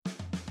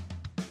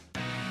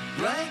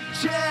Blank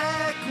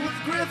check with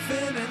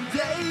Griffin and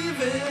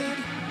David.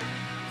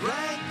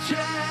 Blank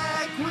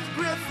check with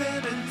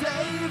Griffin and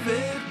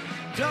David.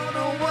 Don't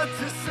know what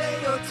to say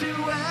or to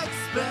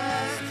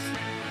expect.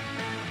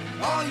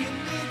 All you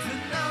need to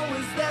know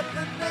is that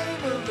the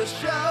name of the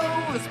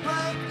show is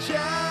Blank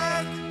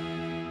Check.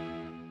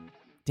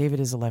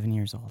 David is 11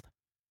 years old.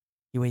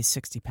 He weighs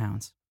 60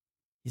 pounds.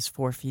 He's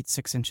 4 feet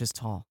 6 inches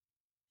tall.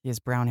 He has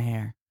brown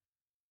hair.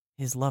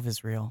 His love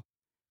is real.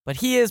 But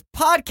he is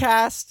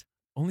podcast.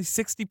 Only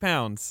 60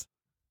 pounds.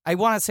 I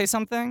want to say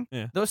something.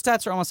 Yeah. Those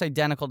stats are almost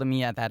identical to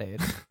me at that age.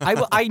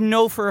 I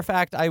know for a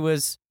fact I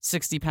was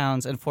 60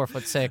 pounds and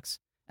 4'6",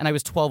 and I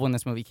was 12 when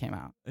this movie came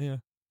out. Yeah.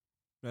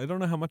 I don't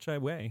know how much I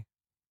weigh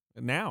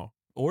now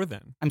or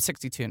then. I'm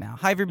 62 now.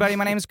 Hi, everybody.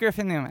 My name is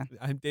Griffin Newman.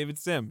 I'm David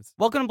Sims.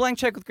 Welcome to Blank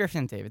Check with Griffin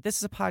and David. This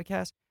is a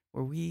podcast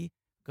where we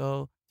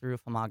go through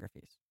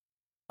filmographies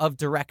of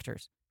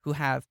directors who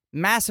have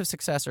massive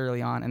success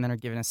early on and then are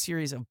given a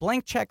series of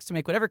blank checks to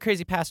make whatever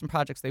crazy passion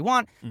projects they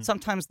want.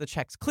 Sometimes the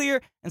check's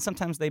clear, and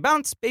sometimes they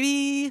bounce,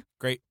 baby.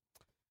 Great.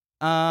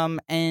 This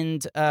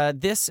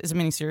is a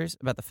miniseries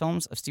about the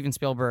films of Steven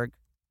Spielberg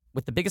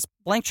with the biggest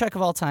blank check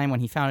of all time when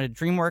he founded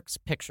DreamWorks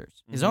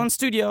Pictures, his own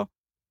studio.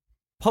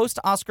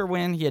 Post-Oscar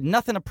win, he had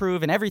nothing to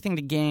prove and everything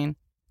to gain.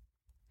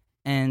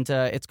 And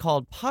it's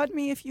called Pod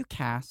Me If You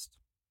Cast.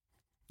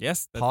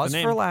 Yes, that's Pause the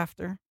name. for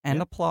laughter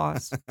and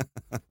applause.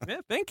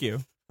 Yeah, thank you.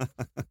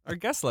 Our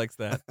guest likes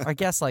that. Our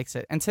guest likes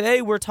it. And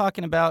today we're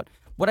talking about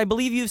what I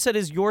believe you've said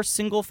is your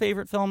single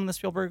favorite film in the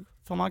Spielberg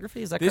filmography.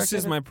 Is that correct? This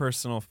is my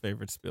personal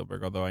favorite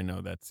Spielberg, although I know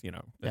that's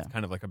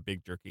kind of like a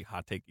big jerky,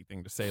 hot takey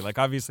thing to say. Like,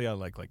 obviously, I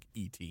like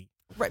E.T.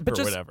 Right, but or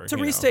just whatever, to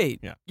restate,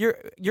 Yeah.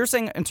 you're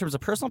saying in terms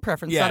of personal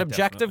preference, Yeah, not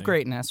objective definitely.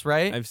 greatness,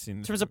 right? I've seen In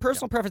this terms of movie,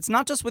 personal preference,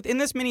 not just within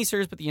this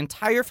miniseries, but the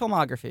entire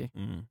filmography,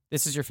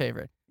 this is your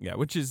favorite. Yeah,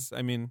 which is,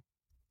 I mean,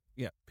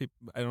 I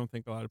don't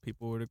think a lot of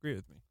people would agree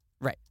with me.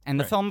 Right. And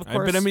the film, of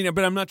course...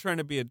 But I'm not trying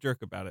to be a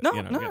jerk about it.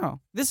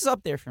 No. This is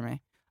up there for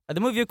me. The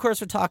movie, of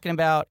course, we're talking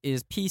about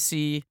is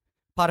PC,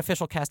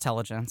 Artificial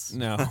Castelligence.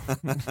 No.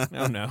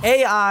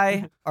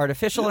 AI,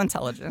 Artificial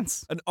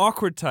Intelligence. An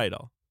awkward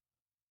title.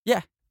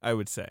 Yeah. I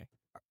would say.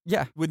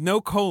 Yeah. With no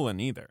colon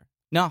either.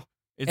 No.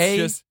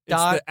 It's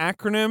the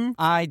acronym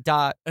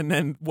and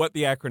then what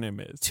the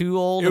acronym is. Two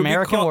old It would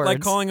American be words. like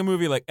calling a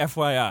movie like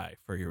FYI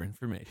for your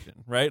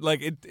information, right?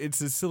 Like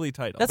it's a silly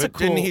title. That's but a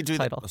cool Didn't he do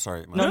title. that? Oh,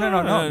 sorry.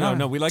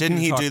 No. We like Didn't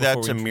to he talk do that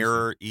before to we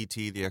mirror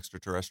E.T. the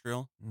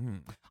extraterrestrial?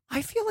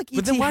 I feel like E.T.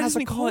 But then why has doesn't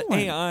a he call it colon.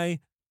 AI,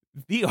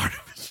 the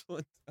artificial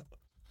intelligence?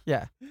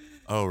 Yeah.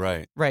 Oh,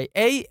 right. Right.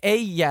 A,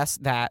 yes,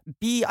 that.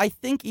 B, I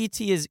think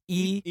E.T. is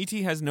E.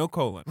 E.T. has no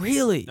colon.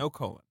 Really? No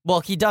colon. Well,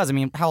 he does. I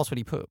mean, how else would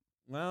he poop?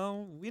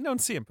 Well, we don't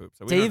see him poop.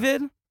 So we don't know.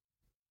 David,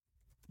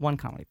 one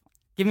comedy point.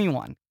 Give me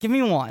one.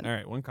 All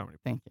right, one comedy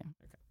point. Thank you.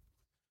 Okay.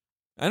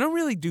 I don't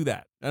really do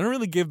that. I don't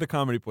really give the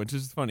comedy points,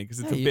 which is funny because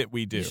it's a bit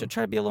we do. You should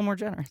try to be a little more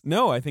generous.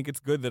 No, I think it's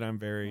good that I'm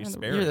very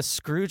sparing. You're the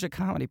Scrooge of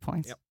comedy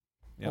points.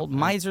 Yep. Old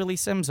miserly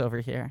Sims over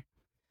here.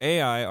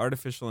 AI,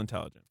 artificial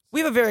intelligence.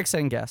 We have a very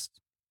exciting guest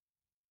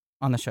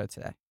on the show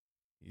today.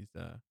 He's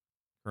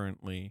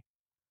currently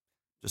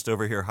Just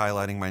over here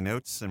highlighting my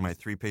notes and my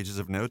 3 pages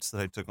of notes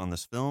that I took on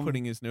this film.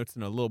 putting his notes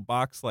in a little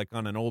box like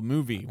on an old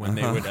movie when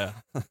they would,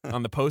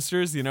 on the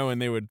posters,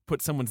 and they would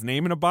put someone's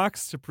name in a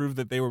box to prove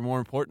that they were more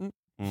important.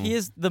 He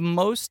is the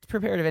most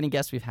prepared of any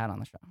guest we've had on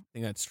the show. I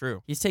think that's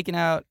true. He's taken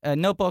out a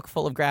notebook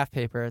full of graph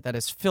paper that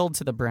is filled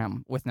to the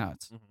brim with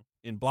notes.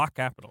 In block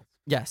capitals.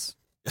 Yes.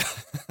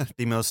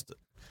 The most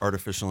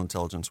artificial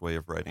intelligence way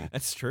of writing.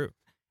 That's true.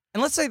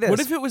 And let's say this. What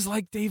if it was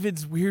like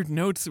David's weird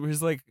notes? It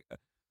was like,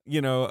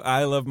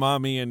 I love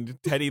mommy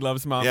and Teddy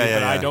loves mommy,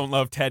 but I don't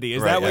love Teddy.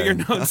 Is that what your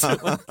notes are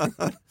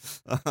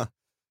like?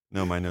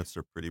 No, my notes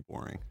are pretty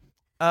boring.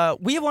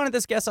 We have wanted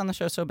this guest on the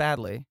show so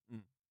badly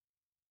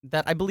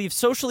that I believe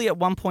socially at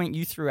one point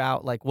you threw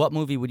out, like, what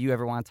movie would you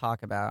ever want to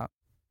talk about?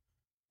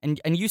 And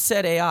you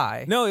said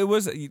AI. No, it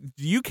was,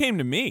 you came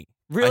to me.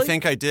 Really? I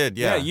think I did,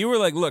 yeah. You were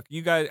like, look,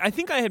 you guys, I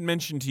think I had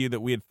mentioned to you that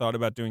we had thought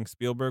about doing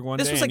Spielberg one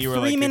day. This was like and you 3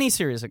 were like,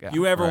 miniseries ago. If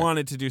you ever Right.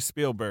 wanted to do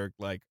Spielberg,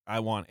 like, I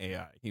want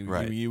AI.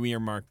 You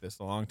earmarked this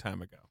a long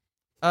time ago.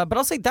 But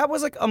I'll say that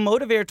was like a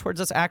motivator towards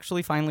us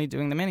actually finally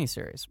doing the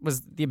miniseries,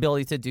 was the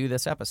ability to do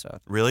this episode.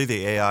 Really?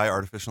 The AI,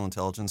 artificial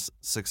intelligence,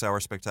 6-hour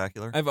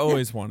spectacular? I've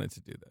always wanted to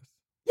do this.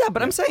 Yeah,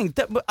 but I'm saying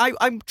that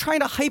I'm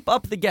trying to hype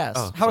up the guest.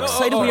 Oh, How sorry.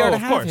 excited we are to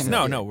of have course. him.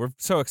 No, we're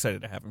so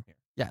excited to have him here.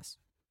 Yes.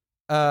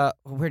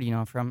 Where do you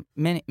know him from?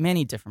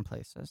 Many different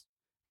places.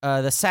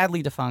 The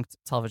sadly defunct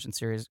television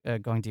series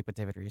Going Deep with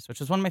David Rees, which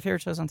was one of my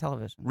favorite shows on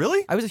television.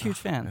 Really? I was a huge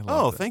fan.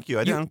 Oh, thank you.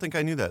 I don't think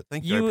I knew that.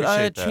 Thank you. I You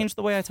appreciate that. changed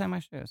the way I tie my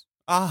shoes,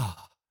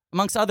 Ah,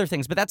 amongst other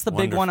things, but that's the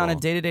big one on a Wonderful.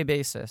 day-to-day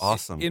basis.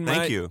 awesome.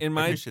 Thank you. In I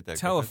my appreciate that,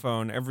 Griffin.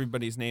 telephone,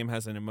 everybody's name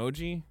has an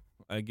emoji.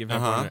 I give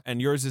everyone,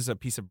 and yours is a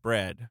piece of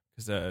bread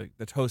because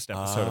the toast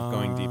episode of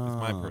Going Deep is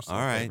my personal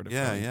All right. favorite. of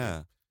Yeah, Going Deep.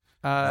 yeah.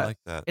 I like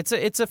that.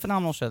 It's a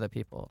phenomenal show that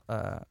people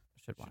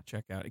should watch.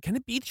 Check out. Can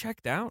it be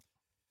checked out?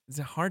 Is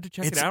it hard to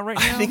check it out right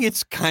now? I think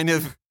it's kind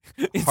of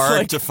It's hard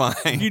like to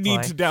find. You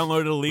need to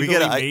download it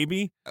illegally,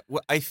 maybe?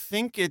 I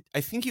think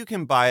you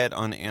can buy it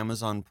on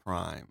Amazon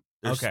Prime.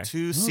 There's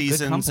 2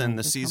 seasons, and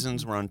the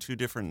seasons were on 2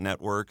 different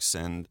networks,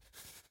 and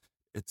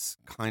it's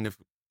kind of,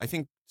 I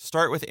think,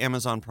 start with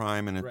Amazon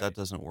Prime, and if that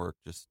doesn't work,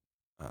 just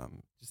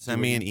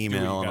send me an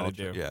email. Yeah,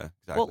 exactly.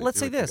 Well, let's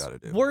say this: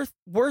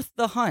 worth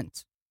the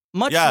hunt.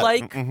 Much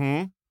like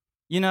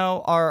you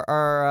know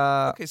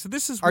our so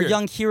this is our weird.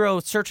 young hero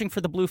searching for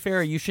the blue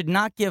fairy. You should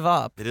not give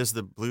up. It is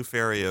the blue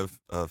fairy of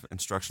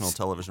instructional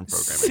television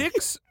programming.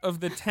 6 of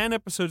the 10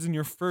 episodes in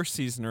your first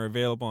season are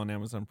available on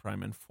Amazon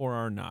Prime, and 4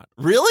 are not.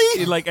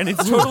 Really? And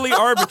it's totally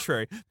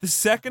arbitrary. The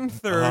 2nd,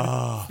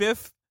 3rd,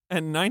 5th,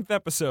 and 9th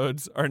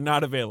episodes are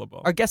not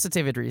available. Our guest is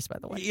David Rees, by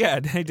the way. Yeah,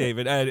 hey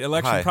David.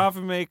 Election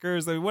Profit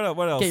Makers. I mean, what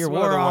else? Get Your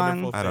What War other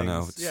On. wonderful I don't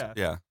know. things?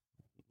 Yeah,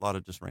 a lot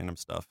of just random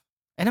stuff.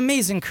 An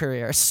amazing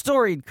career, a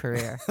storied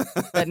career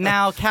that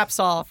now caps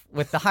off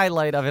with the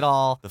highlight of it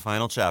all: the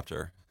final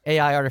chapter.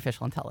 AI,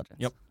 artificial intelligence.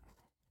 Yep.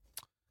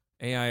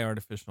 AI,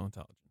 artificial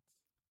intelligence.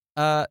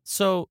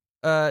 So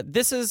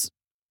this is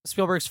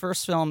Spielberg's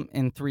first film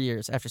in 3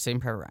 years after Saving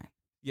Private Ryan.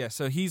 Yeah,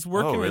 so he's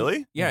working. Oh,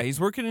 really? He's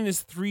working in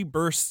his 3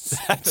 bursts.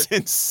 That's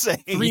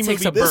insane. 3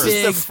 takes a This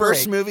is the big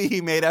first break. movie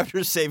he made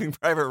after Saving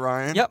Private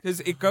Ryan. Yep. Because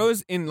it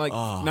goes in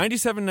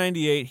 97,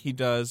 98, he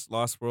does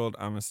Lost World,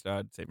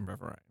 Amistad, Saving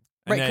Private Ryan.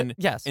 And then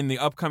yes. in the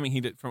upcoming,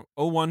 he did from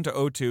 01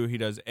 to 02, he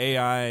does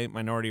AI,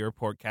 Minority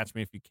Report, Catch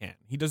Me If You Can.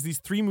 He does these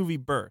 3 movie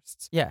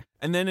bursts. Yeah.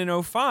 And then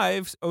in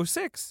 05,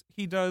 06,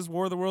 he does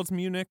War of the Worlds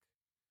Munich.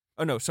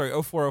 Oh, no, sorry,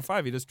 04,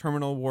 05, he does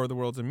Terminal War of the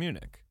Worlds in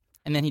Munich.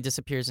 And then he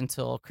disappears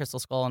until Crystal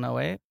Skull in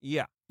 08.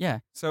 Yeah. Yeah.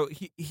 So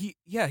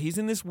he's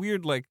in this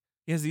weird,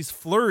 he has these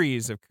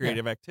flurries of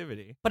creative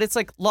activity. But it's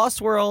like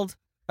Lost World,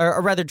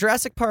 or rather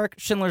Jurassic Park,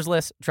 Schindler's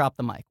List, drop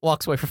the mic,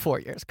 walks away for 4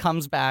 years,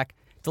 comes back,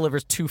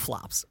 delivers 2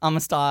 flops,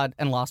 Amistad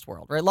and Lost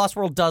World, right? Lost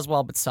World does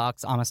well but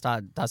sucks,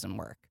 Amistad doesn't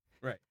work.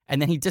 Right.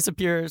 And then he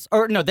disappears,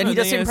 then he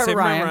does Saving Private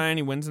Ryan.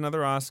 He wins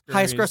another Oscar.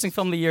 Highest grossing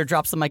film of the year,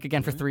 drops the mic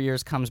again for 3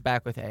 years, comes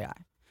back with AI.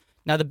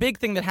 Now, the big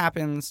thing that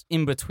happens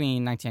in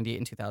between 1998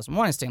 and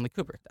 2001 is Stanley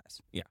Kubrick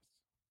dies. Yeah.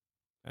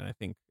 And I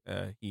think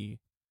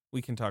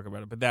we can talk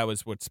about it, but that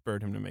was what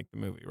spurred him to make the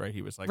movie, right?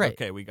 He was like,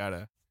 okay, we got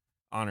to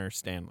honor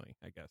Stanley,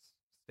 I guess.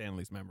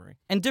 Stanley's memory.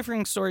 And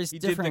differing stories,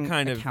 different did the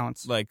kind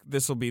accounts. Of,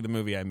 this will be the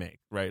movie I make,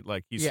 right?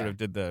 Like, he sort of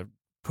did the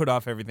put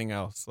off everything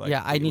else. Like,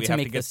 I need to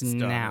make get this this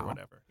done now. Or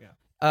whatever.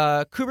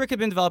 Yeah. Kubrick had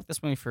been developing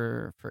this movie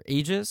for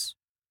ages,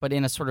 but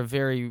in a sort of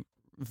very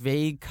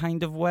vague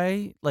kind of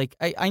way. Like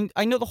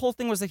I know the whole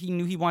thing was that he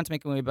knew he wanted to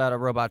make a movie about a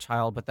robot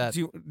child, but that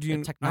do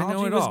you technology I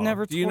know it was all.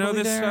 never Do you know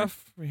totally this there.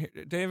 stuff,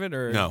 David?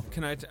 Or No.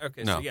 Can I?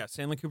 Okay, No. so yeah,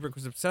 Stanley Kubrick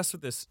was obsessed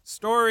with this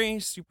story.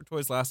 Super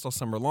Toys Last All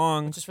Summer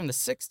Long. Which is from the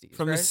 60s,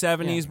 From right? the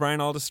 70s, Yeah. Brian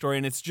Aldiss story,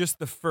 and it's just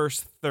the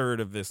first third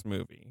of this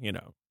movie. You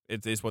know,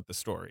 it is what the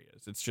story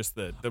is. It's just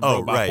the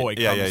robot boy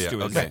comes to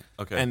his,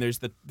 Okay. and there's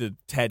the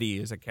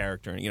Teddy as a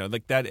character, you know,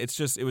 like that. It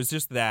was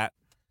just that.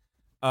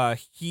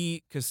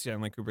 Because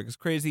Stanley Kubrick is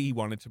crazy, he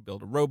wanted to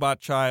build a robot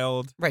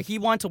child. Right, he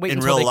wanted to wait In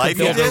until real they life,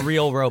 could build he a did?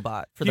 real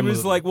robot for the He was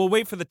movie. like, "We'll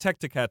wait for the tech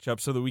to catch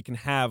up so that we can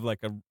have like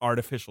an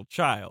artificial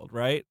child."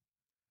 Right?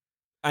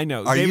 I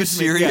know. Are you David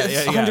Smith- serious?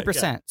 Yeah,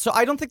 100%. So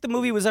I don't think the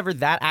movie was ever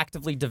that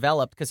actively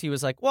developed because he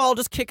was like, well, I'll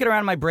just kick it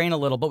around in my brain a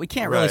little, but we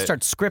can't really Right. start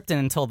scripting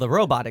until the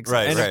robot exists.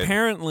 Right. And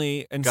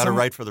apparently, Got to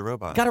write for the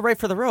robot. Got to write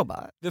for the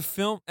robot. the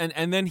film, and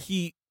then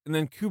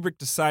Kubrick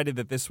decided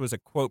that this was a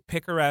quote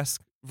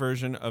picaresque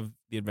version of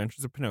The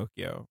Adventures of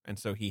Pinocchio, and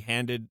so he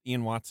handed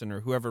Ian Watson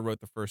or whoever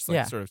wrote the first sort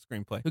of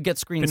screenplay. Who gets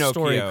screen Pinocchio.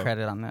 story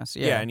credit on this.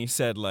 Yeah. And he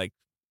said like,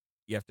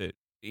 you have to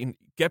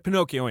get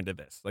Pinocchio into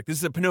this. Like, this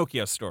is a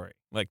Pinocchio story.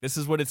 Like, this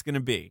is what it's going to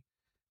be.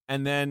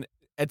 And then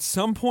at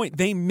some point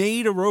they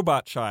made a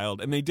robot child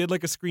and they did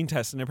like a screen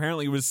test, and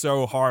apparently it was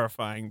so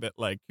horrifying that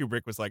like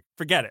Kubrick was like,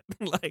 forget it.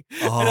 Like,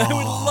 and I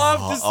would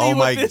love to see Oh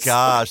my what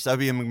gosh, that'd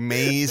be this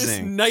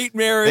amazing.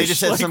 nightmarish, They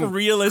just had like, some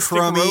realistic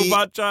crummy-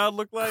 robot child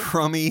look like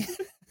Crummy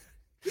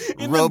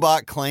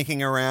robot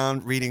clanking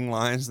around reading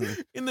lines.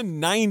 in the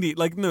 90s,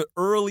 like in the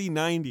early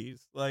 90s.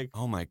 Like,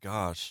 Oh my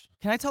gosh.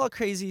 Can I tell a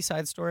crazy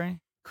side story?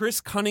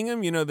 Chris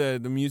Cunningham, you know, the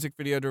music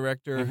video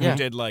director who Yeah.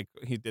 did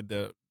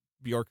the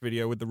Bjork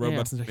video with the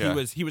robots and stuff.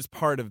 Yeah. He was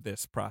part of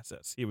this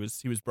process. He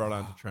was brought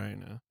on to try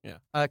and Can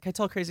I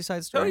tell a crazy side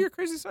tell story? your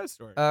crazy side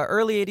story.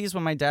 Early 80s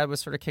when my dad was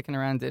sort of kicking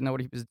around, didn't know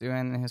what he was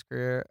doing in his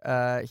career,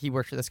 he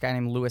worked for this guy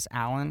named Lewis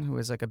Allen, who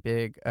was like a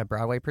big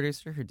Broadway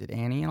producer who did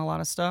Annie and a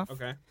lot of stuff.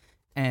 Okay.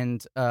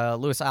 And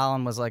Lewis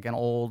Allen was like an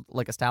old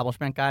like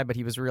establishment guy, but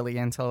he was really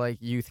into like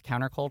youth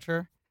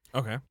counterculture.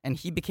 Okay. And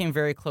he became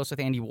very close with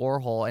Andy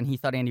Warhol, and he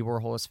thought Andy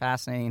Warhol was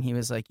fascinating. And he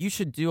was like, you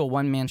should do a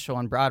one-man show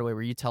on Broadway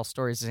where you tell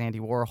stories as Andy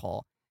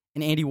Warhol.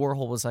 And Andy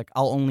Warhol was like,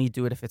 I'll only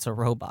do it if it's a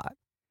robot.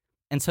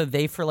 And so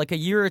they, for like a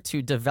year or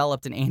two,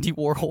 developed an Andy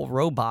Warhol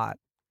robot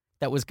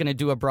that was going to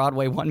do a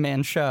Broadway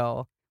one-man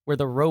show where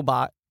the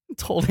robot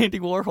told Andy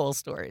Warhol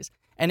stories.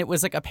 And it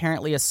was like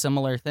apparently a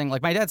similar thing.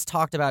 Like my dad's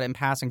talked about it in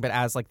passing, but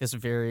as like this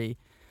very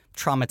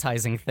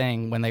traumatizing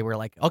thing when they were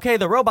like, okay,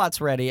 the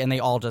robot's ready, and they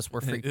all just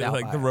were freaked out.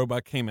 Like the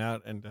robot came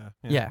out and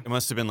yeah. It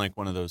must have been like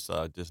one of those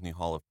Disney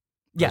Hall of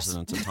Yes.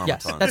 Presidents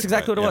automatons. Yes, that's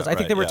exactly what it was. I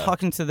think they were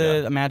talking to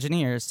the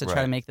Imagineers to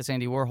try to make this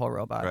Andy Warhol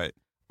robot. Right.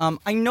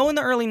 I know in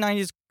the early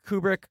 90s,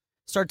 Kubrick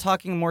started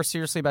talking more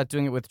seriously about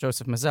doing it with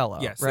Joseph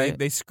Mazzello. Yes, right?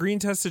 They screen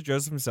tested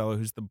Joseph Mazzello,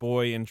 who's the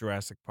boy in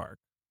Jurassic Park.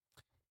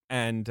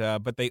 And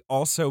but they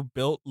also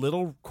built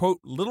little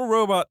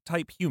robot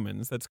type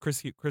humans. That's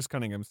Chris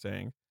Cunningham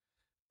saying.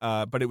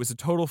 But it was a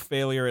total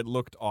failure. It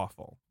looked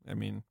awful. I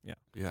mean, yeah.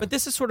 But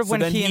this is sort of So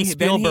when then he and he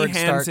Spielberg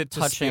hands start it to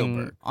touching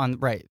Spielberg. on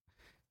right.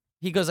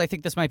 He goes, I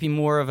think this might be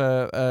more of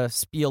a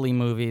Spiel-y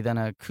movie than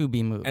a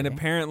Kubi movie. And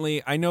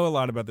apparently, I know a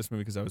lot about this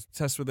movie because I was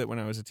obsessed with it when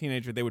I was a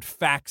teenager. They would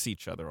fax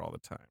each other all the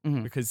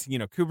time because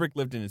Kubrick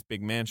lived in his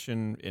big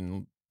mansion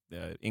in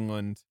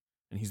England.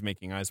 And he's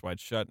making Eyes Wide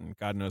Shut, and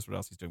God knows what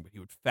else he's doing. But he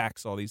would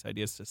fax all these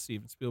ideas to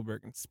Steven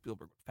Spielberg, and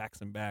Spielberg would fax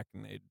them back.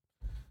 And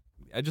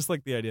I just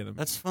like the idea of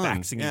them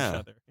faxing each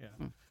other. Yeah.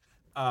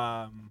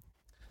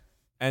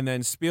 And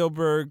then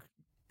Spielberg,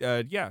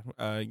 Kubrick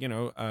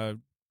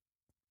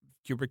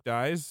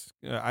dies.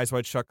 Eyes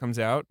Wide Shut comes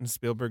out, and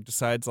Spielberg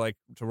decides to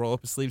roll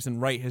up his sleeves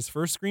and write his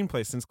first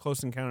screenplay since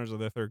Close Encounters of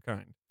the Third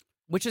Kind.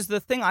 Which is the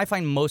thing I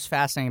find most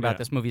fascinating about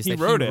this movie is that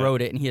he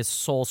wrote it and he has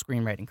sole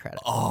screenwriting credit.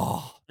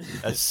 Oh,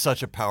 that's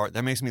such a power.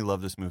 That makes me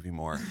love this movie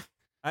more.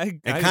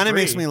 It kind of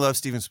makes me love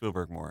Steven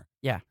Spielberg more.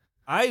 Yeah.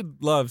 I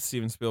love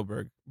Steven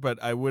Spielberg,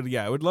 but I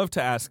would love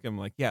to ask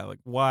him,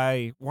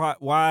 why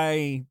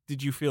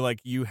did you feel like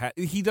you had?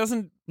 He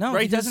doesn't. No,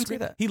 he doesn't do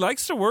that. He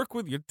likes to work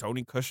with your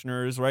Tony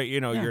Kushner's, right?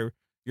 Your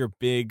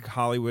big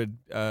Hollywood,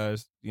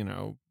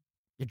 your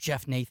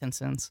Jeff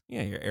Nathansons.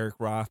 Yeah, your Eric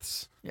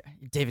Roths. Yeah,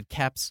 your David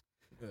Kepps.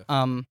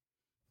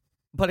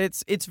 But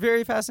it's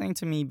very fascinating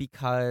to me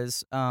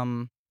because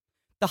the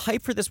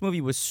hype for this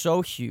movie was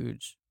so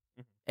huge.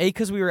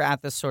 Because we were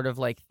at this sort of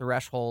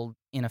threshold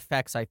in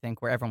effects, I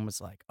think, where everyone was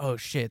like, "Oh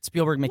shit,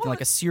 Spielberg making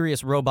a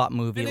serious robot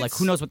movie.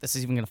 Who knows what this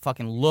is even going to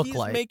fucking look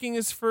like?" He's making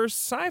his first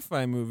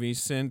sci-fi movie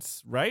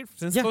since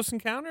Close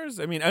Encounters.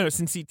 I mean,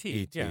 since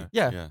E.T. Yeah.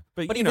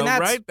 But even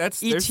right?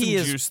 There's E.T.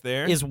 some juice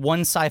there. Is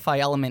one sci-fi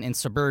element in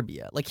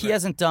suburbia. He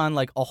hasn't done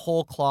a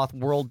whole cloth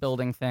world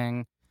building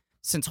thing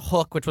since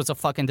Hook, which was a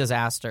fucking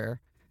disaster.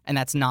 And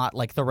that's not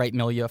the right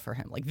milieu for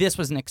him. This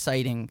was an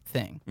exciting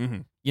thing.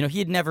 Mm-hmm. He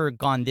had never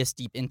gone this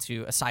deep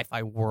into a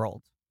sci-fi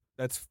world.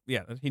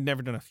 He'd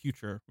never done a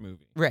future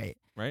movie. Right.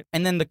 Right.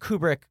 And then the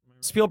Kubrick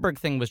Spielberg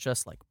thing was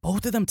just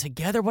both of them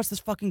together. What's this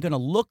fucking gonna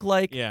look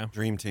like? Yeah.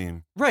 Dream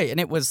team. Right. And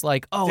it was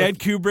dead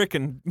Kubrick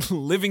and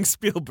living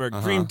Spielberg.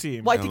 Dream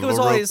team. Well, I think it was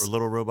always a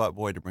little robot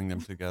boy to bring them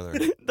together.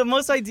 The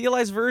most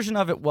idealized version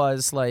of it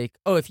was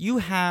if you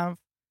have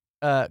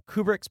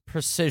Kubrick's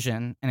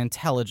precision and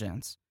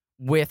intelligence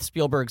with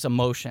Spielberg's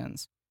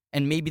emotions,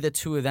 and maybe the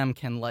two of them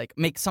can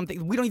make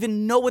something. We don't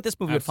even know what this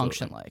movie would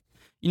function like.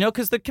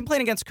 Because the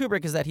complaint against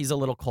Kubrick is that he's a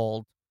little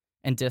cold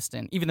and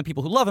distant. Even the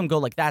people who love him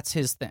go that's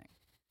his thing.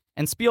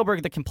 And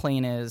Spielberg, the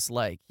complaint is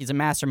he's a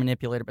master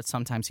manipulator, but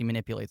sometimes he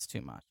manipulates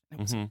too much.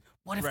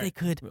 What if they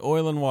could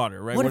oil and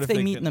water, right? What if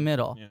they meet in the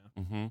middle?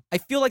 Yeah. Mm-hmm. I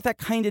feel like that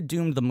kind of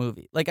doomed the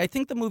movie. I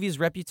think the movie's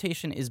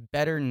reputation is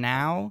better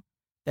now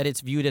that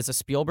it's viewed as a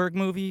Spielberg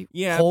movie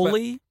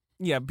wholly.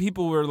 Yeah,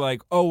 people were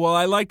like, "Oh, well,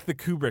 I liked the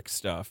Kubrick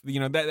stuff."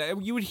 That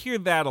you would hear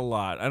that a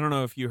lot. I don't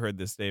know if you heard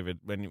this, David,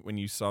 when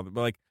you saw it,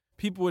 but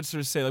people would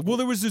sort of say, "Well,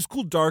 there was this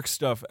cool dark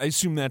stuff." I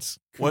assume that's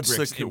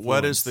Kubrick's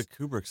what is the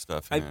Kubrick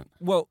stuff in it?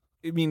 Well,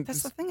 I mean,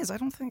 that's the thing is, I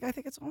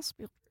think it's all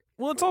Spielberg.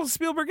 Well, it's all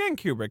Spielberg and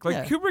Kubrick.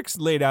 Kubrick's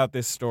laid out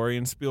this story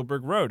and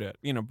Spielberg wrote it.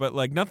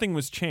 But nothing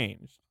was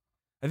changed.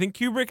 I think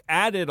Kubrick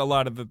added a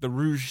lot of the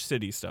Rouge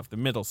City stuff, the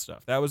middle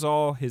stuff. That was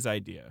all his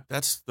idea.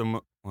 That's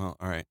well, all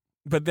right.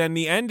 But then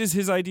the end is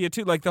his idea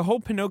too. The whole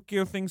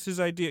Pinocchio thing's his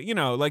idea.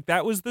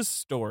 That was the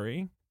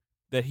story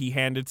that he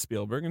handed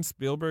Spielberg, and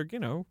Spielberg,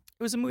 It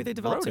was a movie they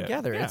developed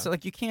together. Yeah. It's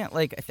you can't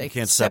you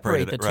can't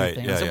separate the two right.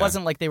 things. Yeah, it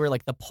wasn't like they were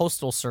the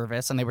Postal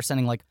Service and they were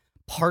sending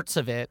parts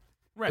of it.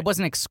 Right. It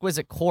wasn't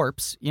Exquisite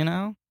Corpse,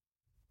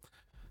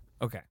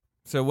 Okay.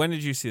 So when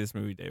did you see this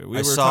movie, David?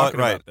 I saw it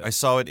right. I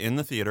saut it in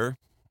the theater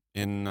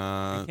in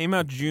it came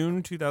out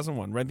June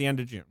 2001, right at the end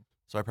of June.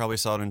 So I probably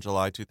saw it in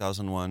July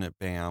 2001 at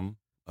BAM,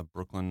 a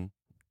Brooklyn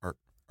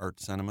art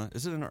cinema.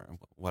 Is it an art?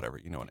 Whatever,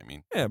 you know what I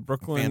mean. Yeah,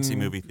 Brooklyn. Fancy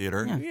movie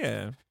theater.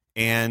 Yeah.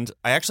 And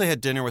I actually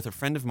had dinner with a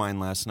friend of mine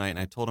last night, and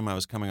I told him I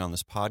was coming on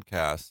this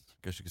podcast. I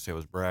guess you could say I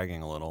was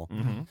bragging a little.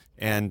 Mm-hmm.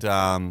 And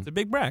it's a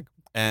big brag.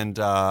 And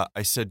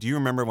I said, "Do you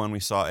remember when we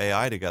saw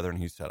AI together?" And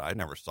he said, "I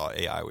never saw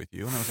AI with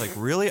you." And I was like,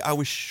 "Really? I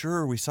was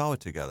sure we saw it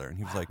together." And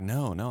he was like,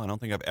 No, I don't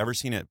think I've ever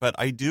seen it. But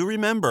I do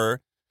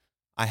remember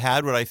I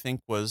had what I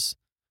think was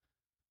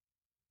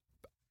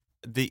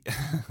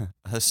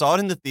I saw it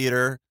in the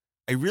theater.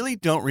 I really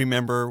don't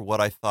remember what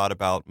I thought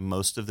about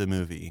most of the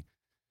movie.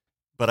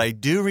 But I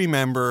do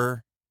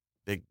remember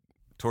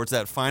towards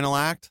that final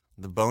act,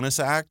 the bonus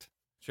act,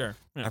 sure,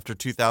 after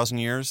 2,000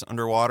 years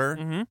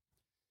underwater,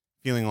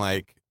 feeling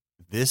like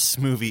this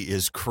movie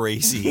is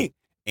crazy.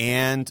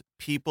 And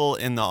people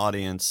in the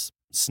audience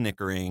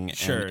snickering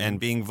Sure. and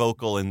being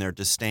vocal in their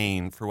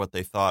disdain for what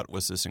they thought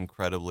was this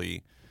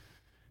incredibly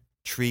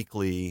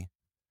treacly,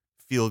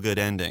 feel-good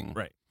ending.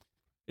 Right.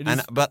 It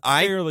is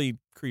fairly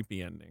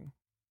creepy ending.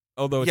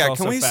 Although it's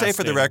also can we say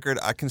for the fascinating. record,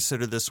 I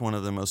consider this one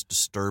of the most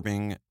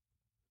disturbing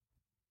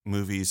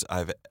movies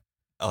I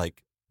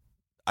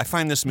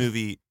find this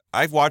movie,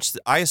 I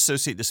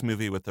associate this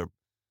movie with a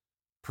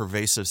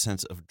pervasive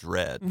sense of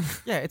dread.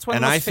 Yeah, it's one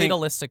of the most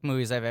fatalistic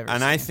movies I've ever seen.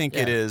 And I think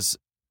it is,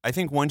 I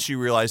think once you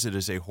realize it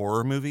is a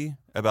horror movie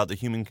about the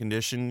human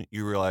condition,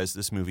 you realize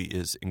this movie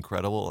is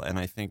incredible. And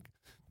I think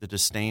the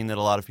disdain that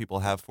a lot of people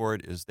have for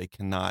it is they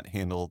cannot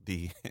handle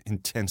the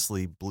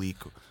intensely bleak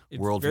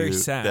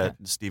worldview that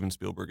Steven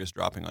Spielberg is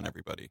dropping on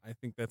everybody. I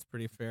think that's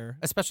pretty fair.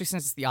 Especially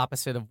since it's the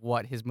opposite of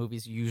what his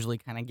movies usually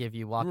kind of give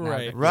you walking out of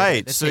the theater.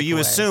 Right. So you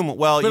assume,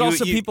 well, you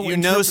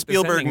know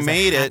Spielberg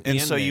made it,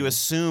 and so you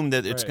assume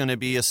that it's going to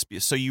be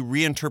so you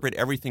reinterpret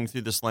everything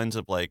through this lens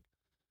of like,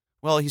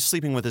 well, he's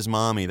sleeping with his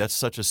mommy. That's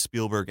such a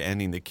Spielberg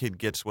ending. The kid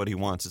gets what he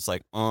wants. It's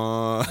like,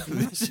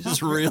 this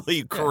is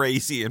really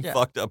crazy and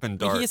fucked up and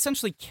dark. He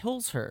essentially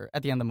kills her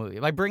at the end of the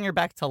movie. By bringing her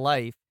back to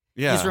life,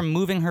 he's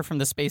removing her from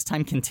the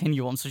space-time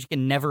continuum so she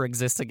can never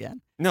exist again.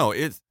 No,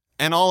 I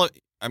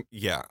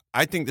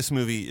think this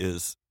movie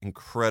is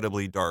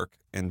incredibly dark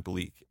and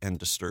bleak and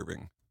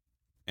disturbing.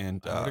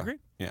 And I would agree.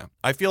 Yeah,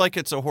 I feel like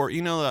it's a horror.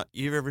 You know,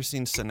 you've ever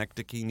seen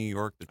Synecdoche, New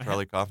York, the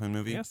Charlie Kaufman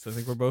movie? Yes, I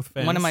think we're both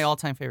fans. One of my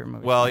all-time favorite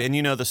movies. Well, and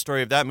you know, the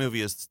story of that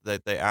movie is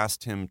that they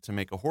asked him to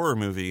make a horror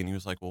movie, and he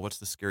was like, well, what's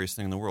the scariest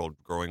thing in the world?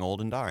 Growing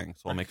old and dying.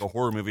 So I'll make a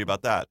horror movie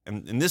about that.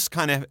 And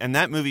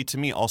that movie, to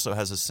me, also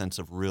has a sense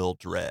of real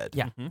dread.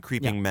 Yeah.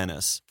 Creeping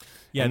menace.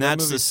 Yeah, and that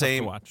that's the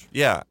same. To watch.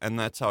 Yeah, and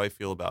that's how I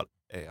feel about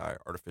AI,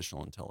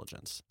 artificial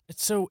intelligence.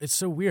 It's so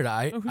weird.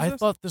 I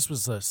thought this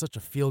was such a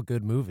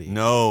feel-good movie.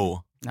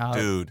 No,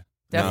 dude.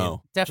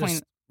 No. Definitely.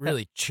 Just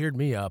really cheered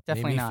me up.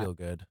 Definitely made me not. feel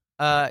good.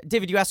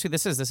 David, you asked who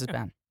this is. This is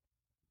Ben.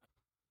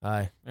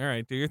 Hi. All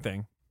right, do your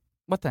thing.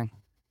 What thing?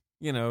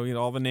 You know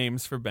all the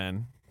names for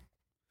Ben.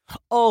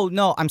 Oh,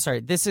 no, I'm sorry.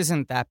 This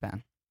isn't that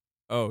Ben.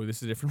 Oh,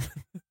 this is different.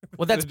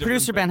 Well, that's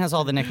producer Ben has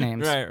all the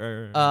nicknames.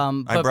 Right.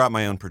 I brought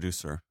my own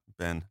producer,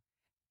 Ben.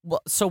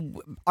 Well,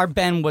 so our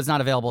Ben was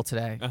not available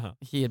today. Uh-huh.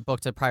 He had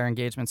booked a prior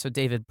engagement, so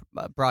David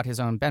brought his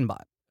own Ben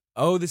bot.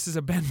 Oh, this is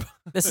a Ben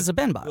bot. This is a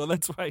Ben bot. Well,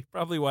 that's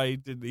probably why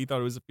he thought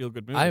it was a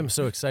feel-good movie. I am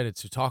so excited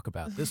to talk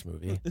about this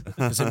movie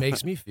because it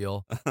makes me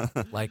feel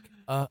like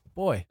a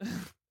boy.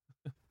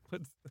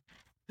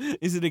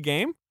 Is it a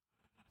game?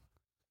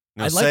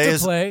 No, I'd like to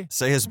play.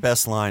 Say his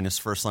best line, his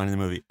first line in the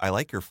movie. I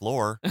like your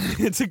floor.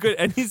 It's a good,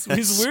 and his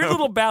weird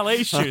little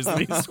ballet shoes that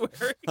he's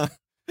wearing.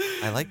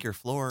 I like your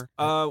floor.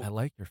 I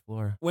like your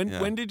floor.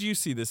 When did you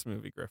see this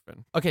movie,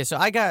 Griffin? Okay, so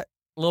I got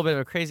a little bit of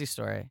a crazy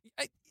story.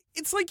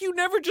 It's like you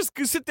never just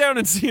sit down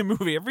and see a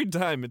movie. Every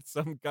time it's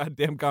some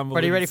goddamn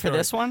convoluted Are you ready for story.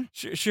 this one?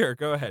 Sure,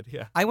 go ahead.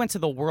 Yeah. I went to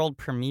the world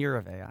premiere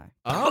of AI.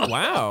 Oh,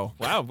 wow.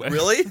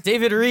 Really?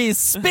 David Rees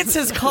spits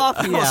his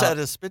coffee How's out that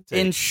a spit take?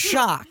 in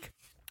shock.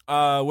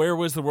 Where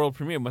was the world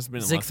premiere? It must have been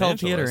in Los Ziegfeld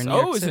Angeles. Theater in New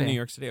York it was City. in New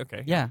York City.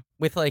 Okay. Yeah,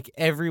 with like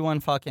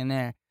everyone fucking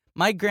there.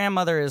 My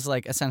grandmother is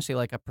like essentially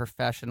like a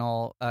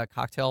professional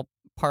cocktail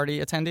party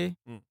attendee.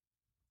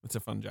 It's a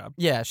fun job.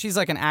 Yeah, she's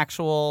like an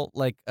actual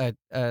like a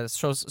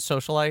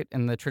socialite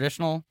in the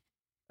traditional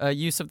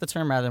use of the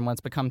term rather than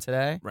what's become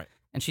today. Right.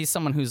 And she's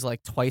someone who's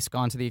like twice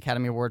gone to the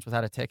Academy Awards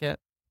without a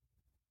ticket.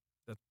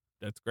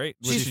 That's great.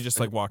 She just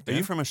like walked in? Are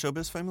you from a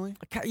showbiz family?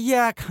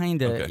 Yeah,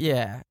 kind of. Okay.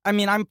 Yeah. I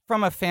mean, I'm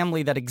from a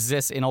family that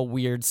exists in a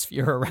weird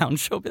sphere around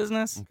show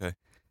business. Okay.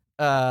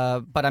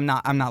 But I'm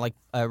not like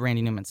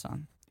Randy Newman's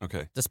son.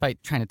 Okay.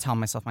 Despite trying to tell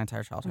myself my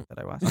entire childhood that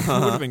I was. It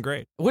would have been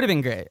great. It would have been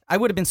great. I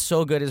would have been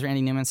so good as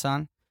Randy Newman's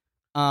son.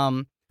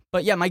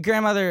 But yeah, my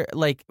grandmother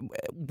like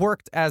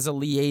worked as a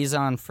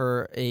liaison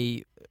for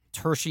a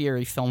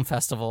tertiary film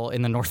festival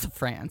in the north of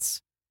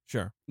France,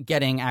 Sure.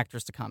 getting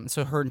actors to come.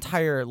 So her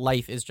entire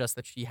life is just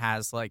that she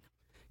has like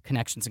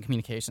connections and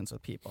communications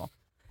with people.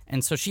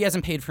 And so she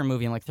hasn't paid for a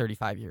movie in like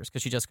 35 years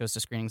because she just goes to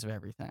screenings of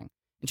everything.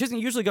 And she doesn't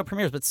usually go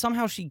premieres, but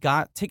somehow she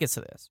got tickets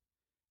to this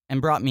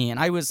and brought me. And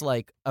I was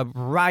like a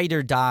ride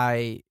or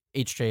die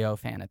HJO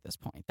fan at this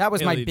point. That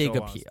was my Haley big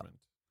Joel appeal. Osment.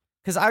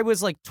 Because I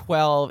was like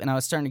 12 and I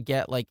was starting to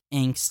get like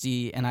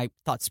angsty and I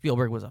thought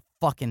Spielberg was a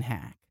fucking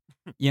hack.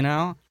 You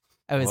know?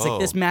 I was like,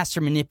 this master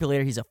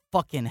manipulator, he's a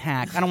fucking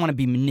hack. I don't want to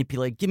be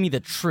manipulated. Give me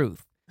the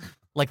truth.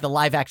 Like the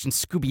live action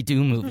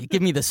Scooby-Doo movie.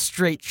 Give me the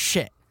straight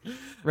shit.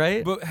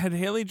 Right? But had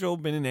Haley Joel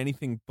been in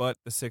anything but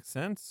The Sixth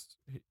Sense?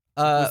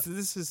 Was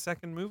this his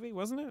second movie,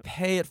 wasn't it?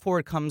 Pay It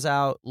Forward comes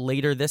out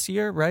later this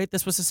year, right?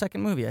 This was his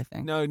second movie, I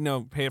think.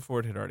 No, Pay It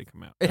Forward had already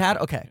come out. It had?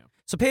 Okay. Yeah.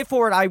 So Pay It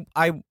Forward,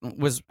 I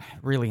was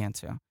really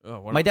into. Oh,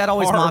 what My a dad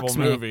always horrible mocks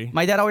movie. me.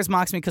 My dad always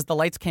mocks me because the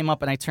lights came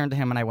up and I turned to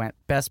him and I went,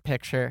 Best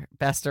Picture,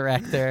 Best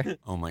Director.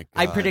 Oh my God.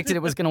 I predicted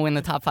it was going to win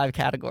the top 5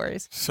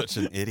 categories. Such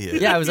an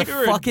idiot. Yeah, I was a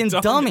You're fucking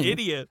dumb dummy.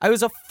 idiot. I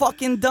was a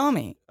fucking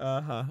dummy.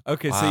 Uh-huh.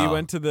 Okay, so Wow. you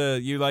went to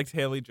you liked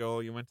Haley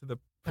Joel, you went to the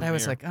But I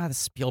was premiere. like, this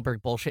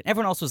Spielberg bullshit. And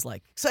everyone else was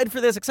like, excited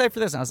for this.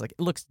 And I was like,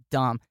 it looks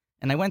dumb.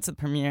 And I went to the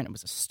premiere, and it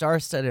was a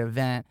star-studded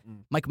event.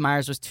 Mike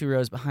Myers was 2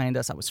 rows behind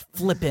us. I was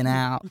flipping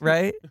out,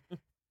 right?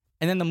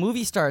 And then the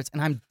movie starts,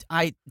 and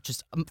I'm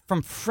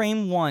from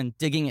frame one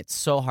digging it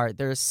so hard.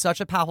 There is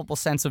such a palpable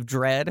sense of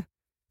dread.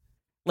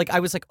 Like,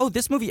 I was like, oh,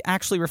 this movie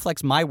actually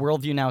reflects my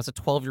worldview now as a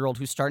 12-year-old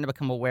who's starting to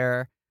become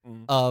aware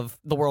of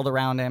the world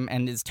around him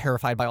and is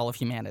terrified by all of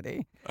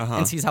humanity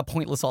and sees how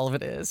pointless all of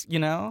it is, you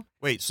know?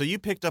 Wait, so you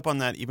picked up on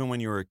that even when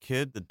you were a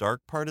kid, the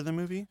dark part of the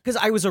movie? Because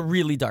I was a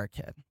really dark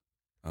kid.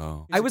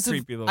 Oh. I was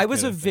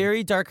a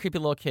very dark, creepy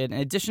little kid. In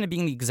addition to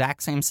being the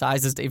exact same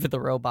size as David the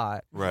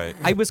Robot, right?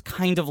 I was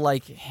kind of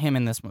like him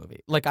in this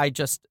movie. Like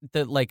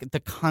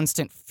the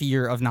constant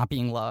fear of not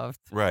being loved,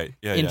 right?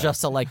 Yeah, in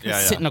just a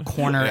sit in a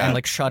corner and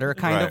like shudder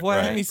kind of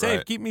way. Keep me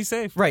safe. Keep me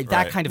safe. Right,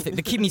 that kind of thing.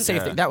 The keep me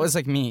safe thing. That was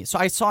like me. So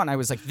I saw it and I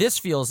was like, this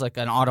feels like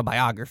an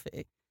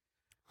autobiography.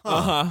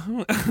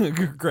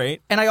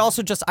 Great. And I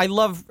also I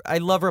love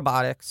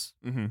robotics.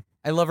 Mm-hmm.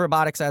 I love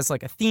robotics as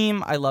like a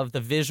theme. I love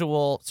the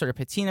visual sort of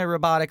patina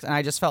robotics, and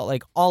I just felt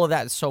like all of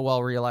that is so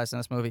well realized in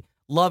this movie.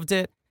 Loved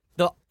it.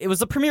 It was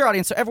the premiere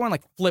audience, so everyone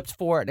like flipped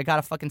for it. It got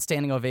a fucking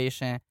standing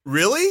ovation.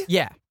 Really?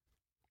 Yeah.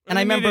 And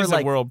I remember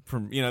like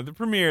the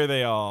premiere,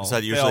 they all is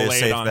that usually a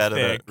safe bet of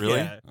it? Really?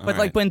 Yeah. But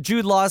like when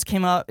Jude Law's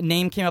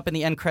name came up in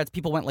the end credits,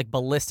 people went like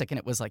ballistic, and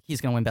it was like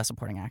he's gonna win Best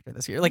Supporting Actor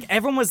this year. Like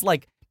everyone was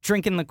like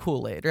drinking the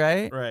Kool-Aid,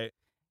 right? Right.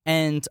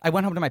 And I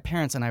went home to my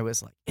parents and I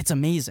was like, it's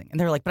amazing. And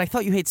they were like, but I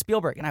thought you hate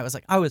Spielberg. And I was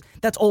like,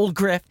 that's old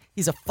Griff.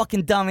 He's a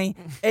fucking dummy.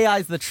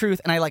 AI's the truth.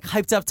 And I like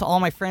hyped up to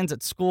all my friends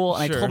at school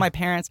and I told my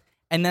parents.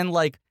 And then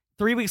like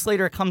 3 weeks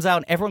later it comes out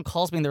and everyone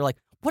calls me and they're like,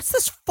 what's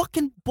this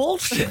fucking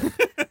bullshit?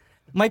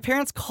 My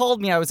parents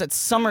called me. I was at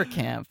summer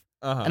camp.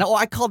 And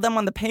I called them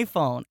on the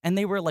payphone. And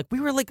they were like, we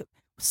were like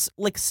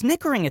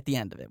snickering at the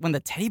end of it. When the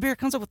teddy bear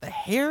comes up with the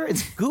hair,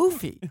 it's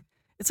goofy.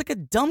 It's like a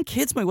dumb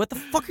kid's movie. What the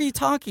fuck are you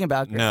talking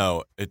about, Griff?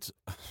 No, it's...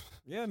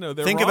 Yeah, no,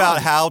 they're Think wrong.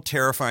 about how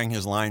terrifying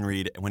his line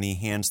read when he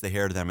hands the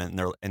hair to them,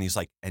 and he's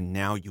like, "And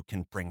now you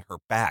can bring her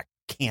back,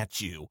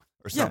 can't you?"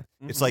 Or something.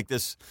 Yeah. It's like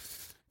this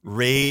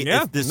rage.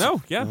 Yeah, this I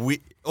know.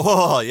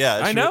 I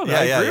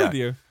agree with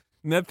you.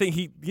 And that thing,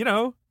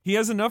 he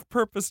has enough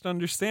purpose to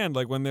understand.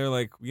 Like when they're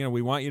like,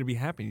 we want you to be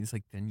happy. And he's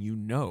like, then you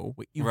know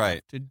what you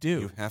have to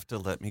do. You have to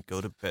let me go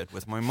to bed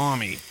with my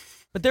mommy.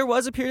 But there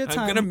was a period of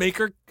time. I'm gonna make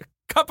her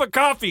cup of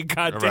coffee,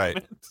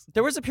 goddammit.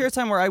 There was a period of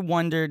time where I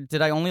wondered,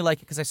 did I only like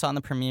it because I saw it in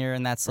the premiere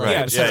and that's like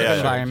it was such a good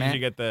environment? You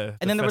get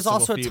and then there was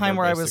also a time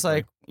where I was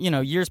like,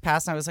 years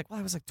passed and I was like, well,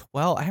 I was like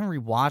 12. I haven't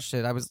rewatched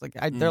it. I was like,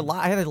 I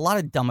had a lot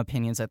of dumb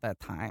opinions at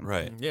that time.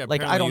 Right. Yeah.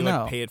 Like I don't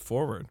know. Pay it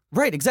forward.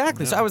 Right.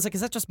 Exactly. Yeah. So I was like,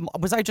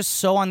 was I just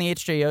so on the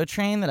HJO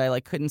train that I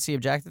like couldn't see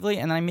objectively?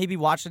 And then I maybe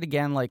watched it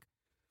again like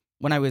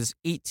when I was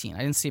 18. I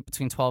didn't see it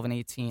between 12 and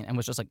 18 and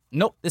was just like,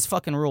 nope, this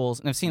fucking rules.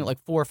 And I've seen it like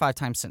 4 or 5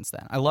 times since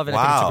then. I love it. Wow.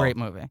 I think it's a great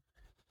movie.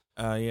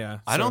 Yeah.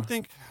 I don't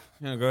think...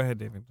 go ahead,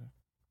 David.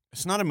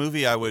 It's not a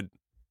movie I would...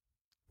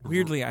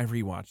 Weirdly, I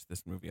rewatched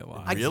this movie a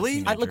lot.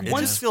 Really? It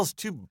just feels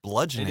too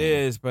bludgeoning. It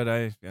is, but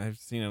I've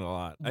seen it a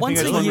lot. I Once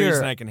think a that's one year,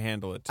 reason I can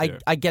handle it, too.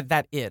 I get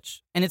that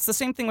itch. And it's the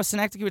same thing with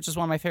Synecdoche, which is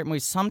one of my favorite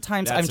movies.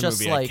 Sometimes that's I'm just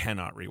a movie like... I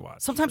cannot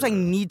rewatch. Sometimes I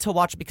need to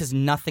watch it because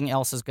nothing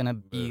else is going to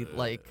be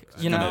like,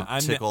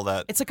 tickle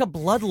that. It's like a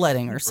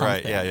bloodletting or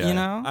something, you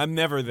know? I'm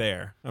never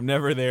there. I'm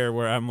never there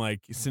where I'm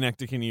like,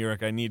 Synecdoche, New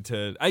York,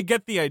 I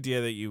get the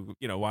idea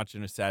that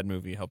watching a sad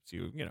movie helps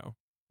you,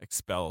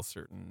 expel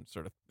certain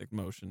sort of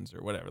emotions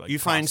or whatever. Like you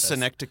find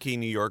Synecdoche,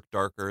 New York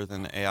darker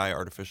than AI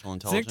artificial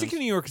intelligence? Synecdoche,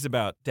 New York is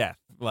about death.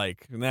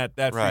 Like,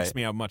 that freaks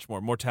me out much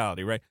more.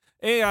 Mortality, right?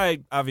 AI,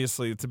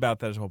 obviously, it's about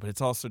that as well, but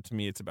it's also, to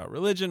me, it's about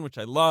religion, which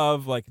I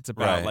love. Like, it's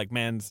about, like,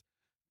 man's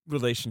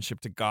relationship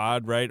to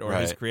God, right? Or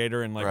his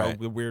creator and, like, all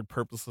the weird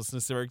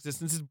purposelessness of our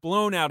existence is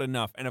blown out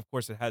enough. And, of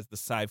course, it has the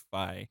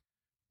sci-fi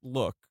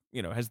look,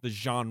 has the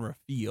genre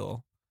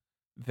feel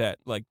that,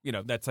 like,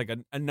 that's like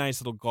a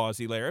nice little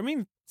gauzy layer. I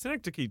mean,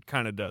 Synecdoche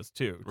kind of does,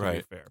 too, to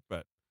be fair.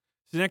 But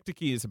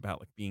Synecdoche is about,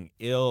 like, being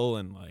ill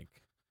and, like,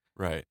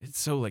 it's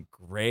so like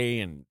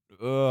gray and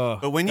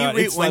But when I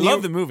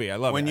love the movie. I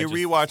love when it. When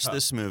you rewatch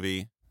this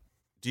movie,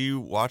 do you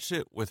watch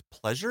it with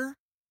pleasure?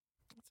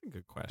 That's a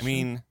good question. I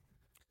mean,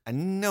 I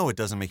know it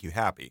doesn't make you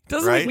happy.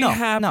 Doesn't make me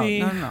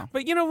happy. No.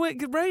 But you know what?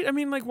 Right? I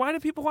mean, like, why do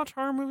people watch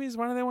horror movies?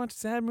 Why do they watch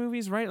sad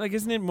movies? Right? Like,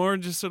 isn't it more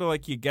just sort of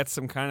like you get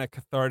some kind of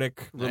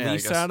cathartic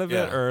release out of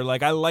it, or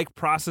like I like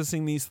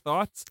processing these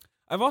thoughts?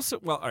 I've also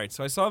all right.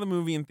 So I saw the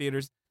movie in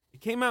theaters.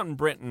 It came out in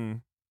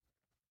Britain.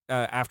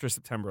 After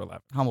September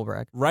 11th. Humble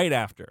brag. Right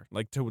after,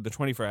 like to the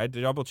 21st. I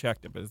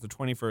double-checked it, but it's the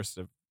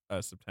 21st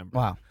of September.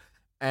 Wow.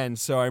 And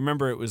so I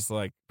remember it was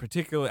like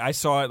particularly, I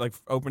saw it like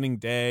opening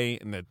day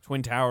and the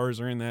Twin Towers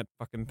are in that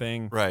fucking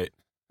thing. Right.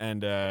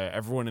 And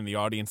everyone in the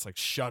audience like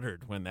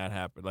shuddered when that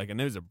happened. Like, and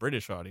it was a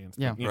British audience,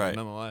 but,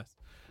 nonetheless.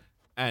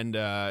 And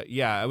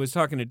I was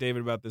talking to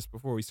David about this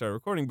before we started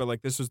recording, but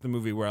like this was the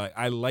movie where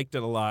I liked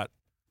it a lot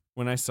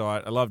when I saw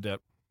it. I loved it.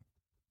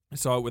 I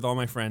saw it with all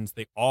my friends.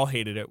 They all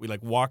hated it. We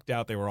like walked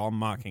out. They were all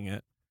mocking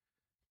it.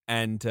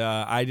 And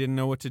I didn't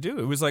know what to do.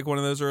 It was like one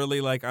of those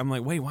early, like, I'm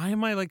like, wait, why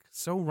am I like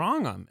so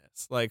wrong on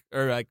this? Like,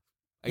 or like,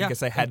 I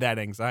guess I had that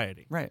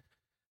anxiety. Right.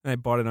 And I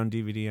bought it on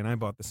DVD, and I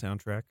bought the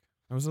soundtrack.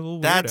 I was a little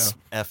weirdo. That's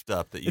effed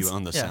up that you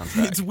own the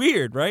soundtrack. It's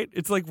weird, right?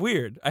 It's like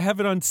weird. I have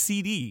it on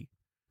CD.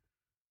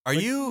 Are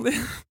you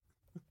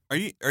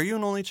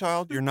an only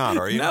child? You're not,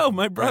 are you? No,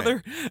 my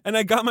brother. Right. And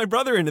I got my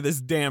brother into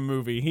this damn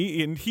movie.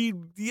 He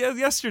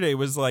yesterday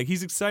was like,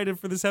 he's excited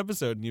for this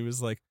episode, and he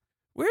was like,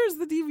 "Where's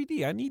the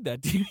DVD? I need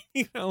that DVD."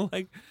 You know,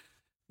 like,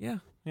 yeah.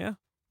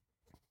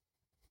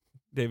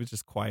 David's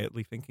just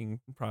quietly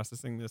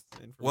processing this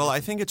information. Well, I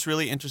think it's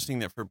really interesting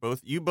that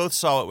you both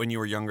saw it when you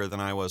were younger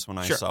than I was when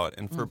I saw it,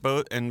 and for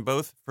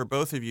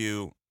both of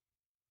you,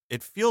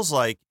 it feels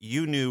like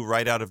you knew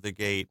right out of the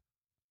gate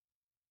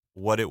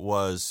what it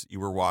was you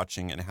were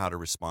watching and how to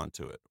respond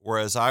to it.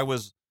 Whereas I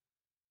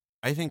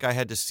think I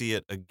had to see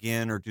it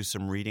again or do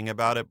some reading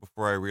about it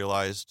before I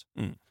realized.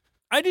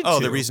 I did.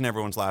 The reason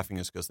everyone's laughing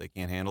is because they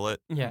can't handle it.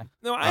 Yeah.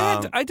 No,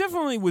 I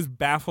definitely was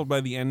baffled by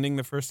the ending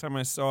the first time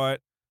I saw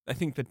it. I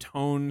think the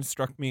tone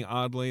struck me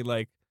oddly.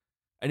 Like,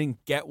 I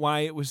didn't get why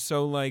it was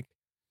so, like,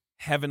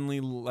 heavenly,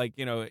 like,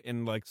 you know,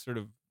 in, like, sort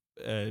of,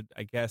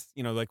 I guess,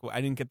 you know, like,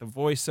 I didn't get the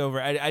voiceover.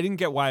 I didn't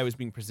get why it was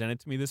being presented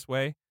to me this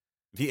way.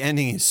 The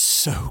ending is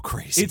so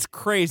crazy. It's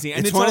crazy.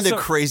 And it's one of the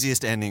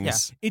craziest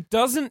endings. Yeah. It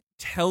doesn't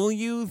tell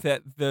you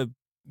that the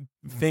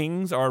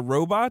things are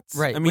robots.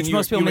 Right, I mean, which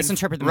most people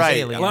misinterpret them as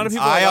aliens. A lot of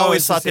people I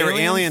always thought it's they were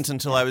aliens. aliens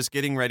until I was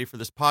getting ready for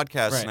this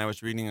podcast, Right. and I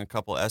was reading a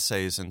couple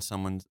essays, and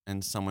someone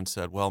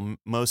said, "Well,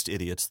 most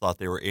idiots thought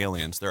they were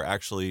aliens. They're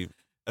actually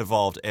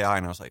evolved AI."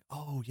 And I was like,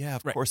 "Oh yeah,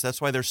 of course. That's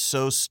why they're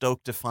so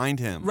stoked to find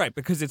him." Right,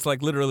 because it's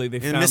like literally they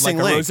found missing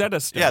like a link. Rosetta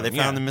Stone. Yeah, they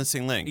found the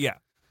missing link. Yeah,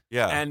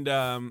 yeah,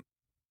 and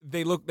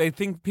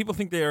people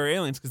think they are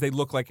aliens because they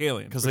look like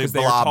aliens because they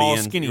are blobby tall,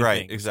 and skinny right,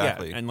 things.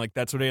 exactly, yeah, and like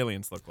that's what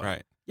aliens look like.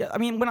 Right. Yeah, I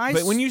mean,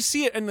 but when you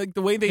see it and like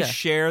the way they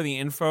share the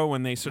info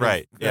when they sort of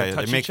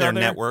touch they make each their other,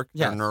 network,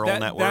 their neural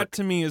network. That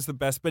to me is the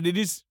best. But it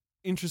is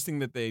interesting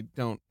that they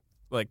don't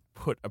like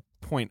put a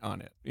point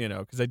on it, you know,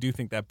 because I do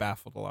think that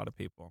baffled a lot of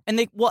people. And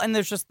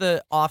there's just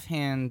the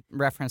offhand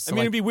reference to, I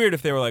mean, it'd be weird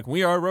if they were like,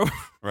 "We are robots."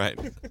 Right.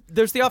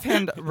 There's the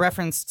offhand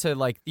reference to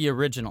like the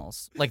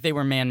originals, like they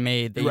were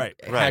man-made. They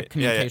had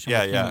communication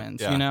with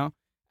humans, you know,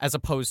 as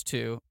opposed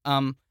to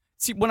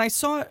see, when I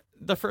saw it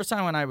the first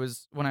time when I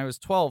was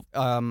 12,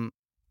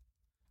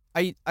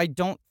 I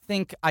don't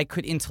think I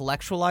could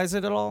intellectualize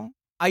it at all.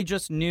 I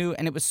just knew,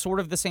 and it was sort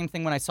of the same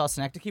thing when I saw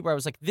Synecdoche, where I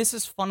was like, this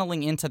is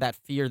funneling into that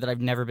fear that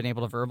I've never been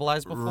able to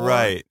verbalize before.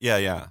 Right,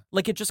 yeah.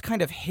 Like, it just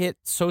kind of hit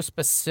so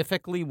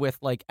specifically with,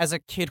 like, as a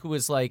kid who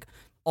was, like,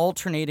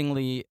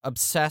 alternatingly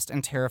obsessed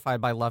and terrified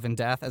by love and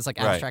death as,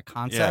 like, abstract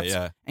concepts,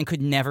 and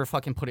could never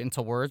fucking put it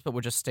into words, but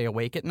would just stay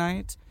awake at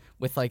night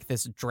with, like,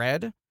 this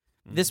dread.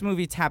 This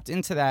movie tapped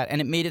into that,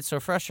 and it made it so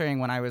frustrating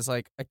when I was,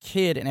 like, a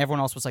kid, and everyone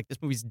else was like,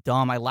 this movie's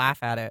dumb, I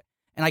laugh at it.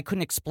 And I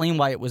couldn't explain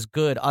why it was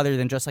good other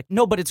than just like,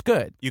 no, but it's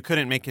good. You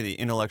couldn't make the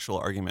intellectual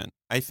argument.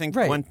 I think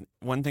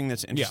one thing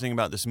that's interesting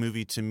about this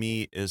movie to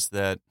me is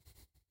that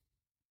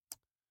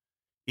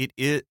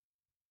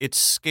it's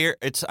scary.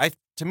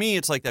 To me,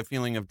 it's like that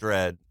feeling of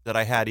dread that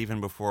I had even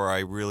before I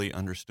really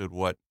understood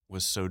what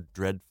was so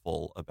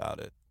dreadful about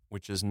it,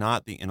 which is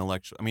not the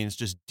intellectual. I mean, it's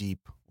just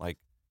deep. Like,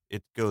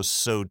 it goes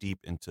so deep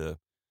into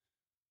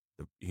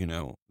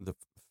the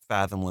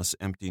fathomless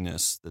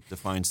emptiness that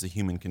defines the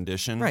human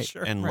condition,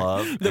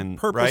 love, the and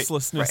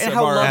purposelessness, and of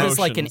how our love emotions. is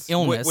like an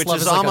illness, which love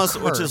is like almost, a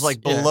curse. which is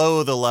like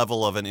below the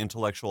level of an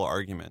intellectual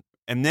argument.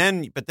 And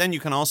then, but then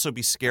you can also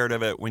be scared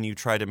of it when you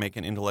try to make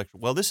an intellectual.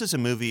 Well, this is a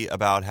movie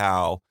about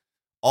how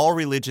all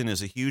religion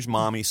is a huge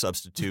mommy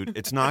substitute.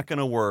 It's not going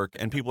to work,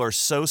 and people are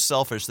so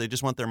selfish. They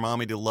just want their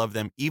mommy to love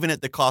them, even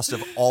at the cost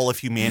of all of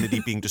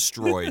humanity being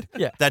destroyed.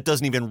 That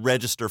doesn't even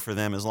register for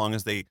them as long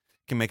as they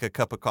can make a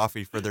cup of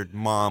coffee for their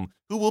mom,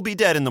 who will be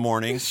dead in the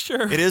morning.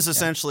 Sure. It is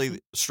essentially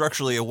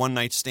structurally a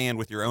one-night stand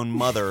with your own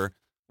mother,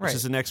 which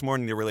is the next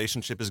morning the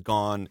relationship is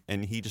gone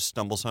and he just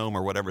stumbles home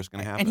or whatever's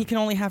going to happen. And he can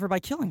only have her by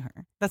killing her.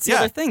 That's the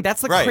other thing.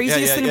 That's the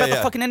craziest thing about the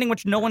fucking ending,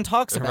 which no one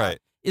talks about,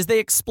 is they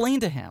explain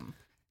to him.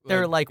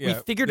 They're like, we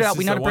figured it out.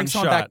 We know how to bring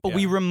someone back, but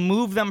we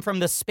remove them from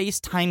the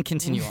space-time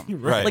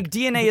continuum. Like,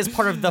 DNA is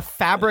part of the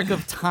fabric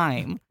of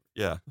time.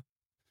 Yeah.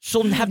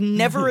 She'll have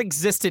never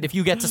existed if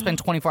you get to spend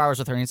 24 hours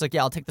with her. And he's like,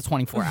 yeah, I'll take the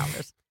 24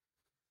 hours.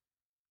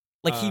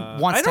 Like, he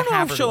wants to have her. I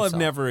don't know if she'll have himself.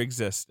 never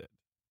existed.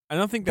 I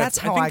don't think that's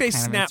how I think I they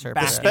kind of snap interpret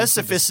back.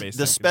 it.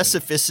 The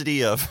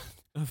specificity of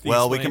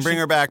well, we can bring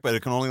her back, but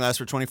it can only last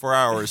for 24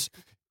 hours.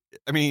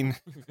 I mean,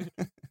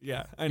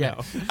 yeah, I know.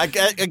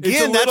 Again,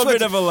 it's a little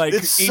bit of a like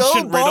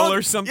ancient riddle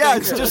or something. Yeah,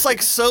 it's just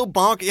like so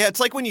bonk. Yeah,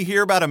 it's like when you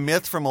hear about a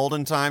myth from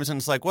olden times, and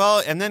it's like,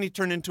 well, and then he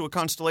turned into a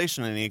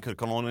constellation, and he could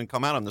only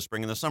come out in the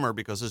spring and the summer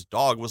because his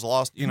dog was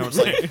lost. You know, it's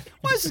like,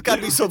 why has this got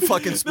to be so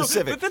fucking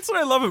specific? No, but that's what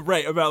I love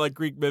about like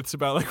Greek myths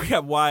about like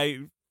why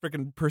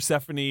freaking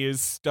Persephone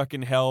is stuck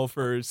in hell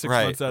for 6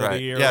 months out of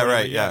the year. Yeah,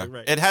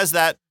 right. It has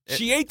that.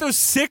 She ate those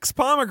 6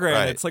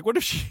 pomegranates. Like, what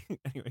if she?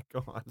 Anyway,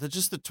 go on.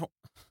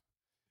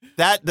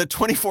 the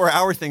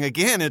 24-hour thing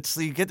again. It's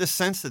you get the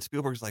sense that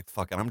Spielberg's like,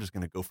 fuck it, I'm just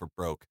gonna go for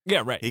broke.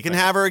 Yeah, right. He can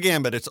have her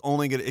again, but it's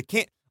only gonna. It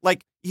can't.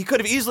 Like he could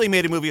have easily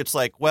made a movie. It's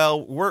like,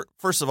 well, we're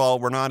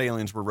not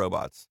aliens, we're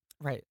robots.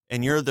 Right.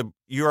 And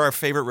you're our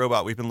favorite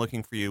robot. We've been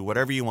looking for you.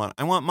 Whatever you want.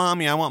 I want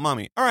mommy.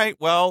 All right.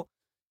 Well,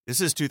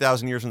 this is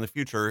 2,000 years in the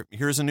future.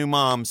 Here's a new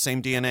mom,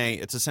 same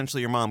DNA. It's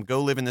essentially your mom.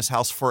 Go live in this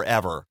house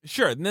forever.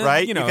 Sure. Then,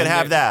 right? You could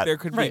have that. There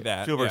could be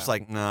that. Spielberg's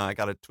like, nah, I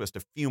got to twist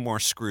a few more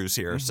screws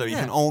here. So you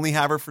can only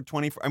have her for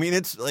 24. I mean,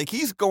 it's like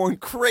he's going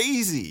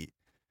crazy.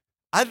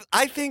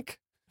 I think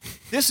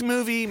this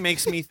movie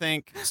makes me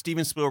think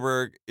Steven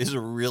Spielberg is a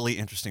really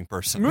interesting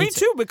person. Me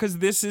too, because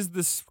this is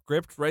the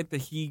script, right,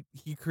 that he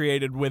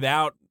created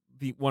without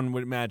the one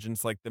would imagine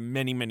it's like the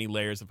many, many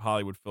layers of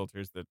Hollywood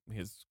filters that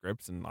his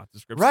scripts and lots of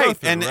scripts go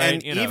through,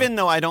 and even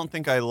though I don't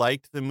think I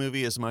liked the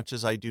movie as much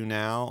as I do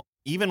now,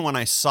 even when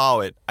I saw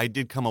it, I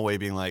did come away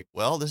being like,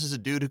 well, this is a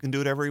dude who can do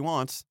whatever he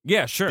wants.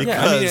 Yeah, sure.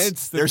 Because I mean,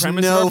 it's the there's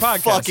premise no of our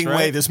podcast, fucking right?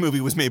 way this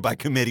movie was made by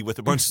committee with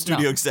a bunch of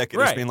studio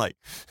executives being like...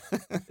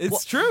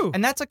 It's true.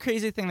 And that's a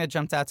crazy thing that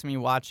jumped out to me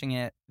watching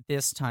it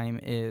this time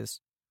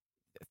is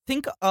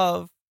think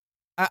of...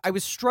 I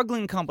was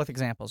struggling to come up with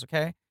examples,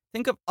 okay?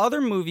 Think of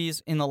other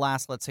movies in the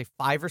last, let's say,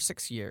 5 or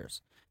 6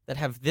 years that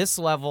have this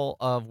level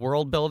of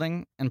world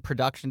building and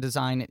production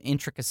design and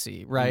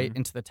intricacy, right,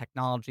 into the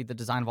technology, the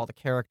design of all the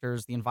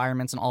characters, the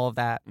environments, and all of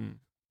that,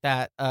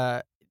 that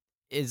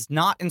is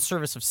not in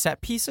service of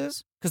set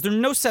pieces, because there are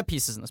no set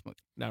pieces in this movie.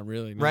 Not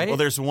really. No. Right? Well,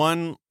 there's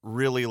one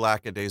really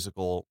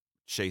lackadaisical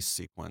chase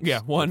sequence. Yeah,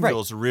 one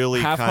feels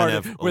really kind half-hearted,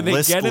 of where they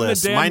listless. get in the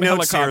damn My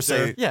notes here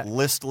helicopter. say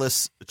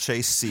listless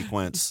chase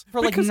sequence.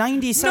 For like Because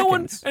 90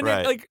 seconds.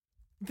 Like,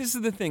 this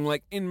is the thing,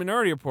 like in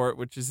Minority Report,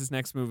 which is his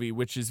next movie,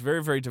 which is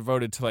very, very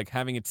devoted to like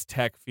having its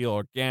tech feel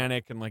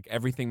organic and like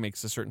everything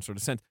makes a certain sort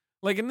of sense.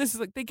 Like, and this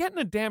is like, they get in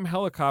a damn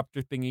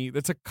helicopter thingy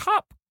that's a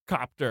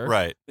copter.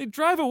 Right. They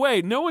drive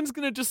away. No one's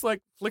going to just like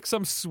flick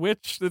some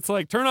switch that's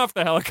like, turn off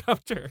the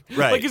helicopter.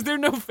 Right. Like, is there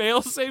no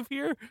fail safe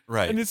here?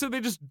 Right. And so they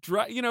just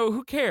drive,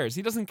 who cares?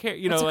 He doesn't care.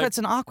 It's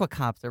an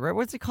aquacopter, right?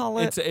 What's he call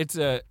it? It's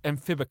a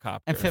amphibicopter.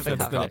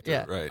 Amphibicopter,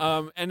 yeah.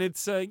 Right. And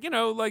it's,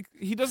 like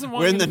he doesn't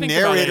want when you the to think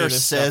about any narrator of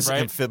this says stuff,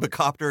 right?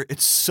 amphibicopter,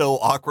 it's so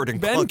awkward and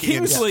Ben clunky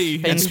Kingsley.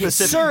 and Ben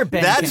specific. Sir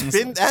Ben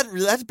Kingsley.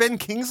 That's Ben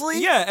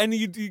Kingsley? Yeah, and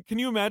can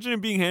you imagine him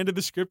being handed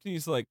the script and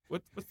he's like,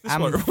 what's this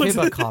word?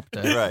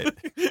 Amphibicopter. Right.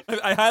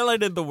 I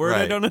highlighted the word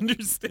I Right. don't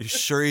understand. You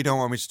sure you don't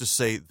want me to just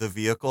say the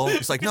vehicle?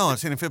 It's like, no,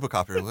 it's an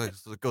amphibicopter.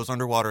 It goes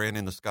underwater and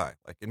in the sky.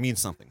 Like, it means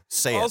something.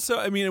 Say it. Also,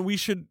 I mean, we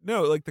should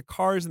know, like, the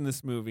cars in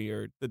this movie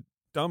are the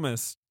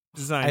dumbest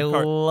design I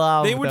car.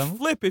 love They would them.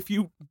 flip if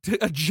you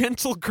did a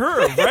gentle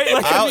curve, right?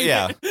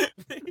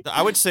 Like,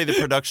 I would say the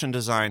production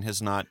design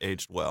has not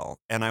aged well.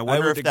 And I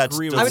wonder would if that's...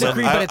 agree with I would that.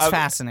 agree, but it's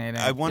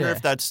fascinating. I wonder Yeah.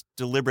 if that's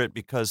deliberate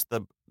because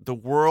the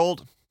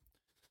world...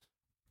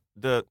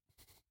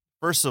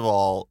 First of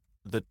all,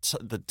 the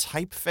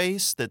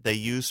typeface that they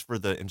use for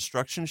the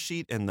instruction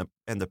sheet and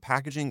the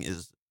packaging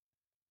is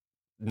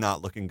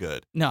not looking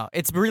good. No,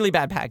 it's really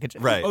bad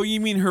packaging. Right. Oh, you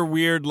mean her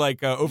weird,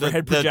 like,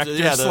 overhead projector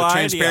the slide?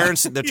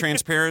 transparency, the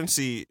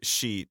transparency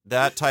sheet,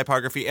 that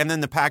typography, and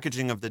then the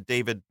packaging of the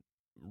David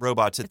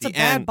robots at It's the a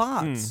bad end.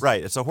 box.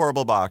 Right, it's a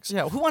horrible box.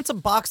 Yeah, who wants a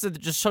box that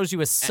just shows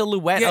you a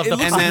silhouette Yeah, of it the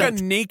looks product? like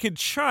a naked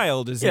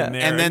child is Yeah. in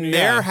there. And then yeah.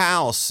 their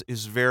house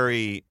is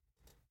very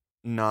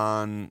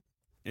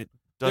it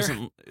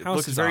doesn't it house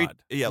looks is very odd.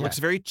 it looks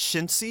very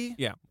chintzy.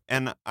 Yeah.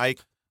 And I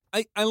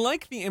I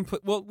like the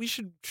input. Well, we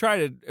should try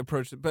to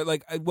approach it, but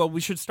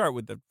we should start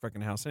with the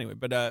freaking house anyway.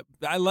 But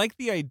I like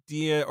the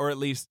idea, or at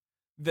least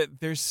that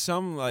there's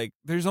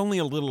only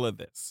a little of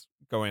this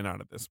going on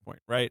at this point,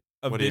 right?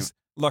 Of What do you this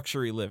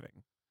luxury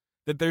living.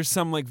 That there's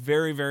some like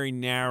very, very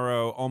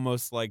narrow,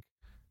 almost like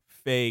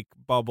fake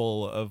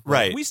bubble of like,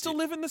 Right. we still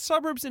live in the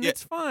suburbs and Yeah.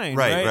 it's fine,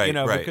 Right, right,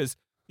 right. because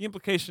the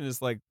implication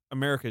is like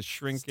America's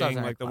shrinking,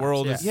 doesn't like the collapse,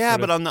 world yeah. is yeah,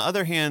 sort but of, on the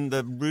other hand,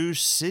 the Rouge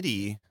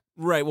City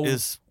right. Well,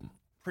 is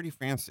pretty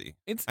fancy.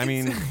 I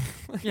mean,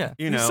 Yeah.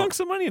 You you know, sunk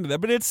some money into that,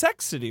 but it's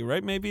Sex City,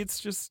 right? Maybe it's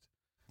just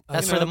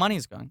That's you where know. the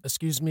money's going.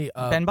 Excuse me,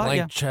 Ben Bot,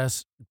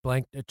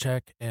 blank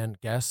check and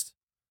guest.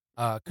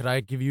 Could I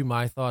give you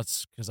my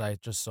thoughts because I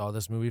just saw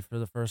this movie for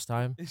the first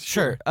time?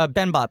 Sure.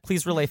 Ben Bot,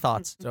 please relay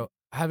thoughts. So,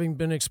 having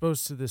been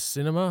exposed to the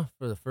cinema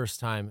for the first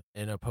time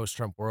in a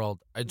post-Trump world,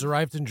 I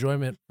derived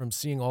enjoyment from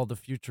seeing all the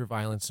future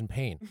violence and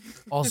pain.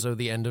 Also,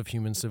 the end of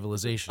human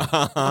civilization.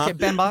 Okay,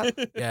 Ben Bot.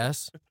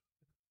 Yes.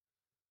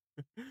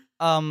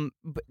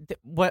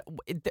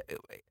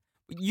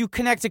 You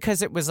connected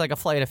because it was like a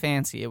flight of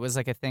fancy. It was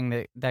like a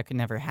thing that could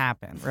never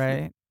happen,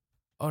 right?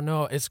 Oh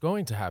no, it's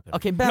going to happen.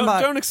 Okay, No,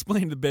 Benbot. don't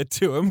explain the bit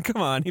to him.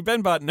 Come on,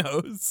 Benbot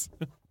knows.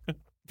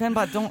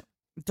 Benbot,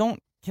 don't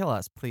kill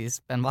us,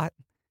 please, Benbot.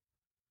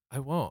 I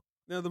won't.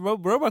 No, the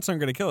robots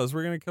aren't going to kill us.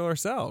 We're going to kill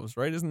ourselves,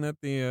 right? Isn't that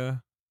the?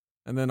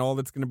 And then all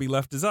that's going to be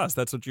left is us.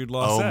 That's what Jude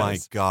Law says. Oh my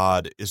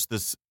God! Is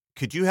this?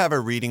 Could you have a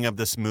reading of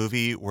this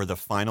movie where the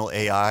final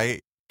AI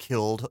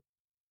killed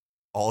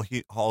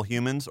all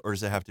humans, or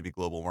does it have to be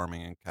global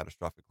warming and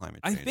catastrophic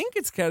climate change? I think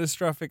it's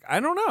catastrophic. I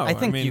don't know. I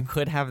think mean, you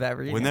could have that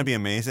reading. Wouldn't that be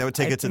amazing? That would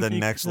take I it to the think you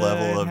next could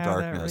level of have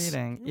darkness. That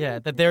reading. Yeah,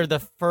 that they're the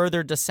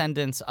further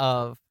descendants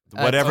of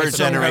Whatever like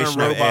some kind of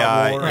generation of robot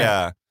AI. war.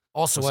 Yeah.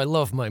 Also, I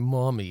love my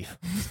mommy.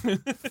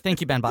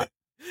 Thank you, Ben Bot.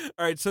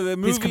 All right, so the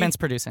Please movie commence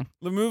producing.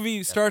 the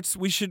movie starts.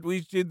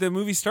 The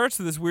movie starts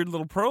with this weird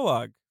little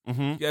prologue.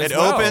 Mm-hmm. As It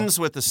well. opens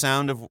with the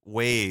sound of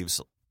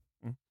waves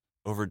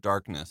over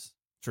darkness.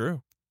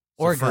 True.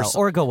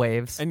 Orgo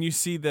waves. And you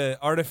see the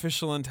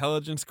artificial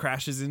intelligence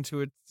crashes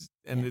into it,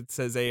 and it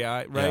says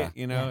AI, right? Yeah.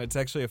 You know, it's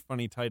actually a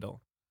funny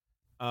title.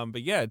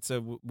 But yeah, it's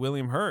a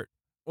William Hurt.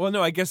 Well,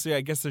 no, I guess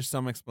there's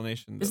some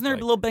explanation. Isn't there a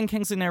little Ben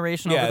Kingsley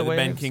narration over the waves?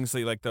 Ben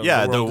Kingsley, like the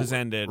Yeah, world the- has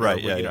ended, right,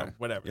 or, yeah.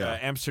 whatever. Yeah.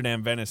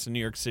 Amsterdam, Venice, and New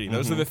York City.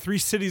 Those are Mhm. the 3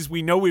 cities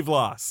we know we've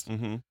lost.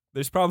 Mm-hmm.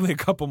 There's probably a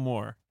couple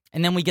more.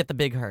 And then we get the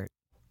big hurt.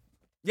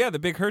 Yeah, the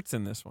big Hurt's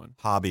in this one.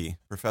 Hobby.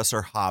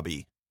 Professor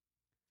Hobby.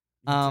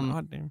 It's an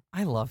odd name.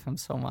 I love him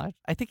so much.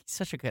 I think he's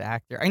such a good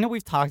actor. I know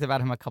we've talked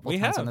about him a couple We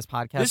times have. on this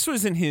podcast. This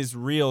was in his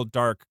real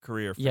dark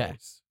career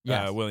phase.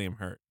 Yeah. Yes. William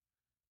Hurt.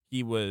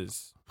 He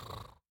was,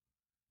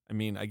 I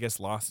mean, I guess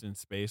Lost in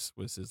Space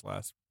was his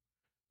last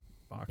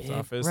box Big,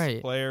 office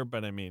right. player,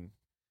 but I mean,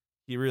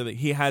 he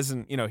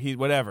hasn't,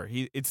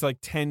 it's like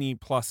 10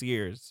 plus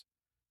years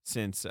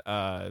since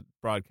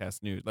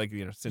broadcast news,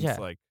 since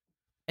Yeah.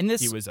 and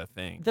this he was a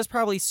thing. this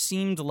probably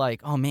seemed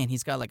like, oh man,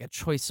 he's got like a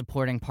choice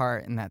supporting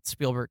part in that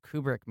Spielberg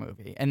Kubrick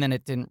movie, and then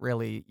it didn't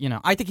really,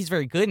 I think he's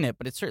very good in it,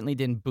 but it certainly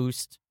didn't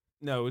boost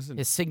No, it was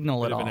his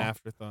signal bit at of all. an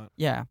afterthought.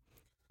 Yeah.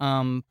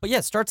 But yeah,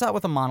 it starts out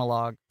with a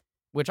monologue,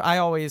 which I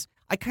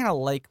kind of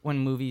like when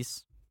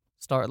movies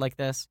start like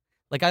this.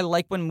 Like I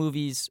like when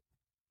movies,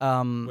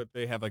 But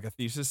they have like a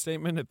thesis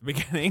statement at the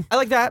beginning. I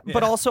like that,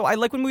 but Yeah. also I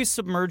like when movies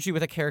submerge you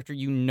with a character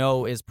you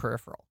know is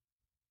peripheral.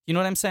 You know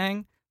what I'm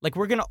saying? Like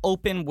we're gonna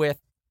open with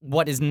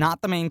what is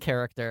not the main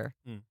character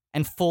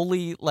and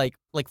fully like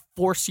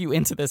force you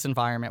into this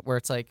environment where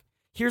it's like,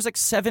 here's like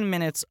 7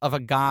 minutes of a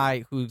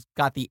guy who's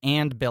got the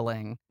and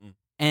billing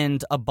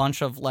and a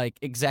bunch of like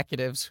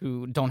executives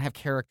who don't have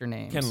character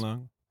names. Ken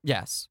Long,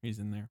 Yes. he's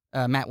in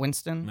there. Matt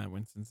Winston. Matt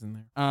Winston's in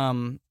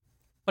there.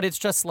 But it's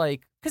just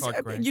like, because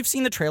Clark Gray. you've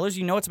seen the trailers,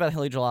 you know it's about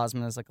Haley Joel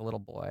Osment as like a little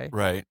boy.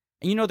 Right.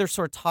 And you know they're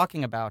sort of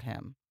talking about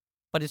him.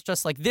 But it's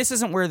just like, this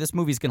isn't where this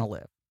movie's going to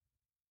live.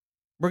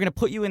 We're going to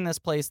put you in this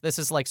place. This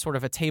is like sort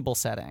of a table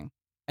setting.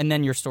 And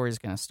then your story's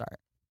going to start.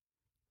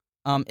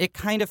 It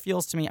kind of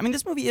feels to me, I mean,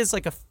 this movie is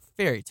like a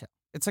fairy tale.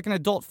 It's like an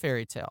adult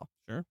fairy tale.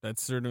 Sure,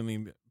 that's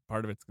certainly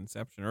part of its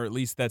conception, or at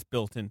least that's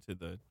built into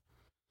the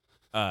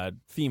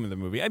theme of the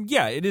movie.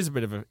 Yeah, it is a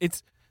bit of a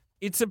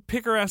it's a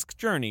picaresque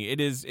journey.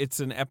 It's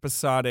an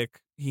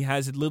episodic. He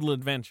has little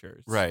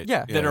adventures, Right.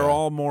 Yeah. that are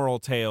all moral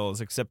tales,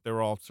 except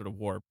they're all sort of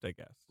warped, I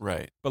guess.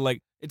 Right. But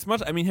like, it's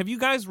much. I mean, have you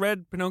guys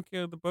read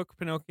Pinocchio, the book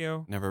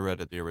Pinocchio? Never read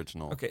it, the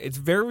original. Okay, it's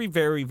very,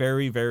 very,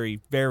 very, very,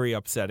 very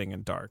upsetting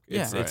and dark.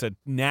 It's Yeah. it's a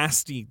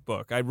nasty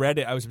book. I read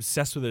it. I was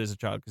obsessed with it as a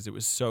child because it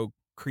was so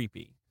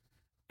creepy,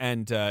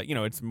 and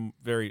it's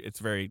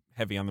very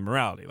heavy on the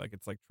morality. Like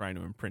it's like trying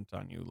to imprint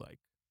on you, like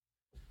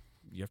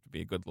you have to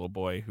be a good little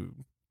boy who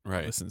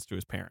Right. listens to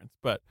his parents.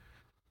 But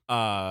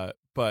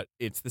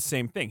it's the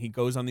same thing. He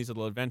goes on these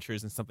little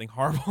adventures, and something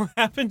horrible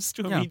happens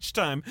to him Yeah. each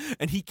time,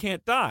 and he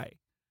can't die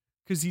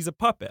because he's a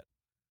puppet.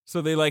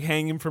 So they like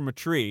hang him from a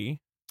tree.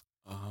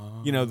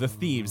 The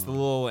thieves, the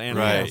little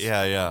animals. Right.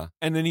 Yeah. Yeah.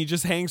 And then he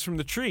just hangs from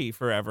the tree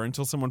forever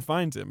until someone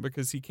finds him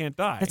because he can't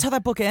die. That's how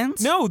that book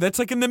ends? No, that's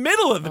like in the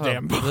middle of the Oh,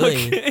 damn book.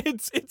 really?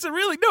 It's a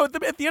really no.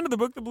 At the end of the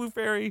book, the blue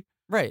fairy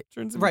Right.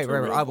 turns him Right. into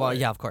a real Well, boy.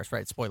 yeah, of course.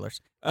 Right. Spoilers.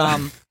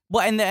 Uh,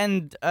 Well, and the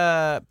end,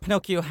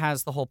 Pinocchio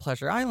has the whole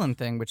Pleasure Island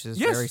thing, which is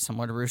Yes. very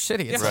similar to Rouge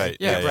City. It's Right, like-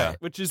 yeah, yeah.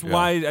 Which is Yeah.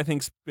 why I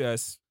think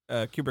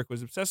Kubrick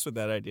was obsessed with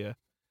that idea.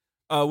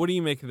 What do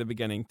you make of the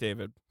beginning,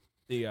 David?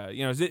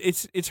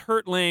 It's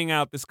Hurt laying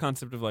out this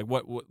concept of like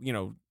what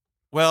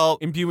Well,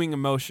 imbuing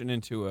emotion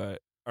into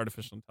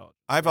artificial intelligence.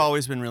 I've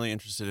always been really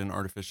interested in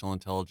artificial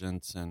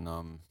intelligence and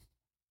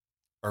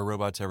are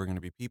robots ever going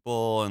to be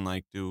people, and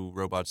like do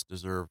robots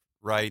deserve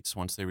rights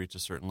once they reach a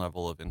certain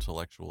level of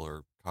intellectual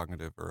or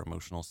cognitive or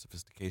emotional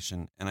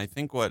sophistication. And I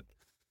think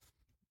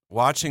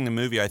watching the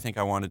movie, I think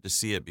I wanted to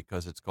see it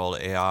because it's called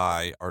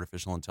AI,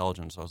 artificial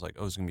intelligence. So I was like,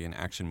 oh, it's going to be an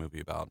action movie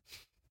about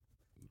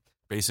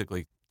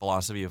basically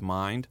philosophy of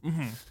mind.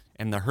 Mm-hmm.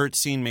 And the Hurt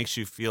scene makes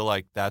you feel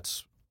like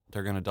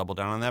they're going to double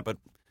down on that, but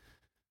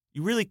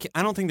you really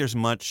I don't think there's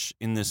much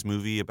in this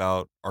movie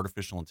about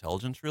artificial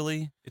intelligence,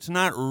 really. It's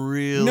not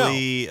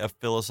really a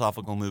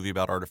philosophical movie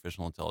about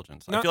artificial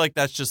intelligence. I No. feel like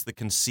that's just the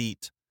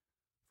conceit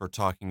for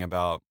talking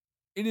about.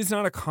 It is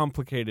not a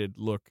complicated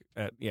look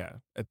at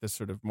the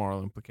sort of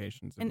moral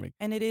implications of making.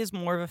 And it is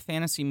more of a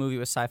fantasy movie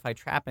with sci-fi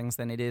trappings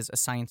than it is a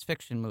science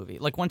fiction movie.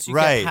 Like once you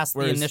Right. get past the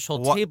Whereas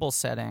initial table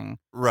setting,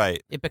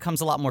 Right. it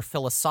becomes a lot more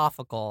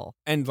philosophical.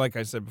 And like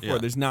I said before, Yeah.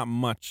 there's not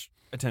much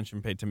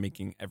attention paid to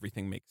making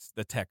everything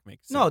the tech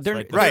makes sense. No, they're-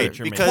 right? The Right,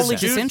 literature makes because Totally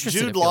sense.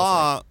 disinterested, it Jude feels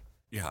Law,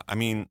 yeah, I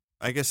mean,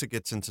 I guess it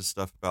gets into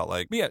stuff about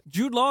like. But yeah,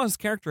 Jude Law's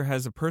character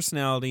has a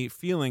personality,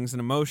 feelings, and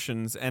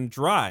emotions, and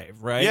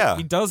drive. Right? Yeah,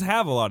 he does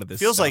have a lot of this.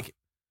 Feels stuff. like,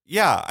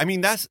 yeah. I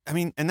mean,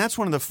 and that's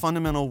one of the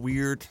fundamental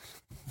weird.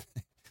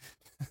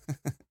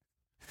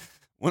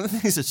 One of the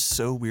things that's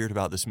so weird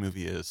about this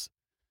movie is,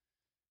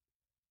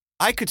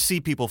 I could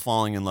see people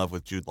falling in love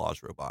with Jude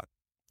Law's robot.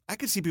 I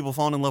could see people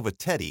falling in love with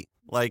Teddy.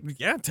 Like,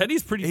 yeah,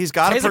 Teddy's pretty. He's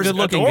got Teddy's a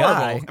good-looking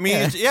guy. I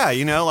mean,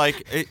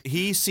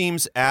 he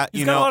seems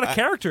He's got a lot of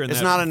character in that.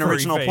 It's not an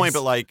original face. point,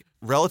 but like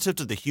relative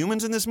to the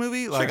humans in this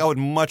movie, like I would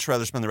much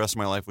rather spend the rest of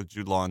my life with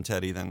Jude Law and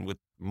Teddy than with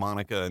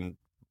Monica and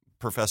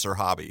Professor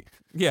Hobby.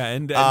 Yeah,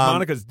 and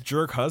Monica's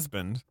jerk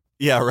husband.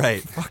 Yeah,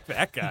 right. Fuck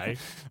that guy.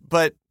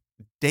 But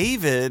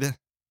David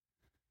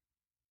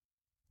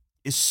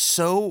is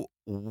so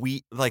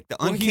weak. Like the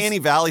Uncanny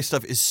Valley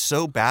stuff is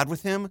so bad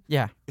with him.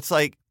 Yeah, it's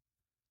like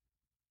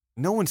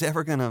no one's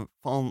ever gonna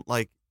fall in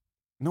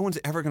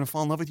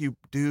love with you,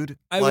 dude.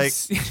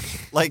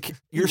 Like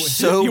you're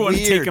so you want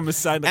weird. to take him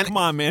aside? Like, come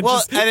on, man,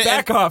 just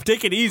back off,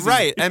 take it easy.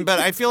 Right, but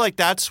I feel like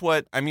that's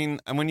what I mean.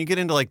 And when you get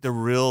into like the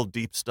real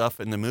deep stuff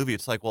in the movie,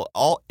 it's like,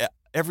 well,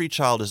 every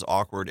child is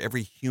awkward,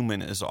 every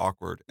human is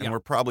awkward, and we're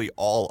probably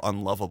all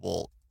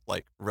unlovable,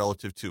 like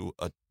relative to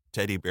a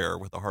teddy bear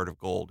with a heart of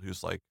gold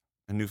who's like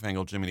a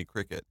newfangled Jiminy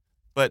Cricket.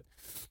 But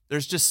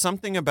there's just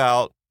something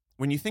about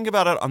when you think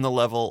about it on the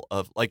level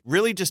of like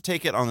really just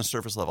take it on the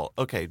surface level.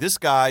 Okay, this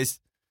guy's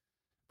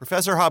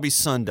Professor Hobby's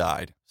son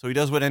died, so he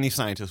does what any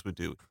scientist would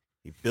do.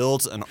 He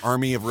builds an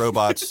army of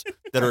robots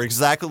that are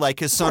exactly like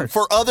his son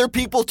for other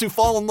people to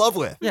fall in love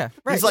with. Yeah,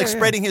 right. He's like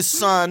spreading his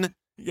son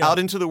out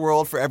into the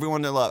world for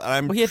everyone to love.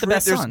 And he had the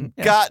best there's son.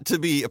 Yeah. got to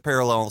be a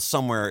parallel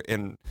somewhere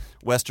in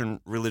Western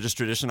religious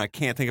tradition. I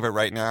can't think of it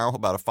right now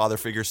about a father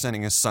figure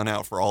sending his son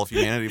out for all of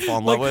humanity to fall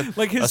in love with.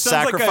 Like his a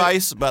son's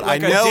sacrifice, but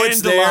like I know a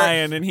it's there.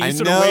 And he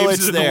sort of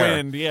waves it in the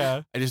wind.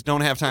 Yeah. I just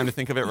don't have time to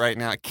think of it right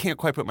now. I can't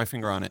quite put my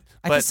finger on it.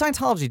 I think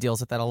Scientology deals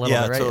with that a little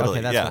bit, right? Totally,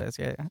 okay, that's what it is.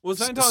 Yeah. Well,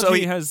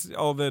 Scientology has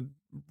all the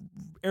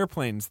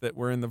airplanes that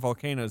were in the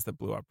volcanoes that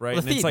blew up, right?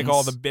 And it's like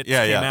all the bits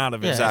came out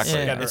of it.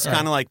 Exactly. It's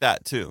kind of like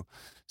that too.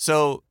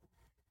 So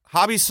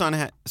Hobby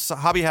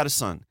had a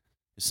son.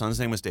 His son's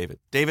name was David.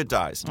 David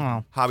dies.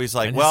 Oh. Hobby's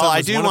like, And well, I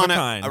his son do was one want of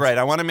to. a kind. All right,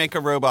 I want to make a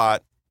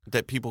robot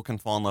that people can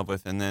fall in love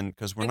with, and then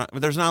because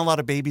there's not a lot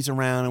of babies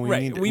around,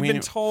 and we've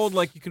been told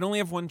like you can only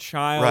have one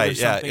child, right? Or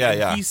something.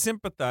 Yeah. He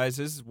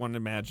sympathizes, one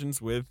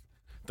imagines, with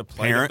the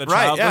plight parent, of the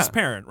childless right,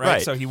 parent,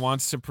 right? So he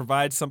wants to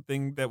provide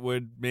something that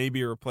would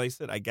maybe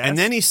replace it, I guess. And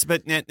then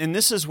and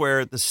this is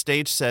where the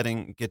stage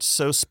setting gets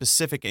so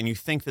specific, and you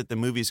think that the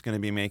movie's going to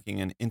be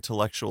making an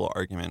intellectual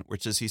argument,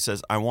 which is he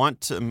says, "I want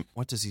to."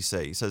 What does he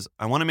say? He says,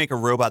 "I want to make a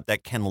robot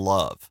that can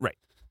love." Right.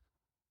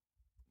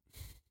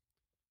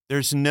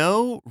 There's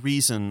no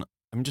reason.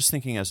 I'm just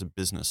thinking as a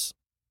business.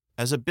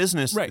 As a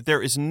business, right.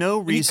 There is no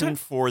reason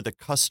for the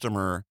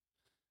customer.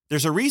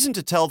 There's a reason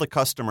to tell the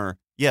customer,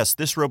 yes,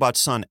 this robot's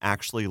son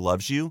actually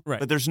loves you, right.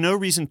 But there's no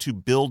reason to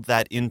build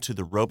that into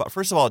the robot.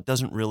 First of all, it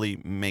doesn't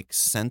really make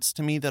sense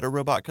to me that a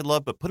robot could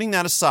love, but putting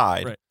that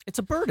aside, right. It's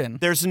a burden.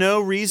 There's no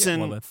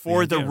reason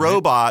for the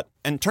robot,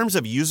 in terms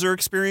of user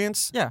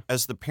experience,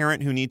 as the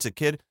parent who needs a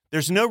kid,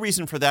 there's no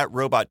reason for that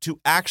robot to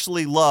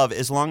actually love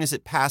as long as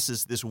it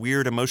passes this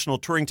weird emotional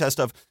Turing test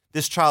of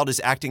this child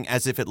is acting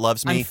as if it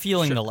loves me. I'm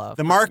feeling the love.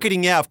 The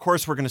marketing, of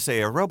course we're going to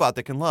say a robot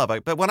that can love.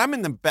 But when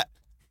I'm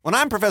when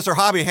I'm Professor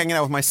Hobby hanging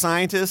out with my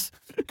scientists,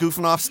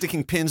 goofing off,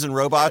 sticking pins in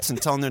robots and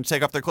telling them to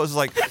take off their clothes, it's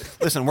like,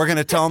 listen, we're going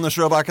to tell them this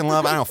robot can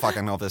love. I don't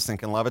fucking know if this thing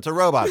can love. It's a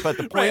robot. But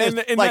the point is,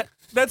 like,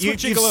 that's what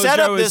Gigolo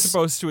Joe is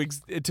supposed to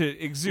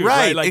exude,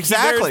 right? Like,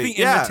 exactly. There's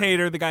the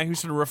imitator, the guy who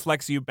sort of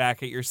reflects you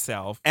back at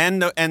yourself.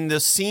 And the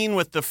scene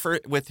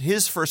with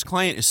his first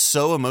client is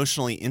so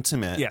emotionally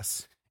intimate.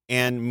 Yes.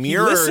 And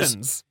mirrors. He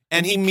listens.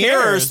 And he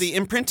mirrors the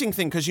imprinting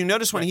thing, because you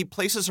notice when he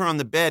places her on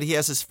the bed, he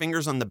has his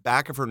fingers on the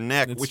back of her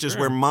neck, which is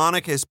where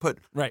Monica has put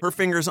her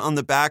fingers on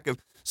the back of.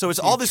 So it's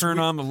all this. Turn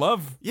on the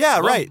love. Yeah,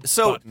 love right.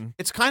 So button.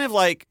 It's kind of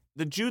like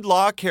the Jude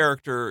Law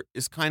character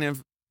is kind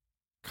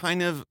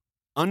of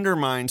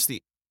undermines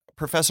the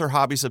Professor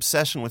Hobby's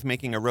obsession with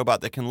making a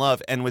robot that can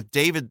love, and with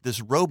David,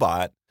 this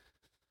robot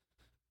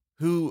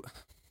who.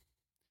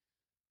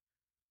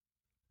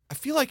 I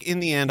feel like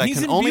in the end, I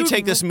can only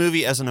take this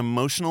movie as an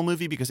emotional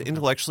movie because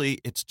intellectually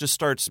it just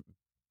starts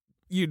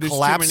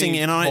collapsing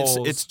in on it.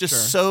 It's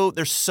just so,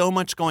 there's so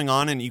much going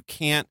on, and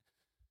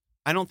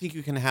I don't think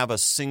you can have a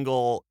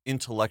single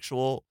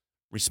intellectual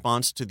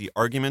response to the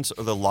arguments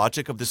or the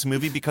logic of this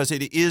movie because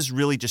it is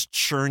really just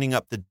churning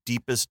up the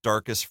deepest,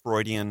 darkest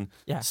Freudian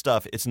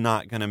stuff. It's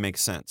not going to make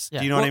sense. Yeah.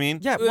 Do you know what I mean?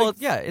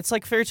 Yeah, it's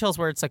like fairy tales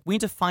where it's like we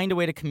need to find a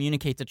way to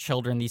communicate to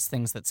children these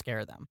things that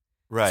scare them.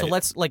 Right. So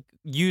let's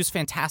use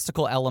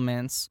fantastical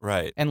elements,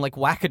 right, and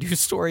wackadoo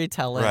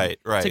storytelling,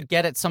 right, to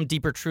get at some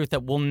deeper truth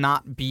that will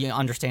not be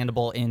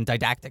understandable in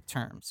didactic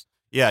terms.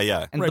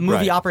 Yeah. And the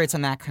movie operates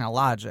on that kind of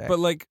logic.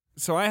 But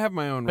so I have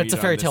my own. But it's a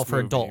fairy tale for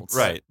adults,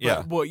 right?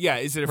 Yeah. Well, yeah.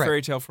 Is it a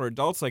fairy tale for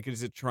adults? Like,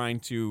 is it trying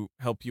to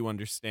help you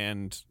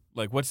understand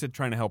Like, what's it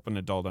trying to help an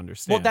adult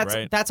understand?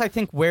 Well, that's I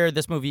think where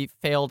this movie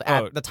failed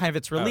at the time of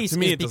its release. To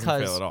me, is it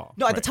because doesn't fail at all.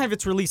 No, at the time of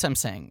its release, I'm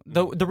saying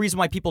the reason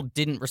why people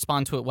didn't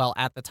respond to it well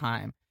at the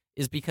time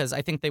is because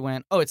I think they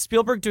went, oh, it's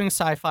Spielberg doing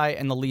sci-fi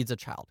and the lead's a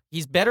child.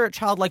 He's better at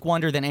childlike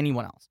wonder than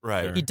anyone else.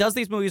 Right. Sure. He does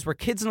these movies where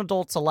kids and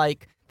adults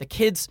alike. The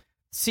kids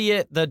see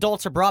it. The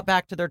adults are brought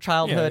back to their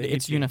childhood.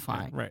 It's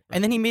unifying. Right.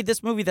 And then he made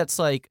this movie that's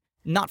like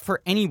not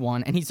for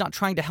anyone, and he's not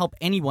trying to help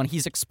anyone.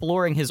 He's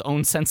exploring his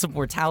own sense of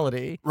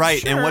mortality.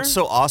 Right. Sure. And what's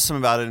so awesome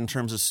about it in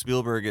terms of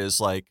Spielberg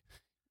is like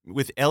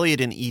with Elliot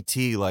and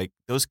E.T., like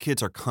those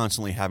kids are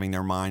constantly having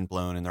their mind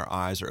blown and their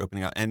eyes are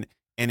opening up.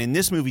 And in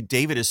this movie,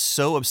 David is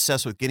so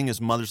obsessed with getting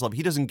his mother's love.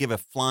 He doesn't give a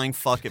flying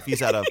fuck if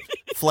he's at a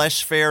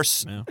flesh fair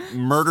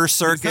murder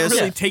circus. He's not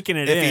really taking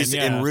it if he's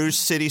in Rouge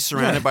City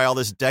surrounded by all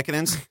this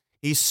decadence.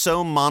 He's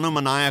so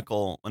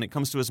monomaniacal when it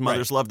comes to his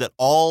mother's love that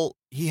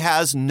he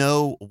has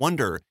no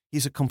wonder.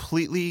 He's a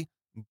completely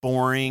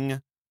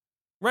boring.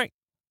 Right.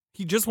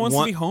 He just wants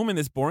to be home in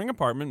this boring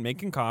apartment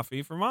making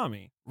coffee for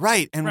mommy.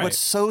 Right. And what's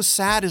so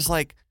sad is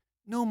like,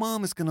 no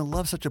mom is going to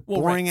love such a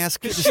boring ass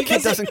kid. This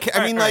kid doesn't care.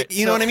 I mean, like,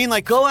 you know what I mean?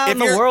 Like, go out in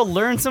the world,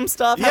 learn some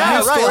stuff.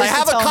 Yeah, right. Like,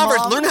 have a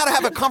conversation. Learn how to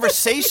have a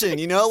conversation,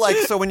 you know? Like,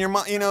 so when your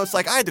mom, you know, it's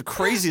like, I had the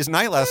craziest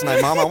night last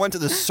night, Mom. I went to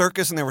the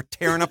circus and they were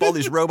tearing up all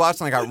these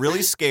robots and I got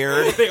really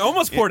scared. They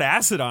almost poured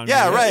acid on me.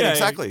 Yeah, right,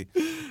 exactly.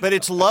 But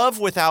it's love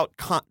without,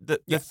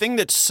 the thing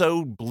that's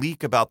so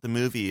bleak about the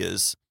movie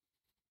is,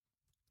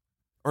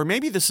 or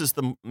maybe this is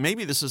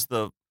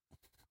the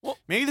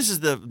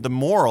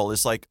moral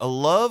is like a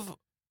love.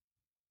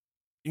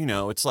 You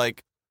know, it's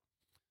like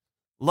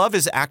love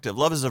is active.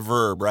 Love is a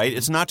verb, right?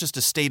 It's not just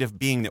a state of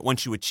being that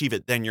once you achieve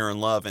it, then you're in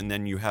love and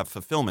then you have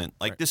fulfillment.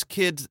 Like this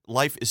kid's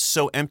life is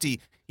so empty.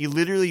 He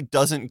literally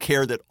doesn't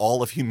care that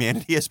all of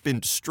humanity has been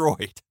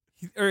destroyed.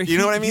 You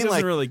know what I mean? He doesn't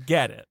like, really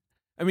get it.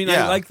 I mean,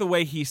 I like the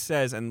way he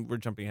says, and we're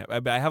jumping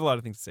ahead. I have a lot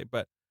of things to say,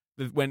 but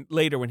when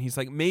he's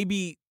like,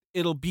 maybe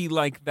it'll be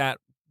like that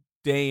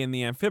day in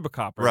the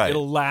Amphibicopter. Right.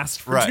 It'll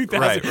last for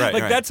 2000.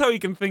 Like that's how he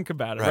can think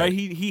about it, right?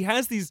 He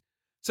has these.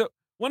 So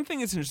one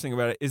thing that's interesting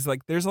about it is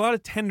like there's a lot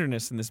of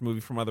tenderness in this movie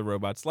from other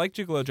robots, like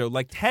Gigolo Joe,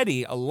 like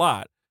Teddy a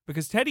lot,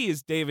 because Teddy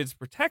is David's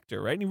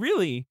protector, right? And he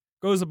really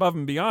goes above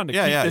and beyond to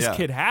keep this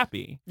kid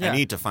happy. I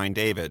need to find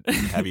David.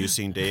 Have you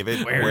seen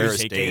David? Where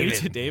is David?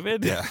 To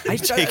David? Yeah,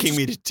 taking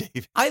me to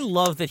David. I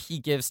love that he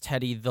gives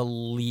Teddy the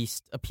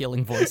least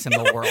appealing voice in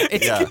the world. He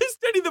gives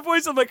Teddy the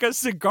voice of like a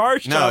cigar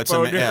shop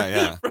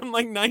owner from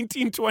like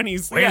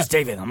 1920s. Where's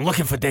David? I'm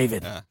looking for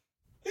David. Yeah.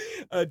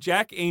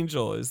 Jack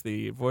Angel is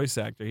the voice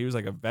actor. He was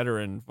like a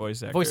veteran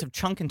voice actor. Voice of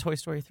Chunk in Toy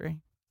Story 3.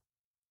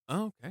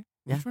 Oh, okay.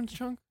 Yeah. Which one's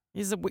Chunk?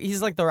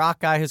 He's like the rock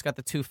guy who's got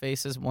the two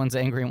faces. One's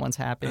angry and one's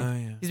happy. Oh,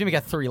 yeah. He's maybe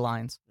got 3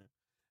 lines.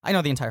 I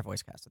know the entire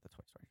voice cast of the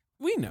Toy Story.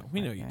 We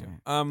know you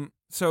do.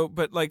 So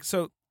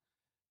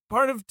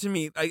part of, to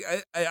me,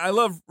 I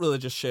love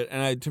religious shit,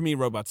 and to me,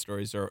 robot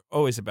stories are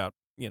always about,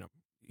 you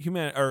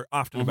know,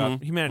 often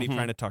about humanity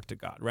trying to talk to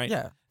God, right?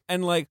 Yeah.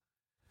 And like,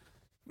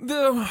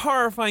 the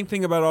horrifying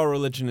thing about all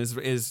religion is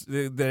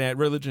that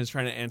religion is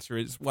trying to answer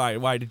is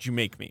why did you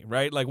make me,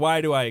 right? Like,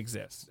 why do I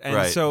exist?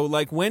 And so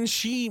like when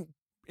she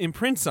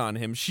imprints on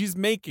him, she's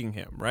making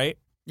him, right?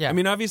 Yeah. I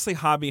mean, obviously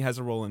Hobby has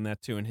a role in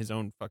that too, in his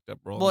own fucked up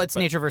role. Well, it's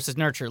nature versus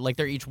nurture. Like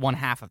they're each one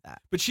half of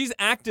that. But she's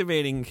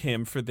activating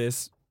him for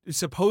this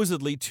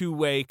supposedly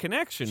two-way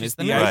connection. She's is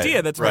the the nurture.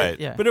 idea. That's right.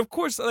 Yeah. But of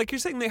course, like you're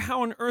saying, like,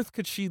 how on earth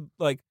could she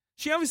like?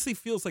 She obviously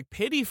feels like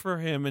pity for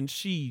him, and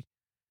she's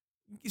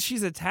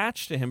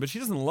attached to him, but she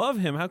doesn't love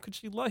him. How could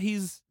she love?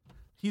 He's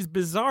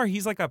bizarre.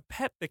 He's like a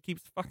pet that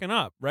keeps fucking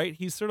up, right?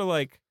 He's sort of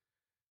like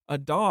a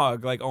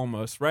dog, like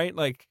almost, right?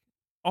 Like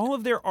all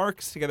of their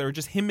arcs together are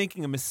just him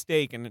making a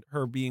mistake and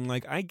her being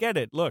like, I get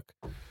it. Look,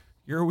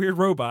 you're a weird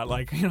robot.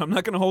 Like, you know, I'm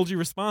not going to hold you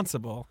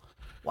responsible.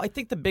 Well, I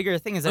think the bigger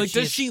thing is that like,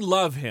 does she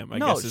love him? I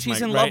no, guess is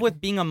she's my, in right? love with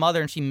being a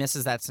mother, and she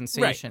misses that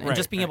sensation. And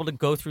just being able to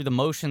go through the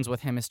motions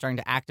with him is starting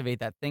to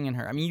activate that thing in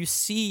her. I mean, you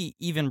see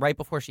even right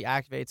before she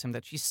activates him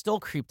that she's still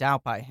creeped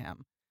out by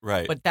him.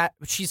 Right. But that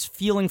she's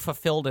feeling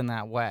fulfilled in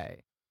that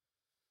way.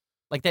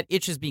 Like that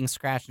itch is being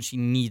scratched, and she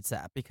needs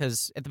that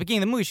because at the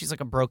beginning of the movie, she's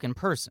like a broken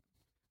person.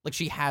 Like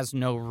she has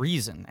no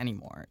reason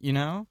anymore, you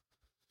know?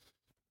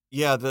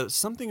 Yeah,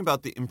 something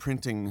about the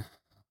imprinting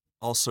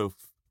also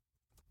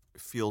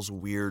feels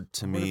weird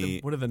to me.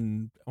 What are the?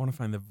 I want to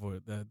find the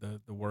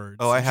words.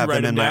 Oh, I have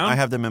them in down? I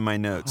have them in my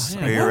notes. Oh,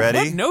 yeah. Are you ready?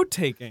 What note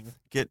taking?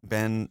 Get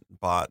Ben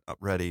Bot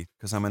ready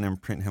because I'm going to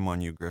imprint him on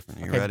you,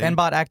 Griffin. Are you ready?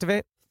 Benbot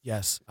activate.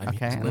 Yes.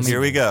 Okay.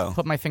 Here we go.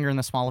 Put my finger in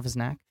the small of his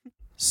neck.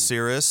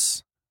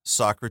 Cirrus,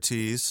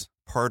 Socrates,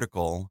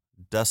 Particle,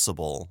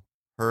 Decibel,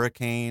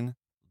 Hurricane,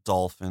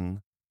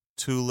 Dolphin,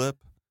 Tulip,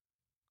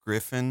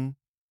 Griffin,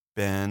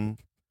 Ben,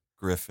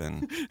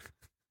 Griffin.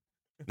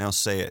 Now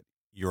say it.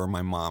 You're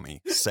my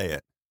mommy. Say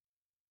it.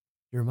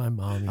 You're my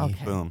mommy.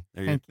 Okay. Boom.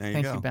 There you go.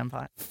 Thank you,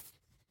 Benbot.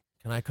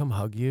 Can I come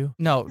hug you?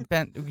 No,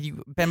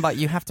 Benbot,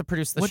 you have to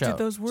produce the What show. did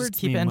those words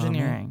Just keep mean,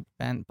 engineering,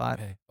 Mama?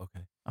 Benbot.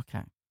 Okay.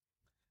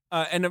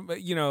 Okay.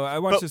 You know, I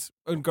watched this.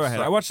 Go ahead.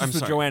 I watched this with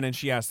sorry. Joanna, and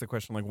she asked the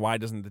question like, "Why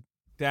doesn't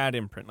dad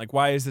imprint? Like,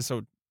 why is this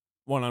a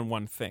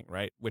one-on-one thing,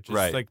 right? Which is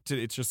like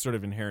it's just sort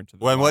of inherent to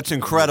the Well, and what's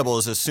incredible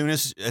is as soon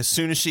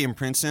as she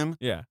imprints him,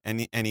 yeah, and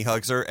he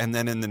hugs her, and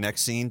then in the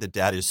next scene, the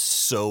dad is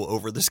so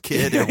over this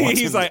kid and wants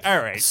he's him like, all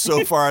right,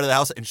 so far out of the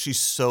house, and she's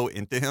so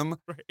into him.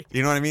 Right.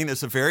 You know what I mean?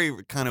 It's a very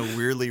kind of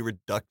weirdly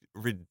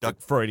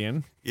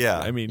Freudian. Yeah,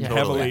 I mean,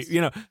 totally.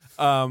 heavily,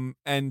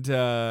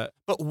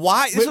 But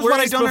why? This is what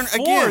I don't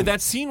understand. Again,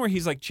 that scene where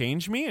he's like,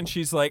 change me, and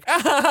she's like,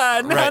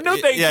 no,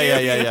 thank you.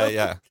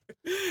 Yeah.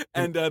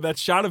 And that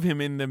shot of him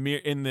in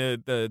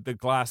the the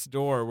glass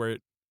door where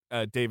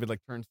David like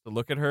turns to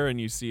look at her,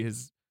 and you see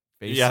his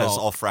face. Yeah, it's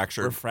all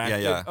fractured.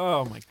 Refracted. Yeah.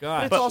 Oh my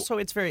god. But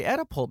it's very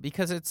Oedipal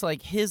because it's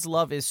like his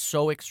love is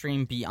so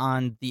extreme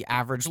beyond the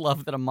average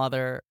love that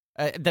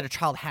a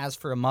child has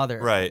for a mother.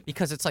 Right.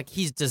 Because it's like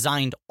he's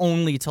designed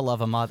only to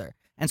love a mother.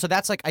 And so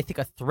that's like, I think,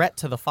 a threat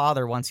to the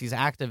father once he's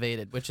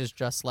activated, which is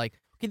just like,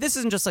 okay, this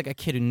isn't just like a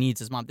kid who needs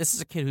his mom. This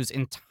is a kid whose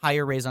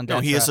entire raison d'etre.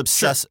 No, he is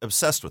obsessed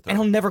with her. And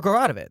he'll never grow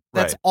out of it.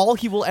 That's Right. all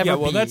he will ever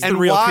be. That's the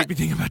real creepy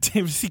thing about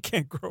David is he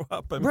can't grow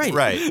up. I mean,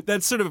 Right.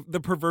 That's sort of the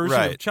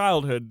perversion of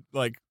childhood,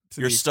 like,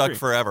 you're stuck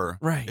forever.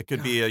 Right. It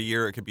could be a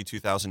year. It could be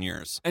 2,000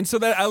 years. And so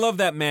that I love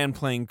that man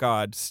playing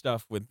God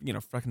stuff with,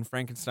 fucking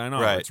Frankenstein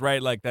onwards,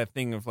 right? Like that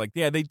thing of like,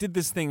 yeah, they did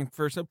this thing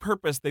for a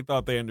purpose they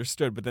thought they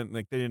understood, but then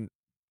like they didn't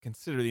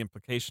consider the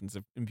implications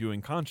of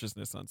imbuing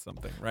consciousness on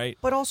something, right?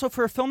 But also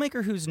for a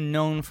filmmaker who's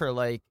known for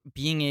like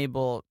being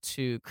able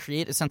to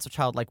create a sense of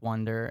childlike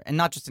wonder, and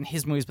not just in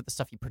his movies, but the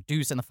stuff he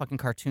produced and the fucking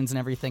cartoons and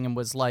everything, and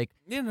was like,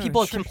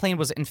 people complained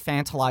was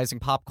infantilizing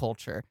pop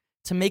culture.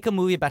 To make a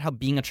movie about how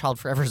being a child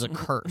forever is a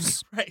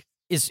curse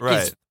is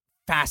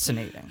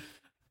fascinating.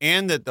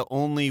 And that the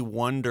only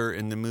wonder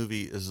in the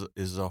movie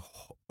is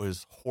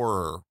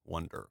horror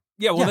wonder.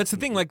 Yeah, well, that's the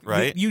thing. Like,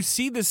 right? you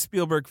see this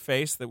Spielberg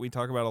face that we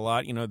talk about a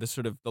lot. This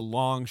sort of the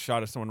long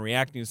shot of someone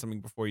reacting to something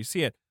before you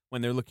see it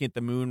when they're looking at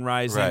the moon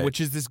rising, which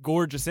is this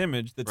gorgeous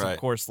image that's of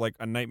course like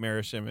a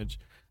nightmarish image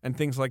and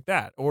things like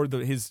that, or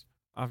his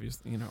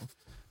obviously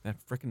that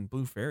freaking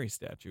blue fairy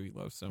statue he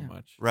loves so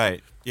much.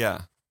 Right.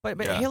 Yeah. But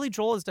Haley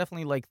Joel is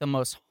definitely like the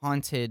most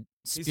haunted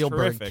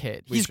Spielberg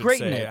kid. He's great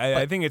in it.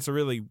 I think it's a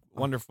really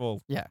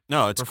wonderful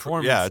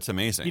performance. Yeah, it's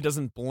amazing. He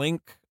doesn't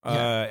blink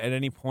at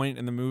any point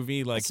in the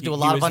movie. Like do a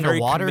lot of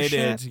underwater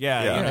shit.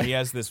 Yeah. He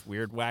has this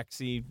weird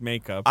waxy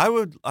makeup. I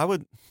would.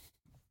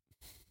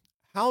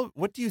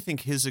 What do you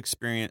think his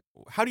experience?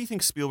 How do you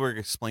think Spielberg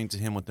explained to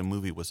him what the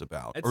movie was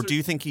about? Or do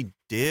you think he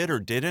did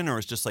or didn't, or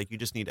it's just like you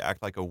just need to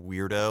act like a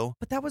weirdo?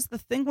 But that was the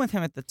thing with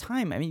him at the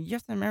time. I mean, you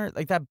have to remember,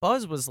 like that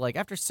buzz was like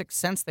after Sixth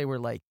Sense, they were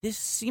like, this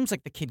seems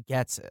like the kid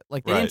gets it.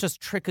 Like they didn't just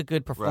trick a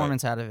good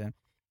performance out of him.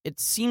 It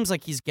seems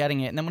like he's getting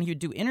it. And then when he would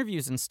do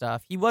interviews and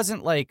stuff, he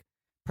wasn't like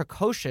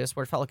precocious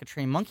where it felt like a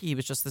trained monkey. He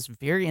was just this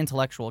very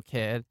intellectual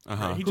kid.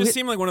 He just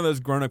seemed like one of those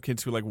grown-up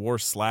kids who like wore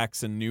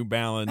slacks and New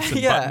Balance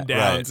and button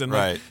downs and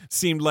like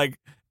seemed like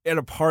at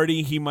a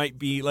party he might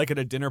be like at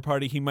a dinner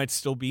party he might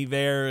still be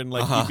there and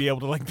like he'd be able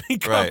to like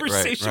make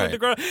conversation with the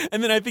grown.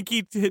 And then I think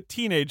he hit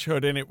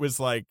teenagehood and it was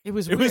like it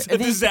was a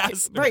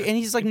disaster. And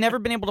he's like never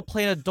been able to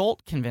play an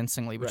adult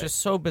convincingly, which is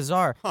so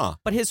bizarre.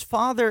 But his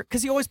father,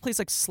 because he always plays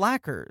like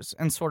slackers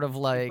and sort of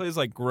like he plays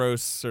like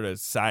gross sort of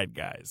side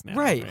guys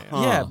now.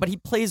 Yeah, but he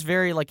plays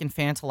very like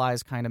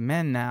infantilized kind of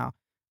men now.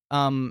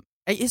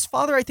 His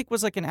father, I think,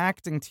 was like an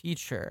acting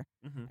teacher.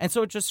 And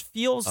so it just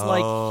feels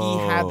like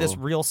he had this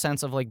real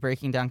sense of like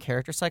breaking down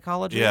character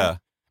psychology. Yeah.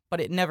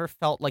 But it never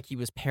felt like he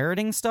was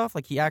parroting stuff.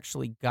 Like he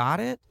actually got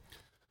it.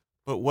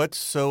 But what's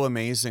so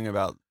amazing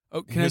about...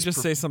 can I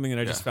just say something that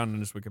I just found on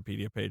his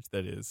Wikipedia page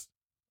that is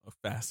a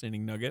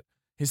fascinating nugget?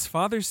 His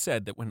father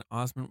said that when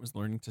Osmond was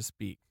learning to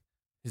speak,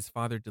 his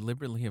father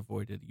deliberately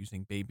avoided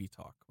using baby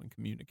talk when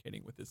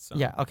communicating with his son.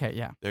 Yeah, okay,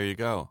 yeah. There you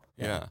go.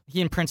 Yeah.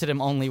 He imprinted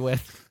him only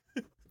with...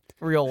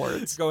 real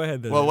words. Go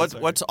ahead. Well,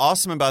 what's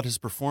awesome about his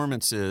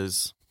performance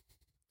is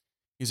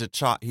he's a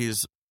child.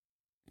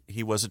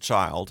 He was a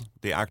child.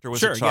 The actor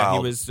was a child. Yeah, he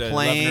was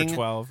playing 11 or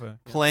 12.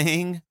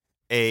 Playing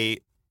a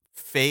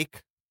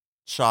fake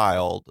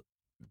child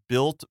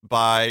built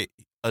by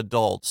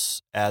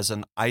adults as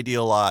an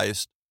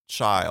idealized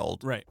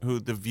child, right?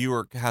 Who the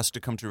viewer has to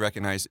come to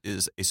recognize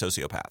is a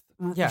sociopath.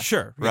 Yeah,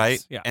 sure. Right.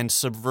 Yes, yeah. And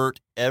subvert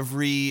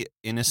every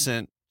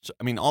innocent.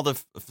 I mean, all the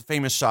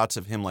famous shots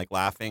of him like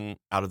laughing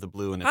out of the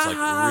blue, and it's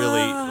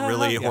like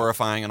really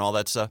horrifying and all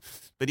that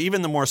stuff. But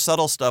even the more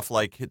subtle stuff,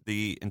 like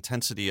the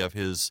intensity of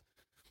his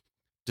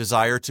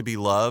desire to be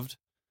loved,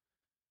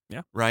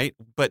 right.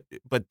 But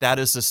that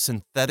is a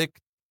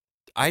synthetic.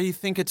 I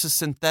think it's a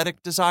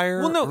synthetic desire.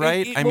 Well, no,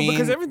 right. I mean,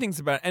 because everything's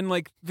about and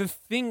like the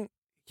thing,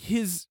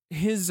 he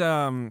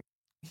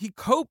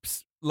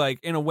copes like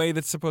in a way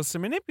that's supposed to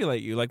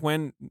manipulate you, like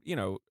when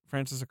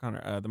Frances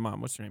O'Connor, the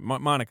mom, what's her name?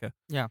 Monica.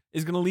 Yeah.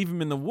 Is going to leave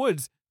him in the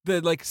woods. The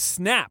like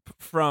snap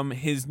from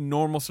his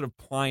normal sort of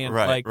pliant,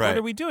 what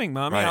are we doing,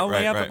 Mommy? I'll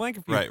lay out the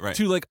blanket for you. Right.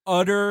 To like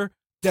utter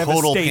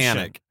total devastation.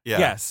 panic. Yeah.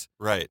 Yes.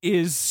 Right.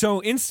 Is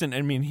so instant.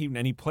 I mean,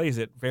 he plays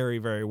it very,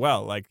 very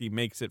well. Like he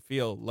makes it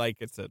feel like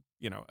it's a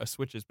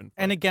switch has been flipped.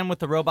 And again, with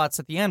the robots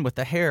at the end, with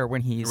the hair,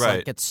 when he's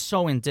like gets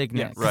so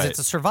indignant because it's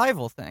a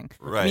survival thing.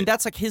 Right. I mean,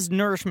 that's like his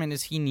nourishment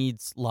is he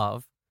needs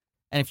love,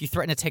 and if you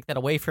threaten to take that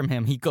away from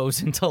him, he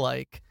goes into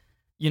like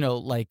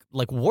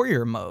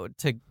warrior mode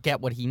to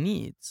get what he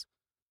needs.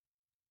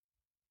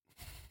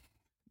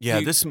 Yeah,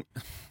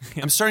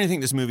 I'm starting to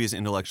think this movie is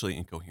intellectually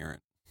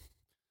incoherent.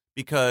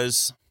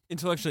 Because...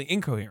 Intellectually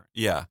incoherent.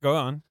 Yeah. Go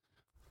on.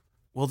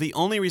 Well, the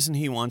only reason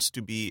he wants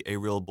to be a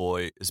real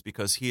boy is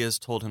because he has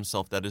told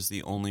himself that is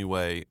the only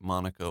way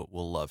Monica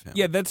will love him.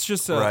 Yeah, that's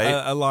just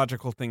a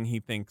logical thing he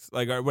thinks,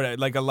 like a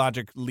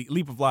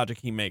leap of logic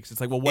he makes.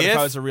 It's like, well, what if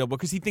I was a real boy?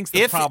 Because he thinks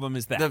the problem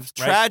is that. The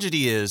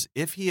tragedy is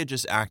if he had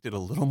just acted a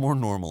little more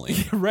normally.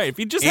 Right. If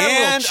he just had a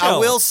little chill. And I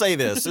will say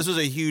this was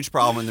a huge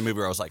problem in the movie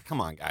where I was like,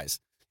 come on, guys.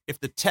 If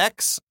the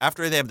techs,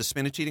 after they have the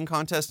spinach eating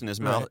contest and his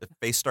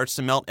face starts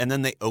to melt, and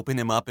then they open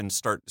him up and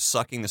start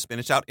sucking the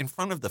spinach out in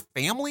front of the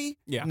family?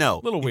 Yeah. No.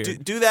 A little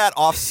weird. Do that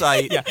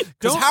off-site. Yeah.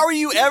 Because how are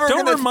you ever going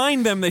to... Don't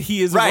remind them that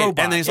he is a robot.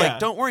 And then he's like,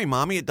 don't worry,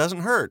 Mommy, it doesn't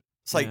hurt.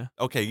 It's like,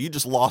 okay, you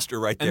just lost her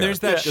right there. And there's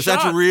that shot.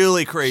 That's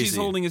really crazy. She's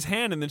holding his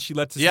hand, and then she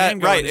lets his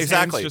hand go. Right, and his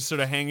exactly. hand's just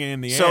sort of hanging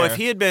in the air. So if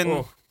he had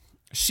been...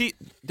 She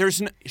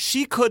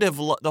could have...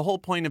 The whole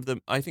point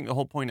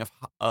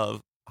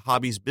of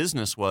Hobby's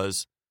business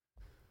was...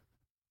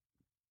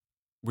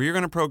 We're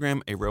going to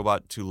program a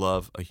robot to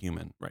love a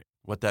human. Right.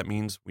 What that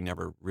means, we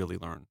never really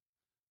learn.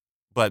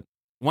 But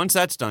once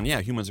that's done,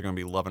 humans are going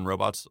to be loving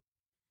robots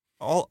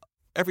all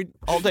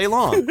day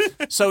long.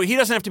 So he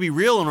doesn't have to be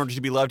real in order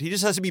to be loved. He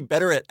just has to be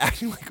better at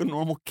acting like a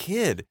normal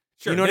kid.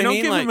 Sure. You know what I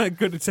mean? They don't give him a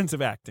good sense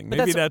of acting.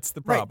 Maybe that's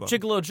the problem.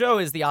 Right. Gigolo Joe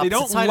is the opposite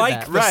don't side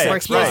like of that. the Where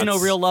he has no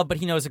real love, but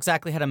he knows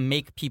exactly how to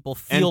make people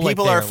feel like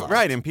they're loved.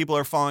 Right, and people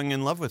are falling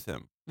in love with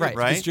him. Right.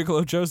 Because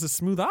Gigolo Joe's a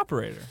smooth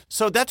operator.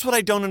 So that's what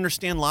I don't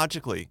understand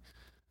logically.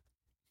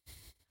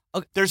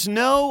 There's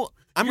no...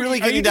 I'm really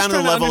getting down to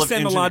the level of...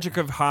 understand the logic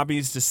of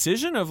Hobby's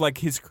decision of like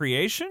his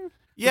creation?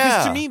 Yeah.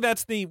 Because to me,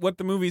 that's what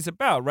the movie's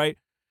about, right?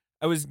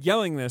 I was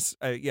yelling this,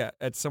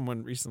 at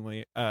someone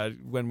recently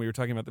when we were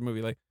talking about the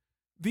movie. Like,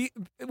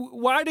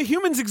 why do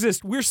humans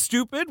exist? We're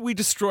stupid. We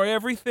destroy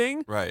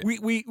everything. Right.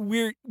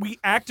 We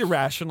act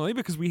irrationally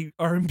because we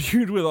are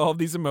imbued with all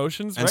these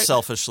emotions. And right?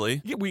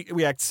 selfishly. Yeah,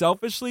 we act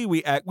selfishly.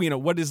 We act.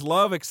 What is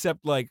love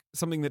except like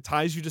something that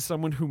ties you to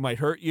someone who might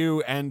hurt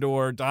you and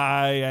or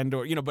die and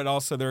or but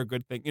also they're a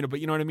good thing. But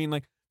you know what I mean?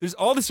 Like, there's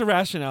all this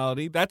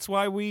irrationality. That's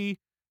why we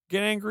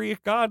get angry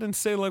at God and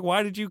say, like,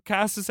 why did you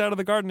cast us out of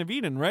the Garden of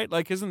Eden, right?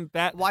 Like, isn't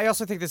that... Well, I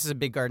also think this is a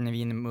big Garden of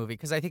Eden movie,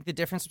 because I think the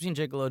difference between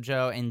Gigolo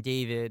Joe and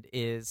David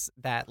is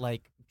that,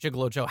 like,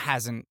 Gigolo Joe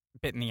hasn't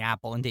bitten the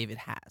apple and David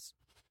has.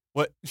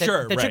 What?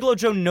 That Gigolo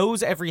Joe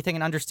knows everything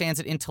and understands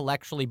it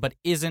intellectually, but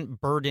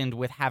isn't burdened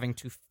with having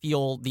to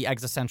feel the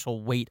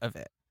existential weight of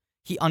it.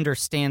 He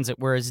understands it,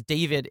 whereas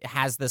David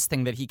has this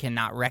thing that he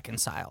cannot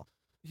reconcile.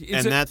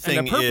 That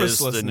thing is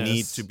the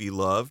need to be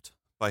loved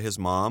by his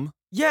mom.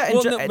 Yeah,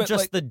 and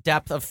just the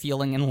depth of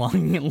feeling and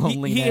longing and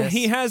loneliness.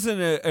 He has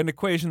an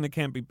equation that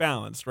can't be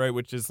balanced, right?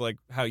 Which is like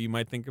how you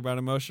might think about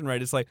emotion,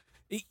 right? It's like,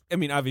 I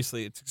mean,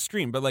 obviously it's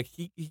extreme, but like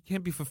he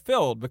can't be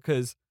fulfilled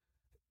because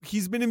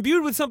he's been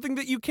imbued with something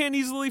that you can't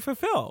easily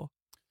fulfill,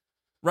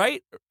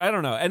 right? I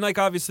don't know. And like,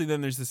 obviously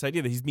then there's this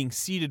idea that he's being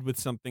seeded with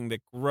something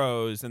that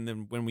grows, and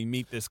then when we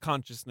meet this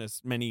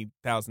consciousness many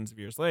thousands of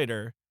years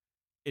later,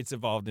 it's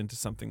evolved into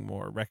something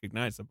more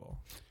recognizable.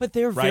 But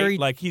they're right? very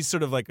like he's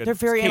sort of like they're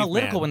very caveman.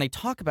 analytical when they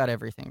talk about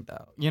everything,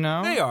 though. You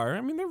know, they are. I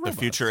mean, they're robots.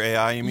 The future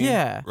AI. You mean?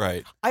 Yeah.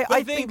 Right.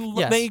 I think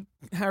they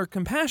are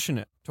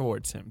compassionate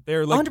towards him.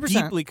 They're like 100%.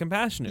 deeply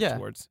compassionate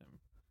towards him.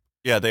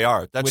 Yeah, they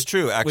are. That's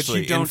true. Actually,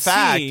 which you don't in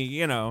fact,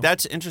 see,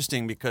 that's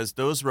interesting because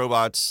those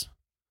robots.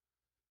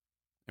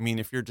 I mean,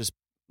 if you're just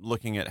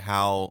looking at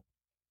how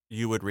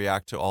you would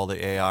react to all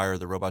the AI or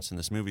the robots in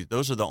this movie,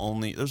 those are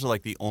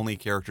like the only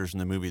characters in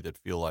the movie that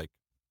feel like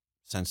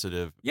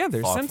sensitive. Yeah,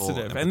 they're thoughtful,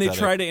 sensitive, empathetic. and they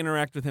try to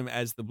interact with him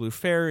as the Blue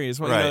Fairy as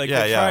well. Right.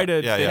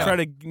 They try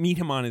to meet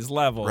him on his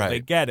level. Right. They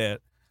get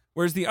it.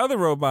 Whereas the other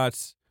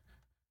robots,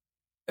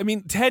 I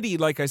mean, Teddy,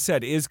 like I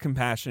said, is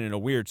compassionate in a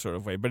weird sort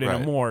of way, but in a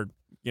more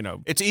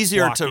it's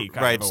easier to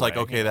right. It's like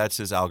okay, that's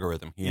his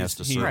algorithm. He has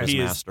to serve his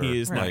master.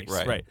 He is nice.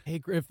 Right. Hey,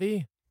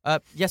 Griffey.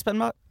 Yes,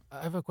 Benbot.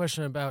 I have a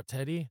question about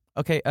Teddy.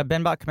 Okay,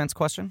 Benbot, commence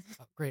question.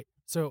 Great.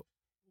 So,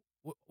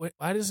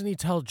 why doesn't he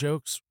tell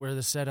jokes where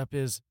the setup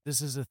is,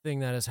 this is a thing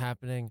that is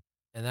happening,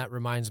 and that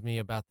reminds me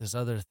about this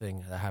other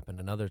thing that happened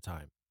another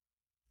time?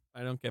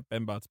 I don't get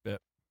Benbot's bit.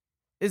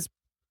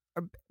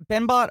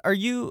 Benbot, are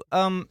you?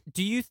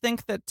 Do you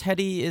think that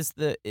Teddy is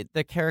the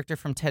character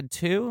from Ted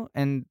 2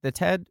 and the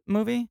Ted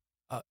movie?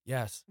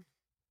 Yes.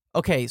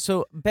 Okay,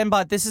 so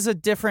Benbot, this is a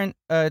different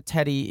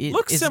Teddy.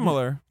 Looks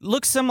similar.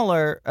 Looks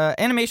similar.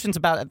 Animation's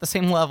about at the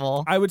same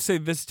level. I would say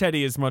this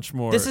Teddy is much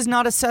more. This is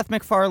not a Seth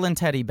MacFarlane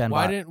Teddy, Benbot.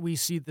 Why didn't we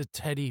see the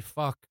Teddy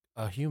fuck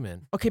a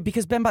human. Okay,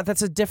 because Benbot,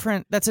 that's a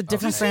different Does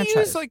franchise. he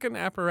use like an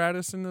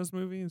apparatus in those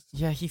movies?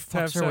 Yeah, he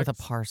fucks her with a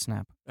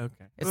parsnip.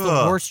 Okay. It's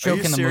the worst joke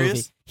in the movie.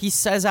 serious? He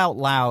says out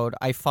loud,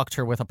 "I fucked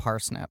her with a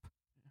parsnip."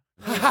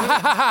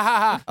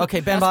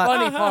 Okay, Benbot.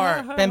 Funny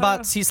part.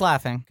 Benbot, cease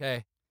laughing.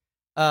 Okay.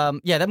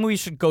 Yeah, that movie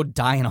should go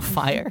die in a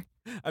fire.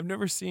 I've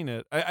never seen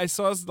it. I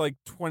saw like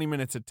 20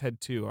 minutes of Ted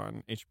 2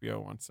 on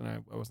HBO once, and I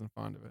wasn't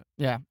fond of it.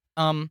 Yeah.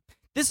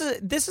 This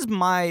is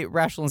my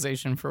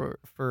rationalization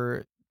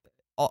for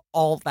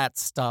all that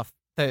stuff.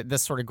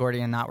 This sort of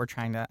Gordian knot we're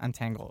trying to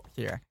untangle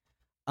here.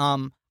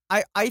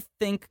 I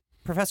think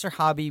Professor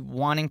Hobby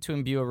wanting to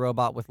imbue a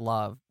robot with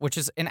love, which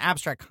is an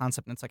abstract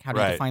concept, and it's like, how do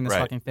you define this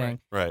fucking thing?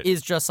 Right.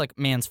 Is just like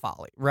man's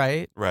folly,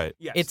 right? Right.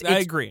 Yes, I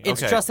agree.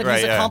 It's just that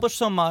he's accomplished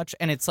so much,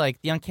 and it's like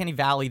the uncanny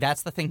valley.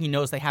 That's the thing he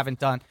knows they haven't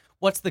done.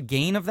 What's the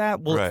gain of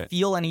that? Will it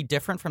feel any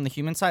different from the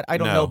human side? I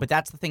don't know, but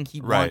that's the thing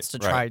he wants to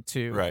try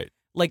to. Right.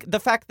 Like the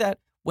fact that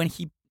when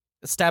he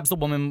stabs the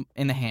woman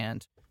in the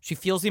hand, she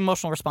feels the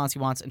emotional response he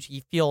wants, and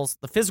she feels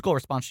the physical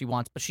response she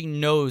wants, but she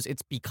knows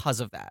it's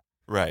because of that.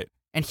 Right.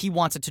 And he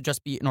wants it to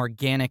just be an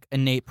organic,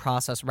 innate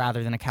process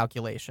rather than a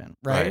calculation,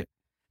 right?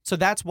 So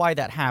that's why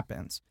that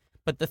happens.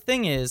 But the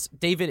thing is,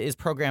 David is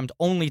programmed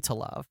only to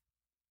love,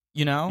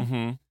 you know?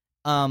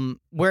 Mm-hmm.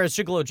 Whereas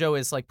Gigolo Joe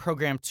is like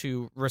programmed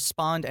to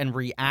respond and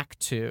react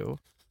to.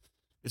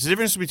 It's the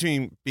difference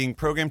between being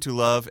programmed to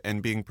love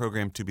and being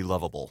programmed to be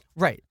lovable.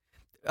 Right.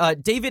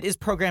 David is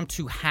programmed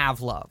to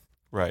have love.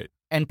 Right.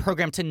 And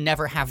programmed to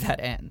never have that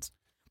end.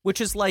 Which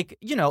is like,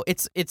 you know,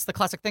 it's the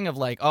classic thing of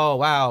like, oh,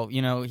 wow,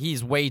 you know,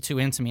 he's way too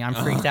into me. I'm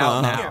freaked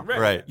out now. Yeah,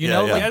 Right. You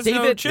know, He like has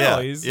David, no chill.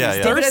 He's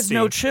David has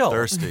no chill.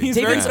 Thirsty. He's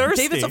very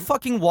thirsty. David's a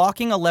fucking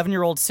walking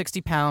 11-year-old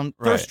 60-pound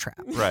thirst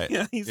trap. Right.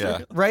 Yeah, he's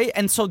Right?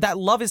 And so that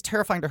love is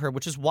terrifying to her,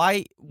 which is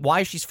why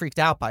she's freaked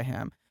out by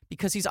him.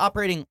 Because he's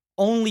operating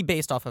only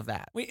based off of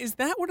that. Wait, is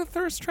that what a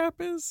thirst trap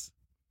is?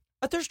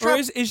 A thirst Or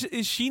trap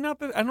is she not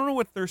the... I don't know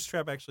what thirst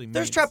trap actually means.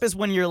 Thirst trap is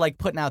when you're like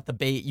putting out the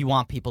bait, you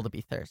want people to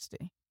be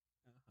thirsty.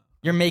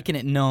 You're making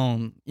it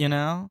known, you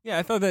know? Yeah,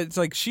 I thought that it's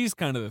like she's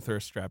kind of the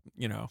thirst trap,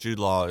 you know. Jude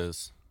Law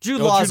is.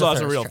 Jude Law's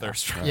a real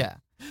thirst trap. Yeah.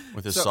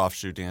 With his So- soft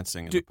shoe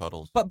dancing in the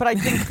puddles. But I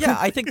think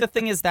I think the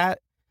thing is that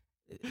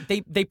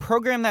they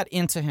program that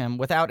into him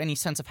without any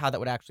sense of how that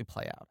would actually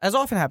play out. As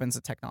often happens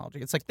in technology.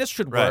 It's like this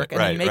should work,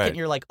 and then you make it and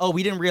you're like, "Oh,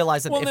 we didn't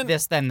realize that if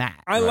this then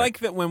that." I like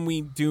that when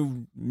we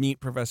do meet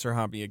Professor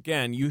Hobby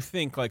again, you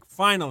think like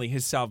finally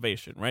his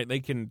salvation, right?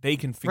 They can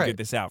figure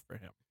this out for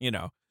him, you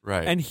know.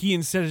 Right. And he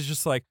instead is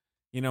just like,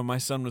 you know, my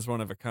son was one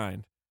of a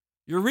kind.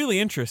 You're really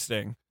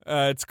interesting.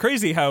 It's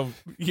crazy how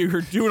you're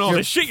doing all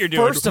this shit you're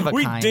doing. First of a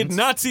we kind. did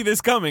not see this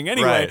coming.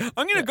 Anyway, Right.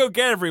 I'm gonna go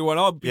get everyone.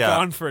 I'll be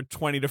gone for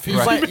 20 to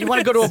 50 You want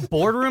to go to a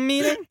boardroom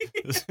meeting?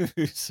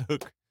 So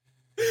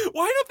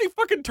Why don't they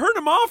fucking turn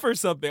him off or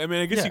something? I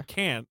mean, I guess Yeah. you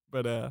can't,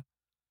 but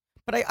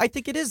But I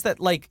think it is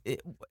that, like,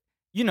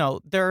 you know,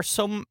 there are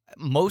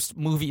most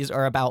movies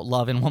are about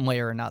love in one way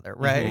or another,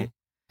 right?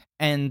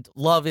 And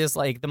love is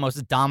like the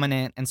most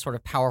dominant and sort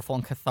of powerful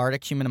and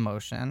cathartic human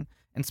emotion.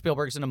 And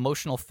Spielberg's an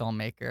emotional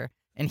filmmaker,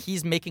 and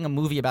he's making a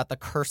movie about the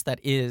curse that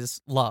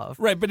is love.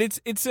 right. But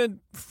it's a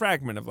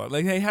fragment of love.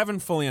 Like they haven't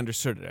fully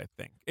understood it. I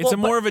think it's Well,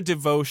 more of a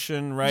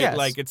devotion, right? Yes.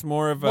 Like it's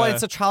more of Well,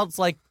 it's a child's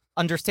like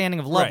understanding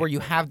of love Right. where you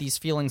have these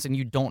feelings and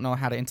you don't know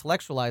how to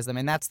intellectualize them.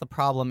 And that's the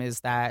problem, is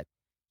that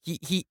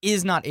he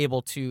is not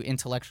able to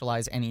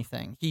intellectualize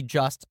anything. He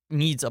just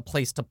needs a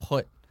place to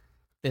put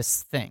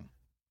this thing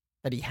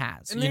that he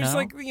has. And you there's know?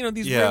 like, you know,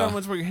 these Yeah. weird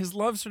moments where his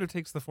love sort of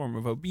takes the form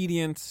of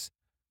obedience,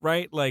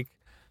 right? Like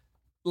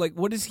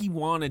what does he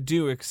want to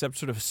do except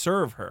sort of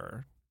serve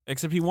her?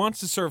 Except he wants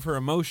to serve her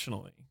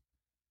emotionally.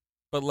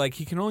 But like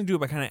he can only do it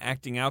by kind of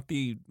acting out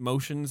the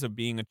emotions of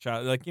being a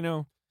child. Like, you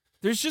know,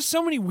 there's just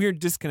so many weird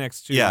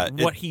disconnects to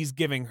what he's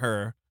giving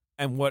her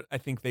and what I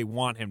think they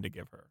want him to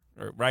give her,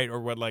 or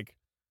what like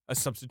a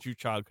substitute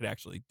child could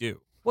actually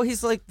do. Well,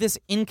 he's like this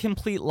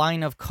incomplete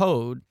line of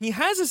code. He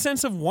has a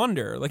sense of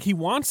wonder. Like he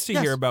wants to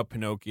Yes. hear about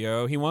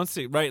Pinocchio. He wants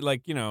to, right?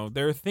 Like, you know,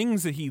 there are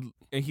things that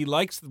he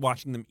likes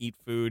watching them eat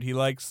food. He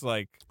likes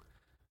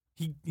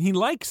he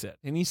likes it,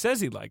 and he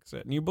says he likes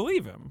it, and you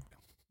believe him.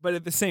 But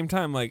at the same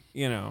time, like,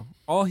 you know,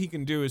 all he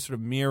can do is sort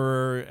of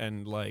mirror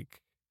and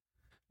like,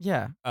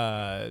 Yeah.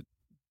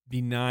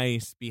 be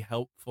nice, be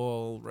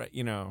helpful, right?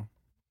 You know,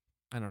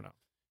 I don't know.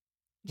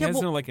 He Yeah, has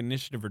well- no like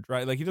initiative or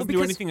drive. Like he doesn't do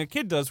because- anything a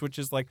kid does, which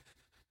is like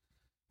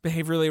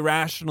behave really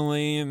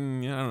rationally.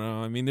 And I don't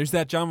know. I mean, there's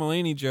that John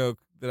Mulaney joke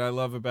that I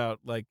love about,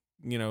 like,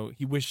 you know,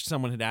 he wished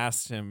someone had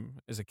asked him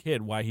as a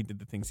kid why he did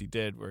the things he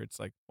did, where it's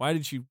like, why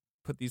did you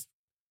put this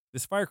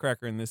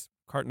firecracker in this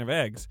carton of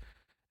eggs?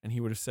 And he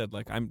would have said,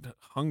 like, I'm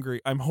hungry,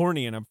 I'm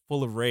horny, and I'm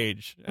full of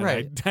rage. And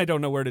Right. I don't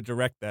know where to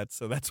direct that,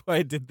 so that's why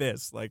I did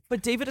this. Like,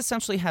 But David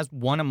essentially has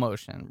one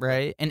emotion,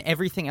 right? And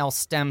everything else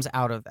stems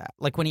out of that.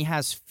 Like when he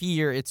has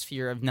fear, it's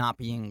fear of not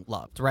being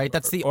loved, right?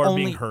 That's the or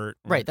only being hurt.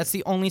 Right, that's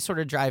the only sort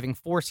of driving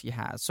force he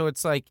has. So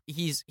it's like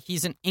he's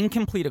an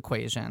incomplete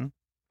equation.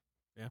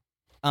 Yeah.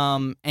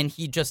 and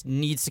he just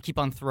needs to keep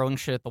on throwing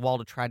shit at the wall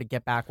to try to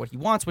get back what he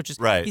wants, which is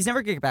he's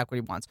never going to get back what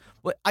he wants.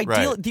 But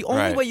the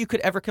only way you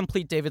could ever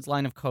complete David's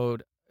line of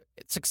code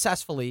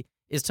successfully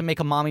is to make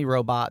a mommy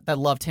robot that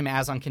loved him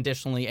as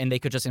unconditionally, and they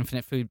could just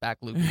infinite feedback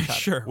loop each other.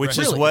 Sure. Which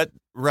is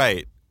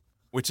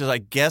which is, I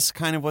guess,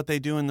 kind of what they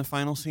do in the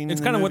final scene.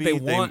 It's kind of what they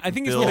want. I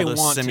think it's what they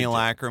want. A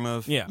simulacrum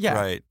of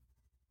right.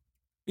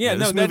 Yeah,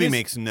 this movie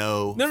makes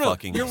no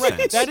fucking you're sense.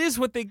 Right. That is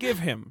what they give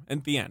him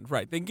at the end,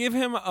 right? They give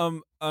him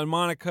a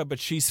Monica, but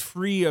she's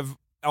free of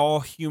all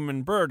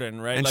human burden,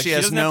 right? And like, she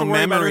has doesn't no have to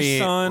worry memory,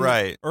 about her son,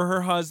 right? Or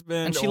her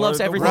husband, and she or loves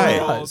the everything world.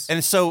 he does.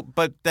 And so,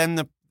 but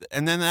then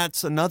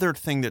that's another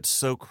thing that's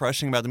so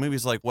crushing about the movie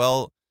is like,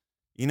 well,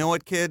 you know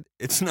what, kid?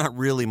 It's not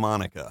really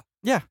Monica.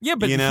 Yeah,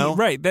 but you know,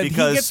 that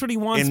because he gets what he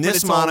wants. In but this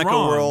it's Monica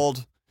all wrong.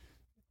 world,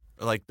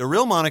 like the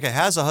real Monica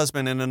has a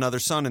husband and another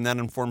son, and that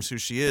informs who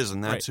she is,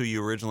 and that's who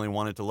you originally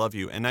wanted to love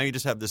you. And now you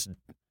just have this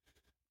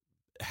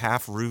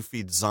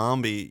half-roofied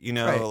zombie, you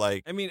know,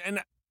 like. I mean, and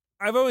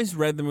I've always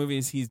read the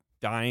movies. He's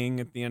dying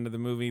at the end of the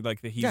movie,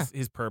 like that.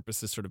 His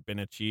purpose has sort of been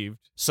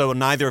achieved. So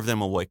neither of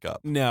them will wake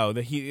up. No, and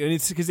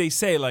it's because they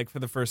say like for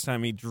the first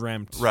time he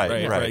dreamt,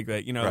 right,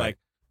 that you know,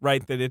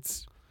 that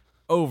it's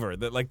over,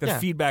 that like the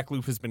feedback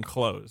loop has been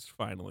closed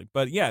finally.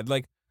 But yeah,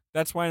 like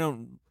that's why I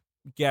don't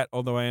get,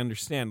 although I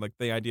understand like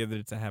the idea that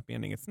it's a happy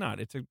ending. It's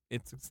not. It's a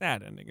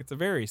sad ending. It's a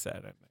very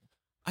sad ending.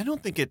 I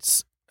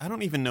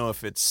don't even know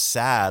if it's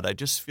sad. I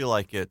just feel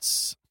like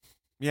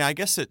I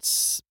guess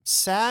it's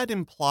sad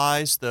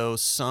implies though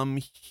some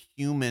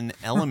human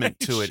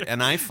element to it,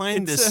 and I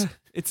find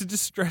it's a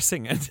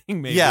distressing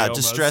ending, maybe. Yeah,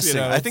 almost, distressing.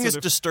 You know, I think it's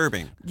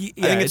disturbing. Yeah,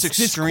 I think it's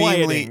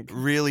extremely, disquieting.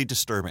 really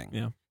disturbing.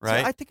 Yeah.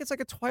 Right? So I think it's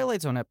like a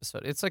Twilight Zone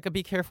episode. It's like a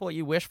be careful what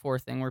you wish for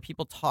thing where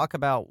people talk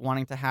about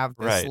wanting to have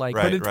this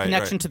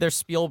connection to their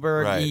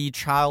Spielberg-y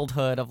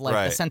childhood of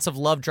like the sense of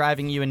love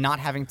driving you and not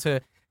having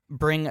to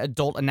bring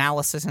adult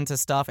analysis into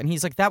stuff. And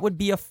he's like, that would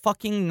be a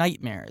fucking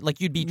nightmare.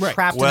 Like you'd be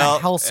trapped in a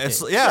hellscape.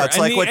 It's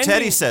like what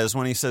Teddy says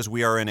when he says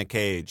we are in a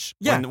cage.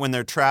 Yeah. When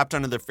they're trapped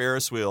under the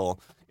Ferris wheel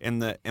in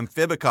the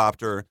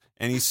amphibicopter,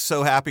 and he's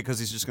so happy because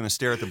he's just going to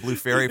stare at the blue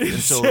fairy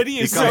until Teddy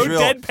is so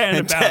deadpan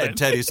about it.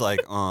 Teddy's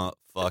like,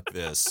 fuck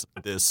this.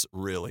 This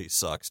really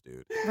sucks,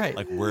 dude. Right.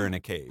 Like, we're in a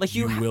cage. Like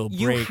you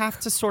have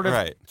to sort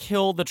of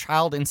kill the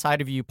child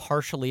inside of you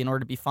partially in order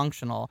to be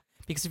functional.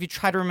 Because if you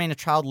try to remain a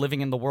child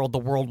living in the world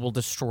will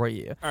destroy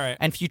you. All right.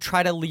 And if you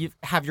try to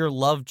have your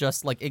love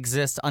just like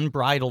exist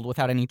unbridled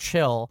without any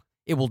chill,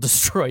 it will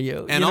destroy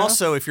you. And you know?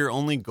 also, if your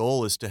only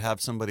goal is to have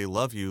somebody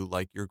love you,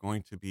 like you're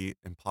going to be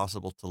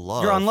impossible to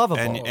love. You're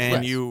unlovable.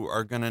 And you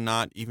are going to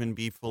not even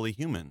be fully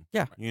human.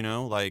 Yeah. You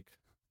know, like,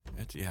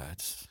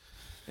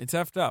 it's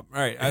effed up. All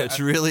right. It's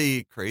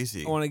really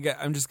crazy.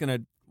 I'm just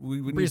going to. We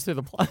breeze through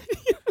the plot.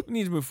 We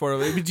need to move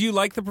forward. But do you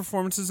like the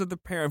performances of the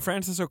pair?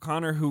 Frances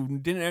O'Connor, who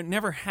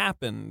never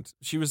happened.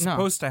 She was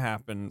supposed to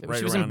happen.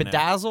 She was in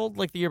Bedazzled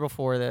like the year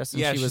before this.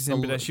 And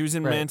she was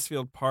in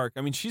Mansfield Park.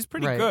 I mean, she's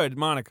pretty good.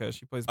 Monica,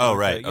 she plays. Monica. Oh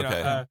right,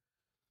 okay.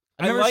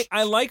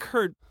 I like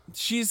her.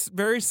 She's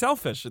very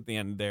selfish at the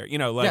end there. You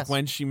know, like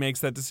when she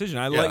makes that decision.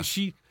 Like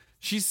she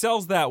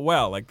sells that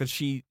well. Like that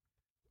she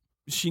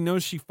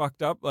knows she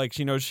fucked up. Like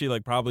she knows she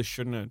like probably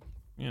shouldn't have.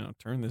 You know,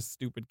 turn this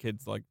stupid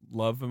kid's like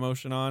love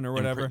emotion on or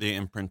whatever. The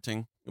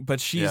imprinting.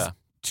 But she's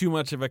too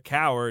much of a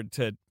coward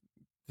to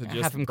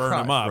just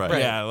burn him up.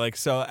 Right. Yeah, like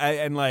so,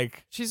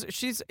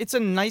 she's it's a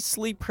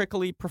nicely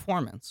prickly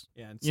performance.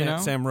 Yeah,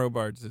 Sam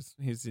Robards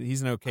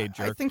he's an okay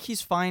jerk. I think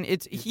he's fine.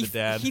 The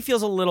dad. He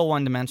feels a little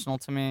one dimensional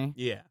to me.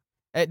 Yeah.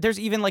 There's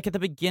even like at the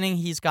beginning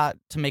he's got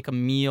to make a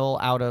meal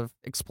out of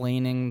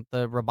explaining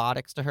the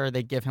robotics to her.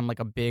 They give him like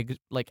a big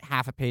like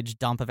half a page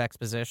dump of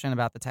exposition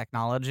about the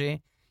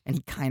technology. And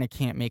he kind of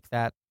can't make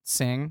that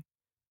sing.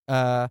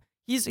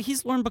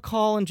 He's Lauren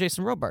Bacall and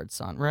Jason Robards'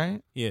 son, right?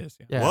 He is.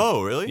 Yeah.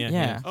 Whoa, really?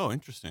 Yeah. Oh,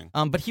 interesting.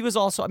 But he was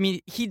also, I mean,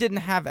 he didn't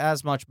have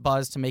as much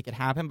buzz to make it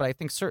happen, but I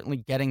think certainly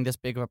getting this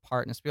big of a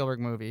part in a Spielberg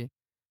movie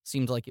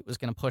seemed like it was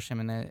going to push him,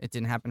 and it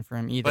didn't happen for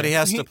him either. But he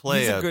has to play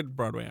he's a good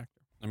Broadway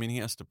actor. I mean, he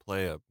has to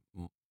play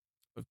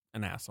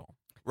an asshole.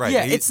 Right.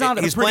 Yeah, it's not.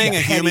 He's playing a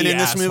human in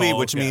this movie, asshole,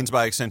 which means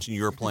by extension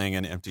you're playing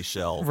an empty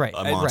shell,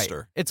 a monster.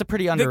 Right. It's a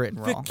pretty underwritten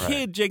role. The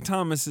kid, Jake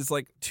Thomas, is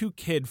like too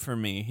kid for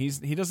me.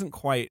 He doesn't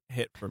quite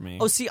hit for me.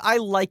 Oh, see, I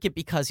like it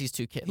because he's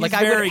too kid. Like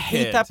I would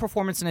hate that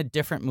performance in a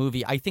different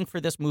movie. I think for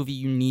this movie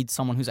you need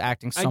someone who's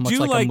acting so much like a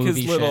movie. I do like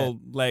his little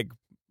leg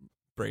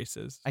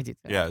braces. I do.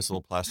 Yeah, his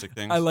little plastic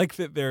things. I like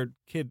that they're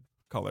kid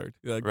colored.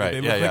 Like, right.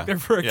 They look like they're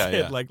for a kid.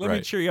 Yeah. Like, let me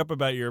cheer you up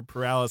about your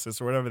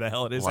paralysis or whatever the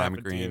hell it is. Lime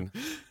green. To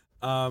you.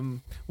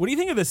 What do you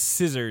think of the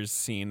scissors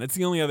scene? That's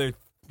the only other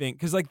thing,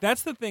 because like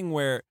that's the thing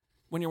where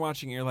when you're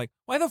watching it, you're like,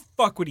 why the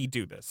fuck would he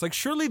do this? Like,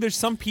 surely there's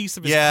some piece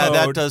of his code.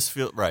 That does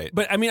feel right.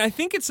 But I mean, I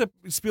think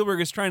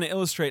Spielberg is trying to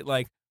illustrate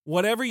like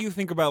whatever you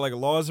think about like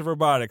laws of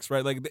robotics,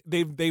 right? Like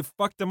they've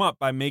fucked them up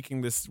by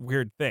making this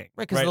weird thing,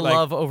 right? Because the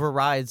love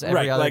overrides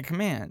every other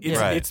command.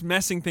 It's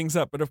messing things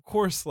up. But of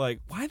course, like,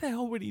 why the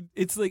hell would he?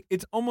 It's like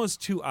it's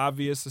almost too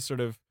obvious a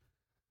sort of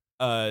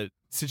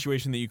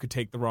situation that you could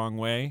take the wrong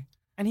way.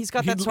 And he's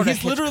got that sort of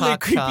he's literally a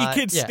Hitchcock creepy shot.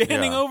 kid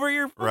standing over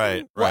your fucking...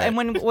 Right. Well,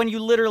 and when you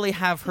literally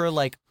have her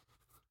like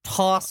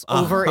toss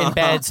over in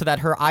bed so that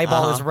her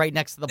eyeball is right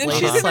next to the And blade,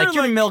 she's it's like in her,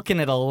 you're like-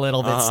 milking it a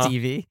little bit,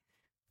 Stevie.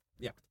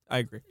 Yeah, I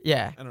agree.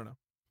 Yeah. I don't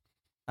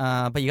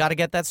know. But you got to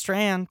get that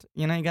strand.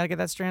 You know, you got to get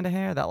that strand of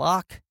hair, that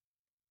lock.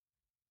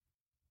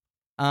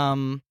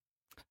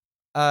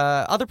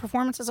 Other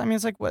performances. I mean,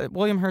 it's like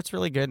William Hurt's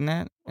really good in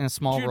it in a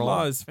small Jude role.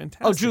 Law is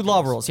fantastic. Oh, Jude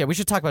Law rules. Yeah, we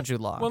should talk about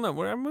Jude Law. Well, no,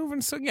 we're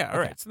moving. So yeah, all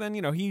Okay. right. So then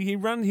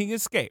he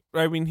escaped.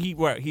 I mean,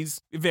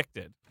 he's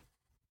evicted.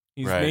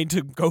 He's Right. made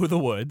to go to the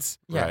woods.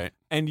 Yeah. Right.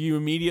 And you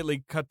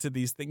immediately cut to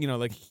these things,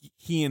 like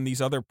he and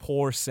these other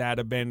poor, sad,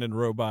 abandoned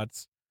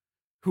robots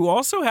who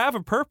also have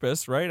a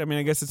purpose, right? I mean,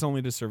 I guess it's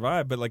only to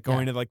survive, but like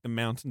going to like the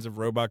mountains of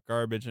robot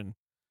garbage and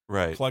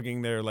Right.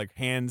 plugging their like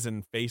hands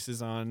and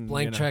faces on.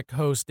 Blank check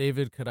host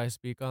David, could I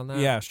speak on that?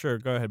 Yeah, sure.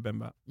 Go ahead,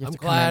 Bemba. You have I'm to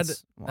glad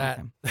convince one that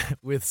of them.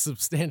 with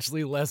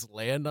substantially less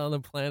land on the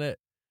planet,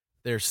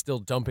 they're still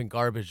dumping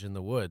garbage in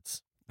the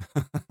woods.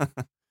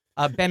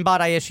 Ben Bot,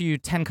 I issue you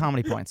 10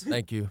 comedy points.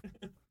 Thank you.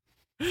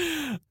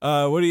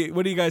 What do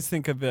you guys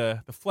think of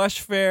the Flesh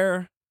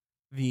Fair,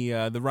 the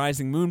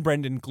Rising Moon,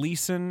 Brendan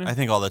Gleeson? I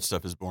think all that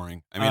stuff is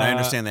boring. I mean, I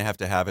understand they have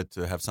to have it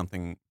to have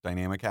something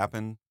dynamic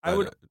happen. I but,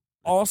 would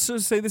also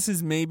say this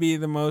is maybe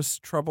the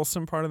most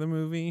troublesome part of the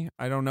movie.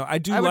 I don't know. I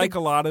do I would like a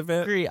lot of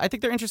it. Agree. I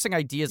think they're interesting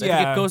ideas. I think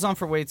Yeah. it goes on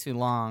for way too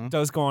long. It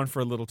does go on for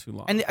a little too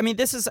long. And I mean,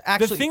 this is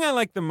actually the thing I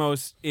like the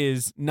most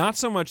is not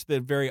so much the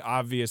very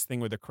obvious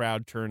thing where the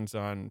crowd turns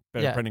on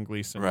Yeah. Brendan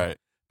Gleeson, right.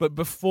 but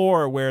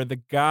before where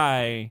the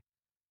guy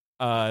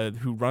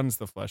who runs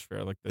the Flesh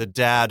Fair, like The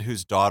dad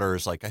whose daughter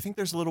is like, I think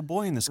there's a little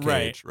boy in this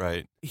Right. cage.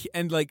 Right.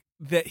 and like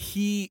that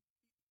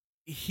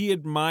he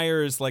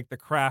admires like the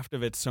craft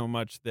of it so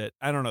much that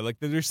I don't know, like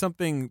there's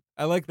something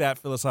I like that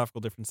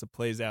philosophical difference that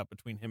plays out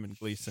between him and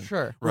Gleeson.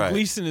 sure. Where Right.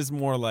 Gleeson is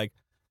more like,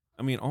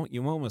 I mean,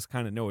 you almost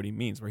kind of know what he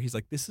means, where he's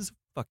like, this is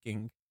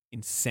fucking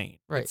insane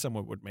Right. that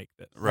someone would make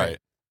this. Right.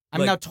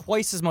 I'm like, now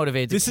twice as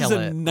motivated to This is kill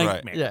a it.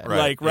 nightmare. Yeah.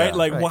 Like, Right. Yeah.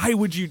 Like, Right. why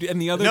would you do? And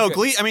the other No,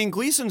 guy- I mean,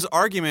 Gleason's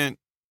argument.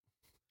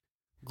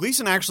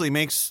 Gleason actually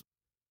makes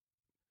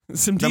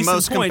some the decent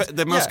most points.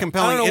 I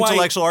compelling don't know why-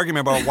 intellectual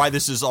argument about why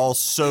this is all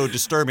so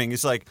disturbing.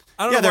 It's like,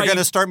 I don't yeah, know they're why going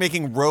to you- start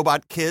making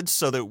robot kids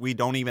so that we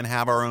don't even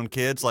have our own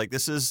kids. Like,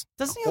 this is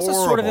Doesn't he also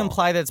sort of horrible.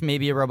 imply that it's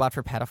maybe a robot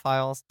for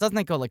pedophiles? Doesn't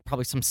it go like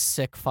probably some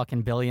sick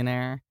fucking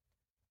billionaire?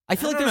 I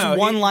feel I like don't there's know.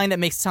 one line that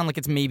makes it sound like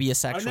it's maybe a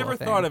sexual I've never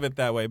thing. thought of it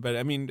that way, but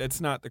I mean, it's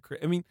not the.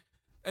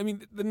 I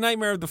mean, the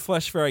Nightmare of the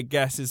Flesh Fair, I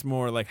guess, is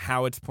more like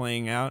how it's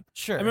playing out.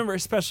 Sure. I remember,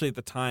 especially at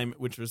the time,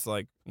 which was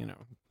like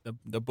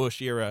the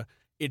Bush era.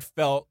 It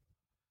felt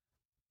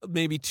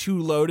maybe too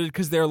loaded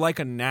because they're like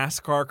a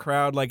NASCAR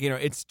crowd. Like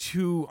it's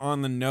too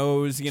on the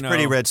nose.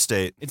 pretty red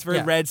state. It's very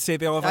Yeah. red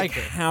state. They all have like I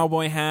agree.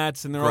 cowboy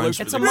hats, and they're all Grunge.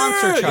 like, It's a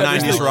monster truck.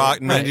 90s Yeah. rock,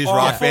 90s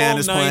rock Awful band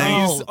is playing.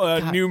 90s Oh,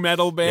 God. new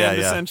metal band,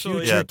 Yeah, yeah. essentially.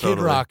 Future Yeah, Kid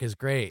totally. Rock is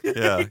great.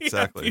 Yeah,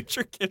 exactly.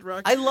 Future Kid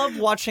Rock. I love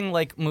watching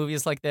like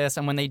movies like this,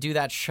 and when they do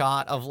that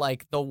shot of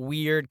like the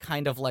weird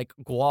kind of like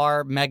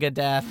Gwar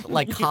Megadeth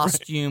like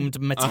costumed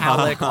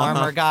metallic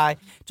armor guy,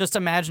 just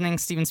imagining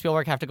Steven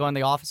Spielberg have to go in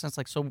the office and it's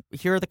like, so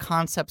here are the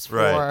concepts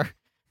for Right.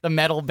 the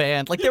metal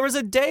band. Like there was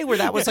a day where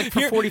that was like for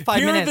Here- 45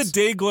 here minutes. are the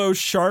Dayglow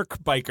shark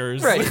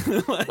bikers.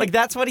 Right. like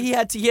that's what he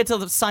had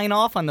to sign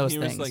off on those he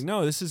things. was like,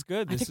 no, this is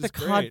good. I This think the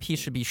is cod great. piece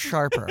should be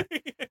sharper.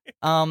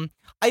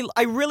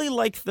 I really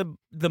like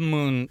the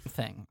moon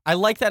thing. I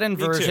like that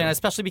inversion, too.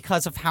 especially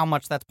because of how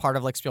much that's part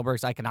of like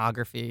Spielberg's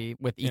iconography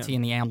with ET Yeah.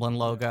 and the Amblin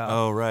logo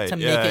Oh, right. to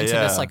make yeah, it into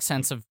yeah. this like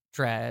sense of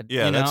dread.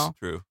 Yeah, you know? that's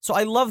true. So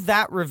I love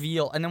that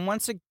reveal, and then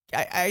once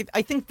I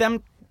think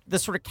the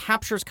sort of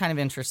capture is kind of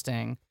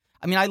interesting.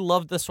 I mean, I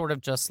love the sort of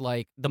just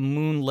like the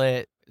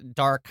moonlit,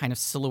 dark kind of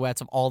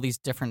silhouettes of all these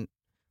different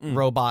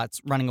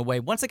robots running away.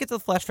 Once I get to the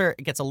Flesh Fair,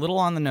 it gets a little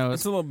on the nose.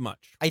 It's a little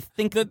much. I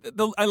think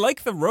I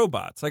like the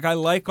robots. Like I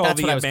like all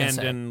That's the what I was gonna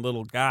say. abandoned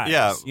little guys.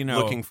 Yeah, you know,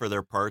 looking for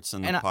their parts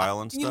in And the I-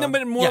 pile and stuff. You know,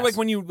 but more Yes. like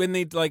when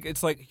they like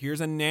it's like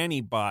here's a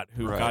nanny bot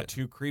who Right. got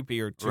too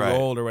creepy or too Right,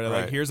 old or whatever.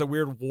 Like right. here's a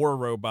weird war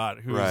robot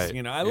who's Right,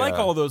 I like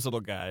yeah. all those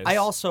little guys. I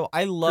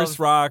love Chris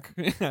Rock.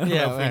 I don't know if we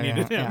yeah,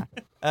 needed him.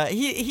 yeah.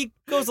 He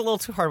goes a little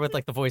too hard with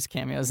like the voice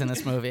cameos in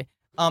this movie.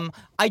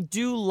 I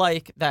do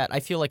like that. I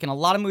feel like in a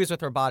lot of movies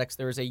with robotics,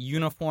 there is a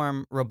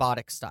uniform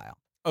robotic style.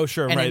 Oh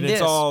sure, And right. in It's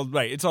this- all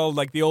right. It's all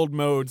like the old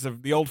modes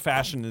of the old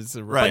fashioned is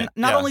Right. But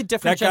not yeah. only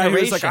different That guy who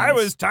was generations, like, I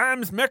was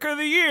Times Mecca of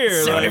the Year.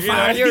 Like,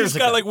 75 years he's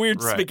got ago. like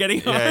weird Right. spaghetti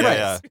Yeah, arms.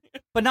 yeah, yeah.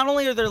 but not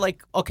only are there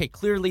like, okay,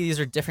 clearly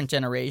these are different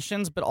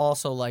generations, but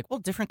also like, well,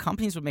 different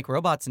companies would make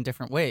robots in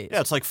different ways.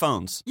 Yeah, it's like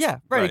phones. Yeah,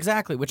 right, Right.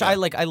 exactly. Which Yeah. I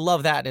like. I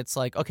love that. It's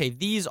like, okay,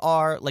 these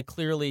are like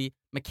clearly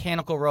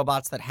mechanical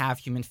robots that have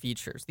human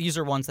features. These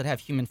are ones that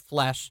have human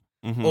flesh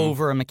Mhm.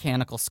 over a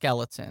mechanical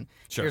skeleton.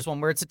 Sure. Here's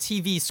one where it's a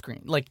TV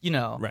screen. Like,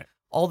 Right.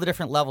 all the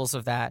different levels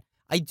of that.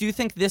 I do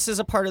think this is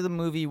a part of the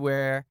movie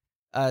where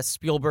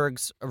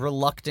Spielberg's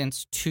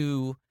reluctance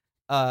to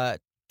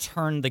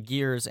turn the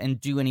gears and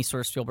do any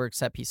sort of Spielberg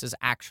set pieces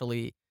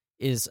actually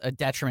is a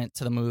detriment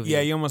to the movie.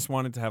 Yeah, you almost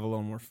wanted to have a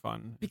little more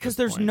fun. Because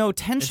there's no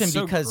tension, It's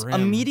so because grim.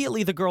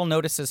 immediately the girl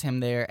notices him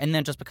there, and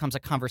then just becomes a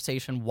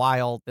conversation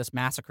while this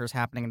massacre is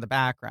happening in the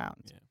background.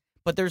 Yeah.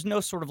 But there's no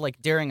sort of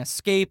like daring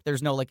escape.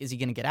 There's no like, is he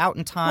going to get out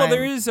in time? Well,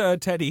 there is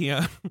Teddy.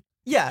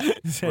 Yeah,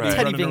 Teddy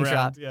running being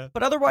around, shot. Yeah.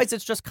 But otherwise,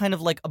 it's just kind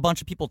of like a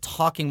bunch of people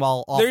talking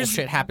while awful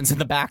shit happens in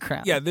the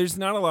background. Yeah, there's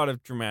not a lot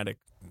of dramatic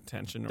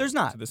tension There's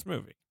not. to this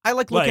movie. I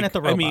like looking at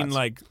the robots. I mean,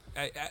 like,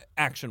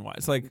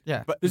 action-wise. Like,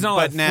 yeah. there's not a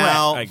lot of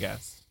now, threat, I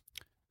guess.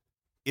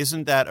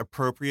 Isn't that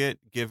appropriate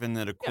given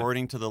that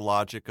according to the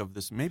logic of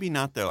this, maybe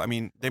not though. I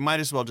mean, they might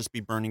as well just be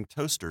burning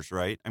toasters,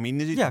 right? I mean,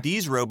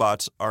 these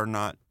robots are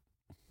not.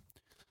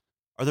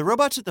 Are the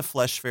robots at the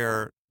Flesh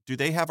Fair, do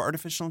they have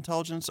artificial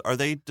intelligence? Are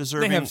they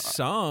deserving They have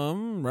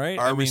some, right?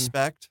 our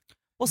respect?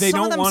 Well, they some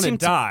of don't them want to seem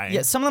die.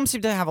 Yeah, some of them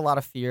seem to have a lot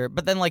of fear.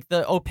 But then, like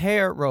the au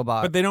pair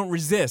robot. But they don't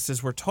resist,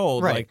 as we're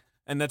told. Right. Like,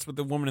 and that's what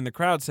the woman in the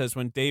crowd says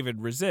when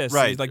David resists.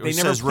 Right. He's like, they It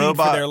never says plead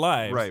for their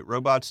lives. Right.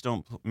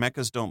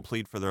 Mechas don't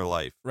plead for their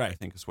life. Right. I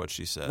think is what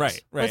she says.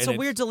 Right. But it's a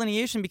weird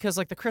delineation because,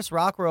 like, the Chris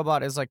Rock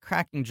robot is like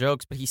cracking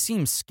jokes, but he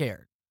seems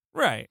scared.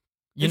 Right.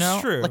 You It's know,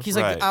 true. like he's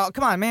Right. like, "Oh,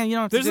 come on, man, you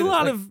don't." Have to There's do a this."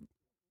 lot Like, of.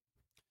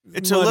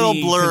 It's a little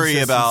muddy blurry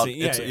about.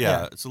 consistency.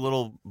 It's, It's a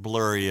little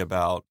blurry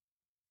about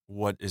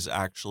what is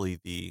actually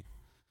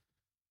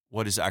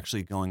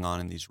going on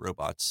in these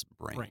robots'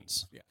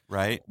 brains. Yeah.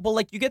 Right. Well,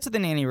 like you get to the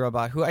nanny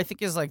robot, who I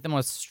think is like the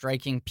most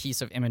striking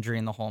piece of imagery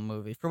in the whole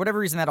movie. For whatever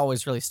reason, that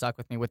always really stuck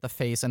with me, with the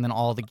face and then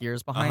all the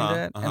gears behind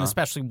it, and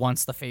especially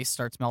once the face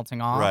starts melting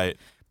off. Right.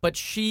 But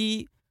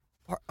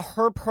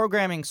her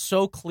programming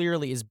so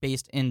clearly is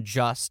based in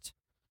just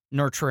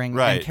nurturing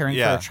and caring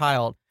for a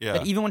child. Yeah.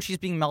 That even when she's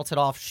being melted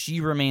off,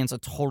 she remains a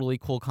totally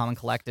cool, calm, and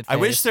collected face. I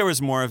wish there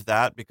was more of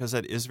that because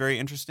that is very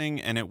interesting,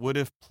 and it would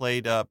have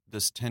played up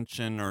this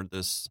tension or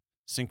this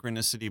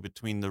synchronicity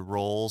between the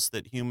roles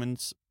that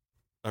humans'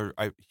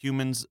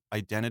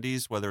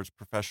 identities, whether it's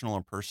professional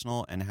or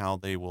personal, and how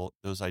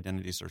those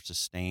identities are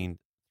sustained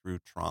through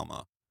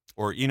trauma,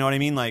 or you know what I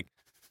mean? Like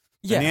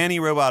the nanny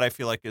robot, I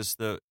feel like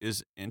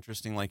is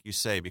interesting, like you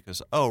say,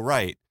 because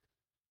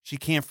she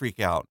can't freak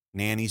out.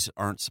 Nannies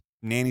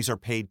are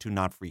paid to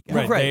not freak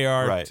out. Right. They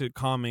are Right. to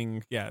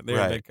calming. Yeah. They're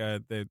Right.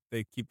 like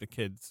they keep the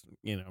kids,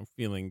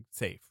 feeling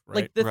safe. Right.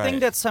 Like the thing Right.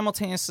 that's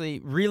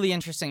simultaneously really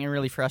interesting and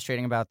really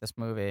frustrating about this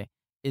movie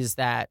is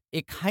that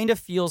it kind of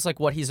feels like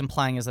what he's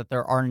implying is that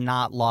there are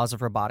not laws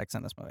of robotics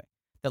in this movie.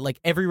 That like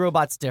every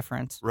robot's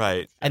different.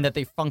 Right. And that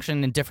they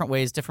function in different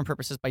ways, different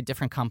purposes by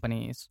different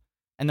companies.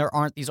 And there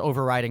aren't these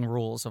overriding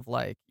rules of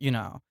like,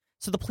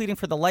 So the pleading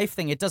for the life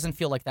thing, it doesn't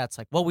feel like that's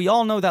like, well, we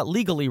all know that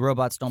legally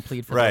robots don't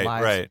plead for their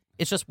lives. Right.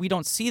 It's just we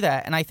don't see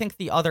that. And I think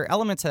the other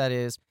element to that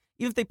is,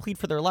 even if they plead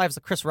for their lives,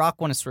 the Chris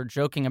Rock one is sort of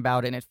joking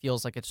about it, and it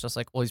feels like it's just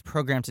like, well, he's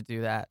programmed to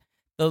do that.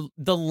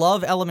 The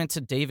love element to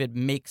David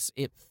makes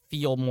it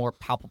feel more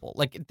palpable.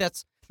 Like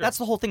that's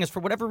the whole thing, is for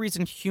whatever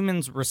reason,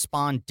 humans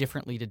respond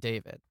differently to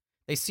David.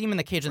 They see him in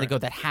the cage and they go,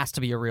 that has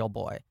to be a real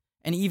boy.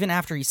 And even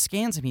after he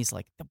scans him, he's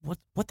like,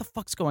 what the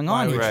fuck's going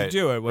on Why here? would you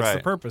do it? What's the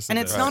purpose And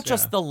of it's this? not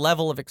just the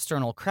level of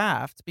external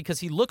craft,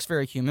 because he looks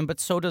very human, but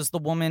so does the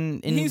woman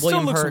in He William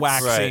still looks Hurt's.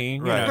 waxy.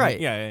 Right. Right.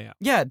 Yeah.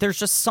 Yeah, there's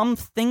just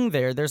something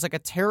there. There's like a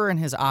terror in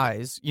his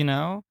eyes,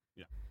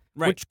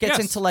 Right. Which gets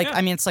Yes. into like, Yeah.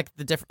 I mean, it's like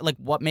the different, like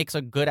what makes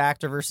a good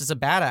actor versus a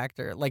bad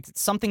actor. Like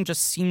something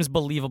just seems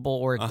believable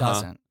or it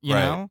doesn't, you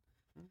Right. know?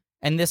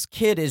 And this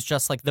kid is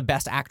just like the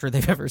best actor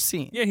they've ever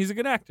seen. Yeah, he's a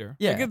good actor.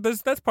 Yeah.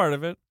 Like, that's part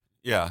of it.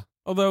 Yeah.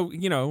 Although,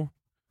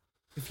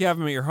 if you have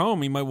him at your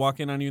home, he might walk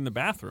in on you in the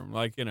bathroom.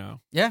 Like,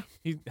 Yeah.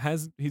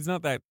 He's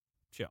not that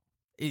chill.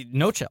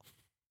 No chill.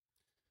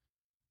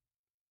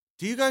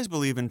 Do you guys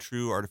believe in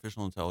true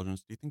artificial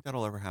intelligence? Do you think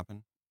that'll ever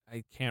happen?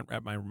 I can't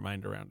wrap my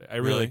mind around it. I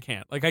Really? really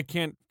can't. Like, I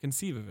can't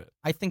conceive of it.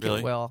 I think Really?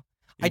 it will.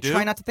 You I do?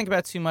 try not to think about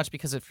it too much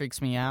because it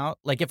freaks me out.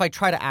 Like if I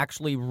try to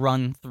actually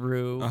run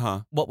through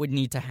what would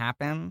need to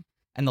happen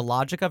and the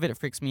logic of it, it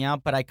freaks me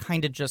out. But I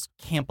kind of just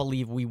can't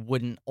believe we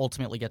wouldn't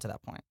ultimately get to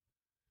that point.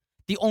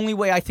 The only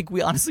way I think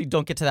we honestly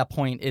don't get to that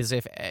point is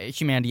if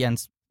humanity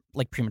ends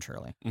like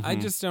prematurely. I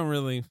just don't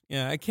really.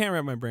 Yeah, I can't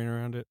wrap my brain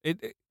around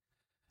it.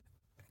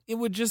 It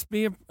would just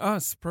be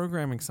us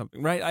programming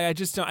something, right? I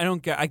just don't. I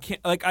don't get. I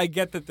can't. Like, I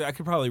get that. I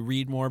could probably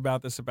read more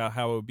about this, about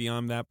how it would be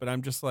on that, but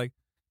I'm just like,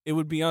 it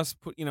would be us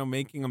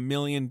making a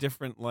million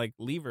different like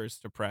levers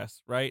to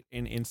press, right,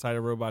 inside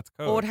a robot's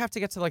code. Well, it would have to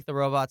get to like the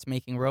robots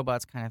making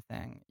robots kind of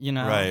thing,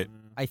 Right.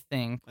 I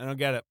think. I don't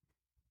get it.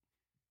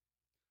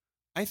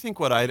 I think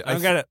what I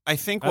don't get it. I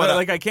think I what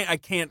don't- I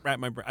can't wrap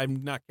my brain.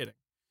 I'm not kidding.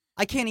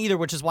 I can't either,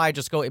 which is why I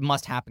just go, it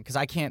must happen, because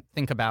I can't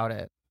think about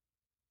it.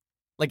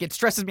 Like, it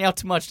stresses me out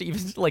too much to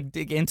even, like,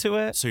 dig into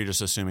it. So you're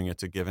just assuming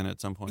it's a given at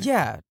some point?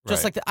 Yeah.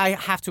 Just Right. like, I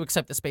have to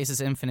accept the space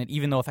is infinite,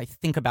 even though if I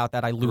think about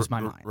that, I lose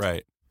my mind.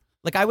 Right.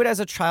 Like, I would, as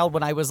a child,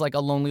 when I was, like, a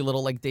lonely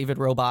little, like, David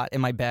robot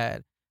in my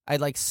bed, I'd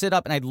like sit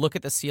up and I'd look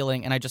at the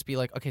ceiling and I'd just be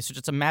like, okay, so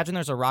just imagine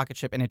there's a rocket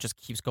ship and it just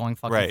keeps going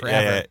fucking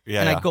forever.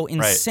 And I'd go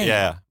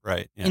insane.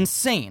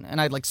 Insane. And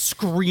I'd like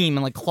scream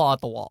and like claw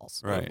at the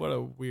walls. Right. What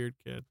a weird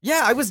kid.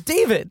 Yeah, I was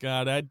David.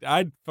 God,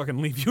 I'd fucking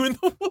leave you in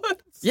the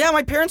woods. Yeah,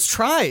 my parents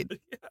tried.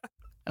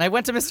 And I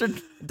went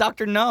to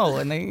Dr. No,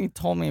 and they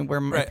told me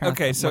where my parents.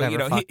 Okay, so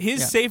whatever,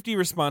 his safety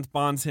response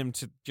bonds him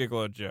to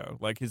Gigolo Joe,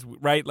 like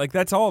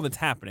that's all that's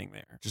happening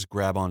there. Just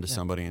grab onto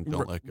somebody and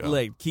don't let go.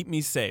 Like, keep me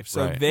safe.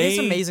 So it's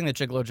amazing that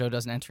Gigolo Joe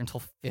doesn't enter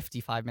until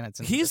 55 minutes.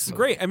 Into he's this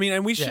great. I mean,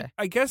 and we should.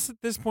 I guess at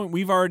this point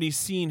we've already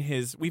seen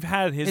we've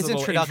had his little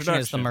introduction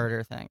is the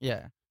murder thing.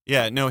 Yeah.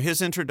 Yeah, no,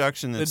 his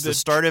introduction, it's the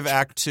start of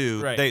Act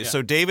 2. Right,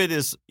 So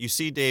you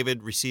see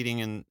David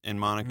receding in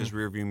Monica's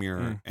rearview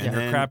mirror. And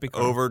then crappy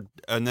car.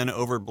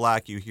 over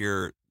black, you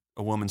hear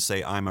a woman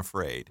say, "I'm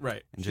afraid."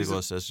 Right. And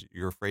Gigolo says,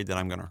 "You're afraid that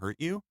I'm going to hurt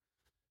you?"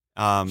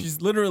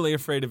 She's literally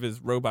afraid of his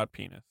robot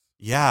penis.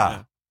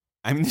 Yeah.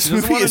 I mean, this she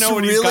doesn't movie want to know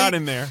what really, he's got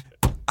in there.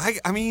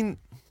 I mean,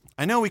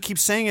 I know we keep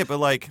saying it, but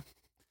like,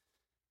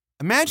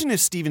 imagine if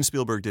Steven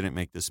Spielberg didn't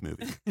make this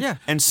movie. Yeah.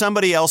 And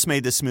somebody else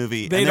made this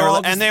movie.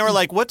 And they were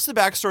like, what's the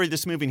backstory of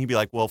this movie? And he'd be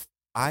like, well,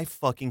 I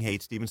fucking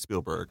hate Steven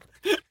Spielberg.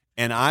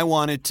 And I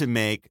wanted to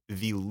make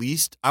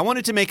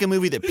a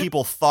movie that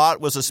people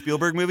thought was a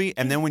Spielberg movie.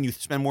 And then when you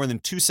spend more than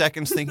 2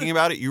 seconds thinking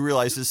about it, you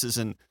realize this is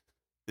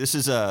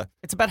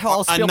it's about how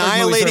all Spielberg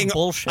movies are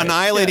bullshit.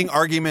 Annihilating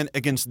argument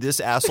against this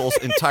asshole's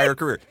entire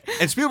career.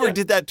 And Spielberg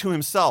did that to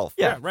himself.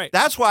 Yeah, right.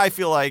 That's why I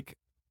feel like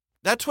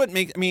that's what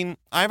makes. I mean,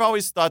 I've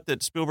always thought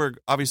that Spielberg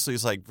obviously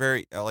is like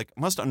very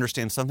must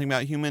understand something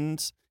about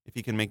humans if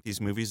he can make these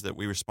movies that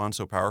we respond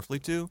so powerfully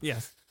to.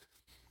 Yes.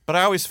 But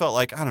I always felt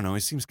like, I don't know, he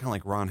seems kind of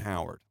like Ron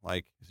Howard.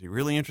 Like, is he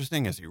really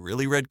interesting? Has he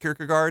really read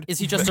Kierkegaard? Is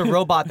he just a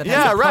robot that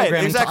has a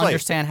programming to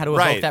understand how to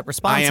evoke that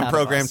response? I am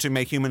programmed to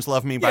make humans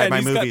love me by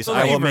my movies.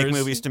 I will make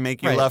movies to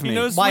make you love me.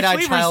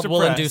 Wide-eyed child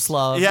will induce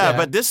love. Yeah,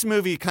 but this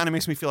movie kind of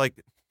makes me feel like,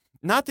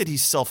 not that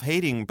he's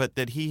self-hating, but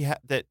that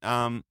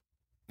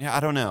I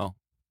don't know.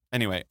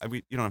 Anyway,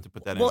 you don't have to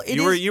put that in.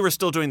 You were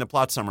still doing the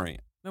plot summary.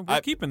 No,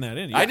 we're keeping that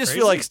in. I just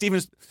feel like Steven.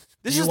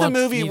 This is the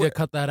movie. You want me to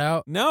cut that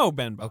out? No,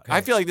 Ben. Okay.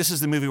 I feel like this is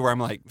the movie where I'm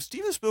like,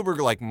 Steven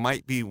Spielberg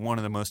might be one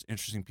of the most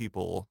interesting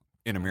people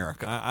in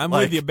America. I'm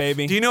with you,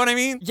 baby. Do you know what I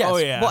mean? Yes. Oh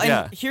yeah. Well,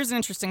 and here's an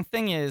interesting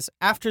thing: is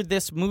after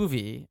this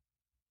movie,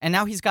 and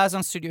now he's got his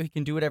own studio, he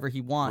can do whatever he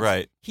wants.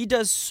 Right. He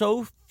does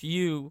so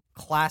few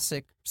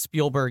classic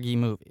Spielberg-y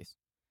movies.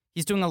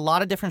 He's doing a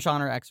lot of different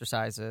genre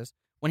exercises.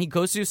 When he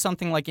goes to do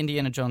something like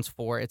Indiana Jones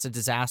 4, it's a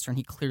disaster, and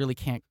he clearly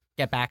can't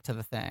get back to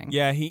the thing.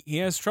 Yeah, he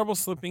has trouble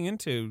slipping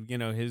into,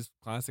 his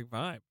classic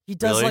vibe. He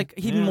does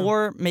really?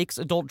 More makes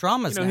adult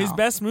dramas now. His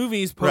best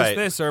movies post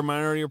this are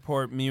Minority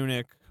Report,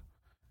 Munich,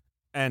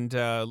 and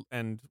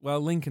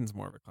Lincoln's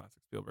more of a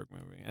classic Spielberg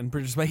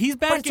movie. But he's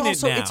back in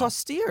it now. It's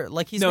austere.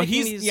 Like he's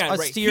making these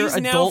austere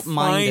adult-minded.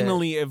 He's now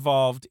finally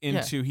evolved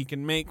into he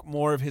can make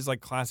more of his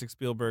like classic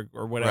Spielberg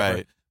or whatever.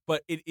 Right.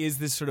 But it is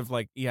this sort of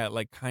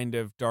kind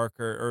of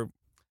darker or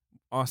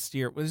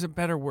austere. There's a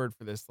better word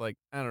for this. Like,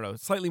 I don't know,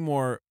 slightly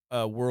more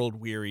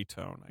world-weary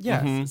tone. I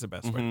guess is the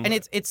best way. And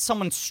it's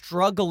someone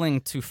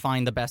struggling to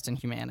find the best in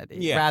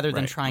humanity rather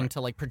than trying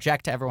to like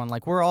project to everyone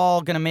like we're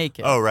all gonna make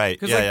it. Oh right,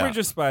 because Bridge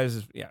of Spies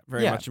is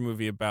very much a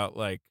movie about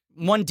like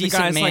one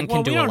decent man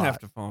can do a lot. We don't have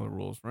to follow the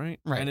rules, right?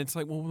 And it's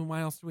like, well, then why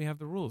else do we have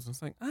the rules? And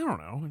it's like, I don't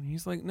know. And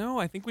he's like, no,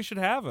 I think we should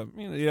have them.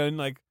 And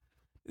like.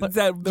 But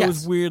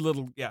those weird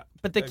little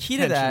But the key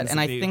to that, and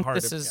I think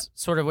this is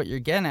sort of what you're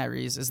getting at,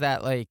 Rees, is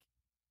that like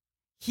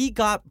he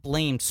got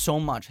blamed so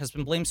much, has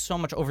been blamed so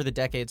much over the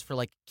decades for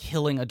like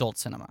killing adult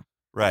cinema.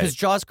 Right. Because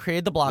Jaws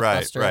created the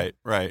blockbuster.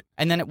 Right.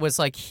 And then it was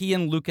like he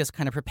and Lucas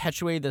kind of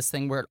perpetuated this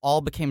thing where it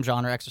all became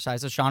genre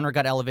exercises. Genre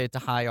got elevated to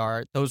high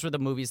art. Those were the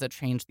movies that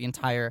changed the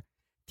entire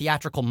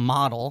theatrical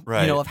model,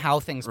 of how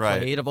things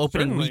played, of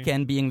opening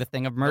weekend being the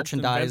thing, of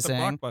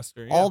merchandising,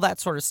 all that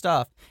sort of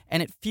stuff.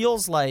 And it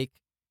feels like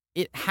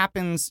it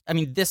happens. I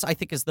mean, this I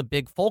think is the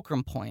big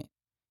fulcrum point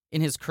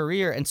in his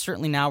career, and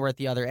certainly now we're at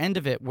the other end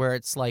of it, where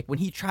it's like when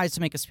he tries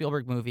to make a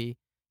Spielberg movie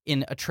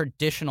in a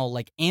traditional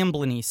like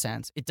Amblin-y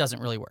sense, it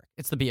doesn't really work.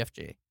 It's the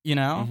BFG,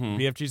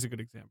 BFG is a good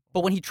example.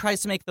 But when he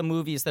tries to make the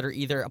movies that are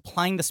either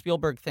applying the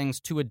Spielberg things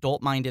to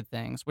adult-minded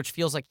things, which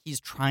feels like he's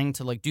trying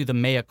to like do the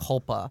mea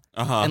culpa,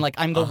 and like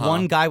I'm the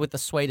one guy with the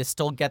sway to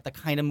still get the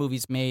kind of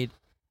movies made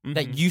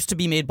that used to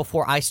be made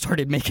before I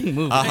started making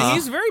movies. And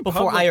he's very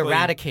before I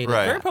eradicated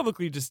very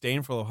publicly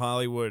disdainful of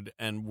Hollywood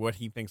and what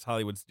he thinks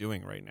Hollywood's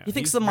doing right now. He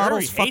thinks the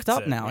model's fucked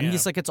up now, and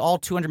he's like, it's all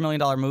 $200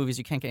 million movies.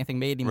 You can't get anything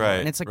made anymore.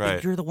 And it's like,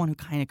 but you're the one who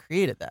kind of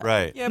created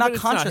that, Yeah, not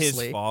but consciously. It's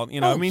not his fault.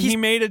 I mean, he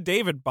made a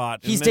David bot.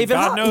 He's David.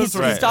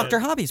 He's Dr.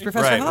 Hobby. He's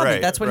Professor Hobby.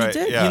 That's what he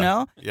did.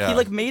 He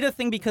like made a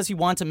thing because he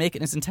wanted to make it,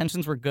 and his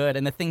intentions were good,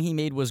 and the thing he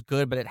made was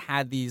good, but it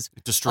had these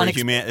it destroyed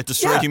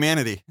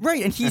humanity.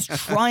 Right, and he's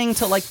trying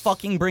to like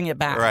fucking bring it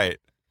back. Right.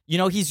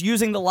 He's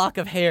using the lock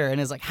of hair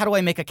and is like, how do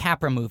I make a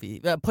Capra movie?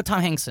 Put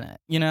Tom Hanks in it,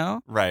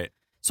 Right.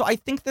 So I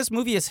think this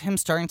movie is him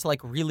starting to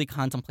like really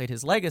contemplate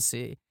his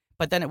legacy.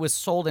 but then it was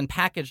sold and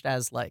packaged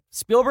as like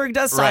Spielberg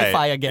does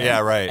sci-fi again. Yeah,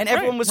 right. And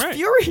everyone was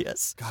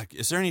furious. God,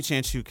 is there any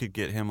chance you could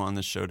get him on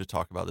the show to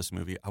talk about this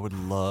movie? I would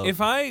love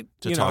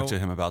to talk to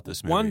him about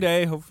this movie. One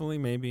day, hopefully,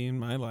 maybe in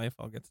my life,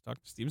 I'll get to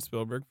talk to Steven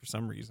Spielberg for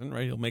some reason,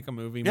 right? He'll make a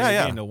movie,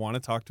 and he'll want to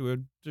talk to a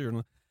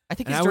journalist. I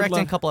think he's directing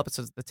a couple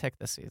episodes of The Tick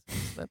this season.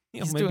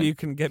 Maybe you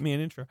can get me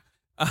an intro.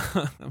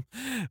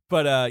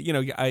 But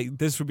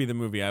this would be the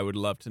movie I would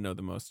love to know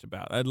the most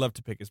about. I'd love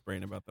to pick his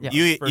brain about them.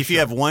 Yeah. If you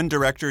have one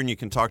director and you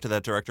can talk to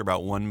that director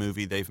about one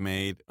movie they've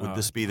made, would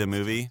this be the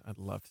movie? I'd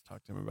love to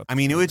talk to him about. I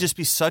mean, it would just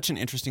be such an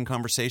interesting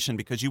conversation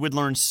because you would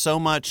learn so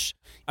much,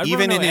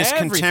 even in his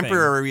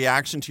contemporary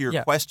reaction to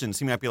your questions.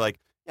 He might be like,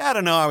 "Yeah, I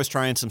don't know. I was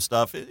trying some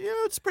stuff.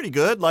 It's pretty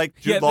good." Like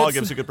Jude Law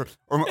gives a good,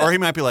 or he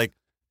might be like,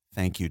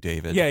 "Thank you,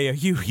 David. Yeah.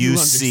 You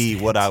see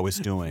what I was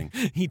doing."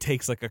 He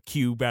takes like a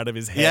cube out of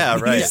his head. Yeah,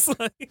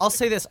 right. I'll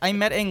say this: I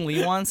met Ang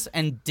Lee once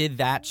and did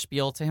that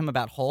spiel to him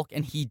about Hulk,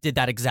 and he did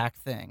that exact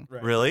thing.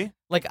 Right. Really?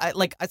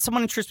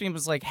 Someone introduced me and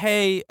was like,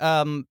 "Hey,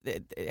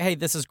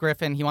 this is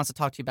Griffin. He wants to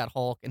talk to you about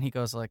Hulk." And he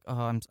goes like, "Oh,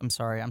 I'm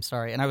sorry.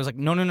 And I was like,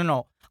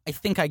 "No. I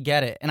think I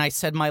get it." And I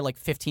said my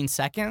 15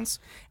 seconds,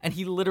 and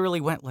he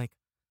literally went like,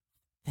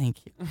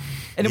 "Thank you."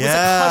 And it was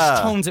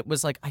hushed tones. It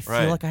was like, I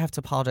feel like I have to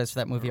apologize for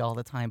that movie all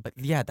the time. But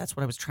yeah, that's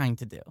what I was trying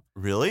to do.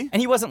 Really?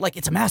 And he wasn't like,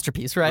 it's a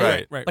masterpiece,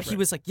 right? Right. But he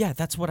was like, yeah,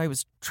 that's what I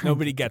was trying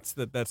Nobody gets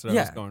that. That's what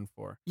I was going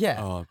for.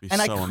 Yeah. Oh, it'd be and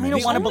so I kind amazing.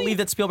 of want to believe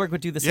that Spielberg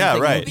would do the same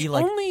thing. Right. He'd be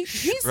like,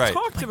 He's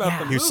talked about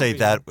the movie. He would say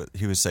that.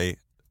 He would say,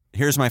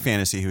 "Here's my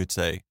fantasy." He would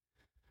say,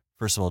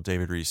 "First of all,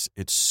 David Rees,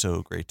 it's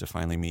so great to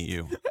finally meet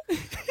you."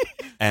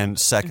 And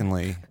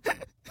secondly,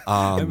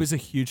 I was a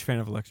huge fan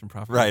of Election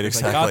Prophet. Right,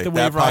 exactly. I got the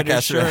Wave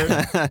Rider shirt.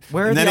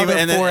 Where are the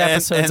other 4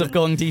 episodes of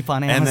Going Deep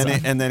on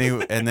Amazon? And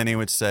then he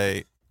would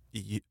say,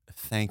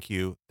 "Thank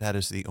you. That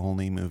is the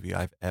only movie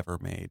I've ever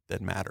made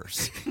that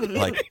matters.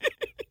 Like,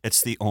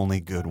 it's the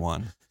only good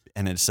one,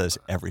 and it says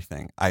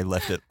everything. I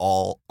left it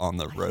all on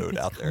the road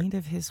out there." Kind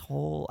of his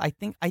whole. I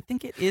think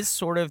it is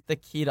sort of the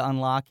key to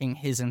unlocking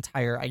his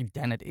entire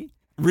identity.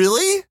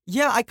 Really?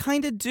 Yeah, I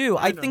kind of do.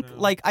 I think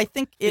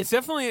it's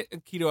definitely a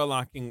key to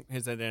unlocking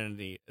his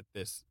identity at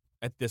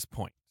this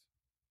point,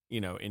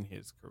 in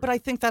his career. But I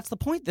think that's the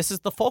point. This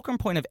is the fulcrum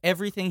point of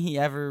everything he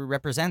ever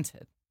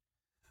represented.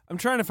 I'm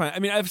trying to find. I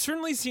mean, I've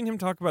certainly seen him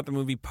talk about the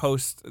movie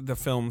post the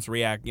film's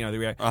react.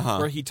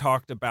 Where he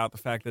talked about the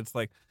fact that it's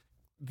like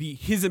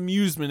his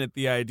amusement at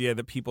the idea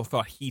that people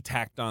thought he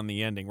tacked on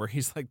the ending, where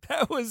he's like,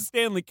 "That was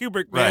Stanley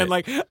Kubrick, man.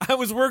 Right. Like, I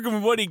was working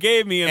with what he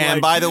gave me, and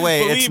by the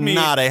way, it's me,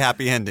 not a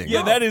happy ending.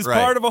 Yeah, that is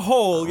part of a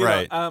whole.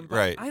 Right.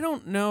 Right. I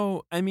don't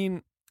know. I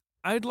mean,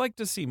 I'd like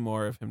to see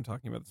more of him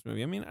talking about this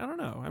movie. I mean, I don't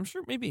know. I'm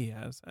sure maybe he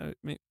has.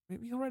 Maybe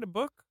he'll write a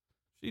book.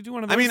 Should he do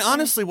one of those? I mean, things?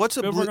 honestly, what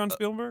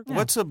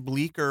is a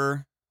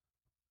bleaker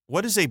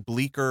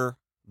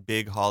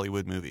big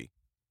Hollywood movie?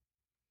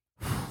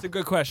 It's a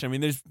good question. I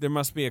mean, there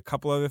must be a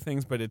couple other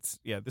things, but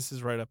this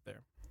is right up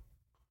there.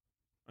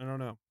 I don't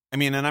know. I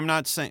mean, and I'm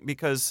not saying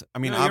because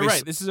you're obviously,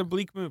 right. This is a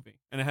bleak movie,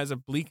 and it has a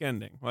bleak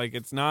ending. Like,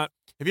 it's not.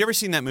 Have you ever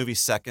seen that movie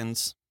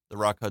Seconds? The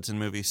Rock Hudson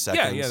movie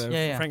Seconds. Yeah,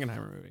 the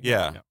Frankenheimer movie.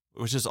 Yeah,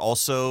 which is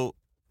also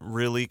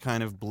really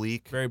kind of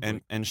bleak, very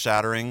bleak. And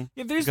shattering.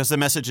 Yeah, because the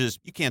message is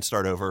you can't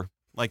start over.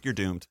 Like, you're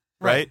doomed.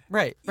 Right.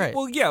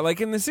 Well, yeah, like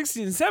in the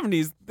 60s and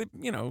 70s,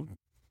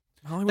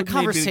 Hollywood the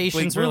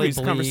conversation's really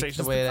bleak.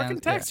 Conversations. The fucking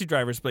Taxi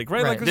Driver's bleak,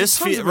 right? Like,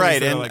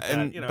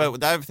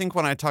 but I think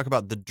when I talk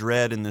about the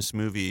dread in this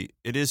movie,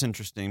 it is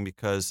interesting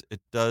because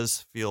it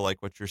does feel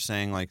like what you're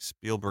saying, like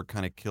Spielberg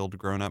kind of killed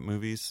grown-up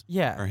movies.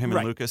 Yeah, or him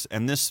and Lucas.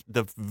 And the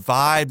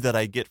vibe that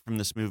I get from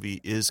this movie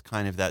is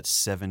kind of that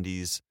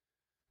 70s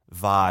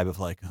vibe of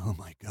like, oh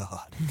my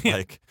god,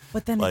 like.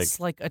 But then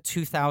it's like a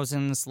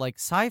 2000s like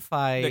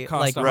sci-fi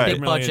like $100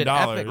 big budget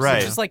epic.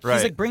 Right. So just like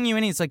he's like bringing you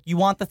in. He's like, you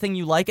want the thing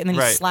you like, and then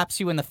he slaps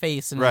you in the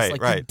face, and he's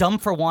like, you're dumb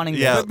for wanting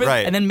it.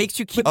 And then makes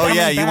you keep. Oh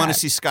yeah, you back. want to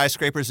see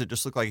skyscrapers that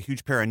just look like a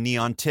huge pair of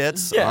neon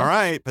tits. Yeah. All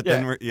right, but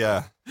then I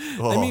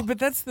mean, but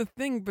that's the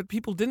thing. But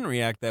people didn't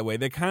react that way.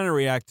 They kind of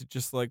reacted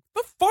just like,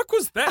 the fuck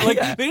was that?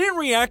 Like they didn't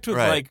react with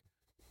like,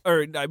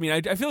 or I mean,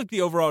 I feel like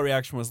the overall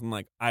reaction wasn't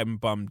like, I'm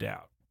bummed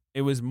out.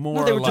 It was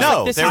more they were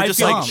just they were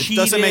just like, cheated, it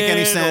doesn't make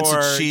any sense. Or,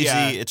 it's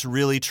cheesy. It's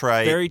really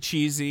trite. Very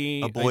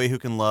cheesy. A boy who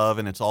can love,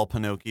 and it's all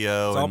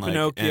Pinocchio. It's all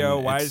Pinocchio.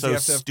 And why it's does so he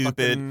have to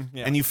stupid? fucking,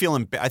 And you feel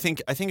I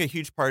think a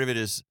huge part of it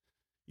is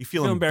you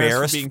feel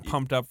embarrassed for being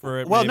pumped up for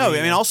it. Well, no,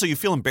 I mean also you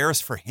feel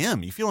embarrassed for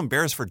him. You feel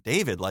embarrassed for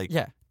David. Like,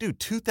 dude,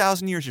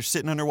 2,000 years you're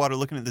sitting underwater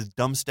looking at this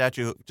dumb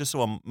statue just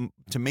to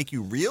make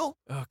you real.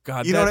 Oh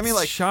God, you know what I mean?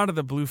 Like, shot of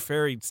the blue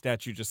fairy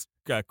statue just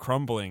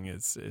crumbling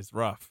is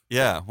rough.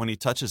 Yeah, when he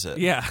touches it.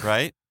 Yeah,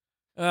 right.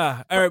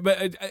 All right,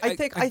 but I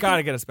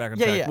gotta get us back on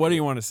track. Yeah. What do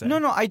you want to say?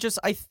 No, I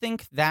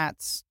think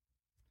that's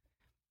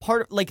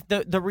part of, like,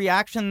 the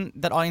reaction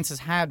that audiences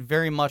had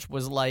very much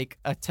was like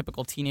a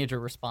typical teenager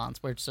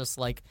response, where it's just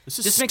like,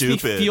 this makes me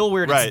feel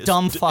weird. Right. It's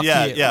dumb. Fuck you.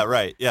 Yeah,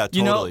 right. Yeah, totally.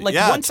 You know, like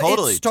once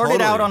it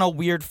started out on a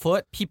weird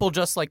foot, people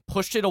just like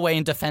pushed it away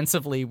and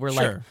defensively were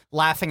like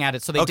laughing at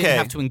it, so they didn't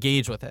have to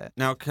engage with it.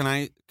 Now, can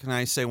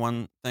I say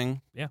one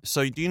thing? Yeah.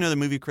 So do you know the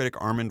movie critic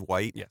Armand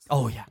White? Yes.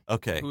 Oh yeah.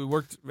 Okay. Who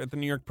worked at the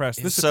New York Press.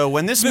 So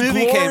when this the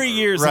movie glory came,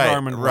 years right, of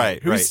Armand White,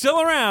 right, who's right. still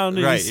around,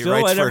 and Right, he's he still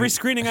writes at for- every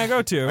screening I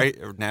go to. Right,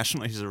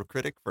 he's a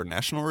critic for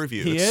National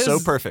Review. He It's is? so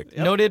perfect.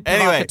 Noted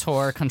Anyway.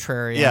 provocateur,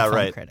 contrarian film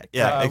Right. critic.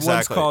 Yeah, Once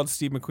exactly. called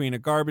Steve McQueen a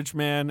garbage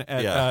man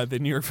at the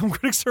New York Film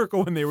Critics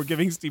Circle when they were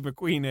giving Steve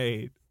McQueen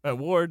a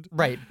award.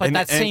 Right, but And-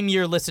 that and- same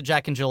year listed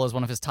Jack and Jill as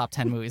one of his top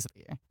 10 movies of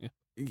the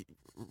year.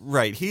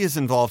 Right. He is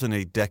involved in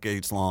a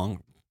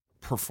decades-long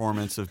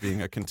performance of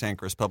being a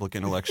cantankerous public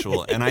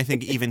intellectual, and I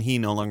think even he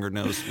no longer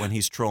knows when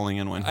he's trolling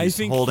and when I he's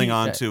think holding he-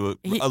 on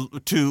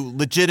to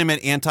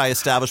legitimate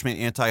anti-establishment,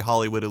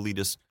 anti-Hollywood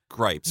elitist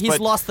gripes. He's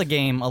But lost the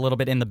game a little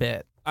bit in the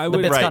bit. I The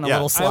would- bit's Right, gotten a yeah.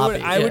 little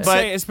sloppy. I would yeah.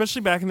 say,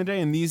 especially back in the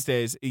day and these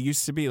days, it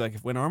used to be like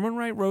when Armand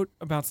Wright wrote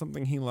about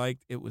something he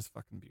liked, it was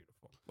fucking beautiful.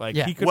 Like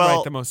Yeah. he could Well-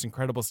 write the most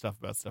incredible stuff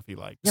about stuff he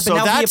liked. Yeah, but So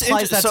now he that's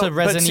applies inter- that so- to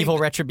Resident but see- Evil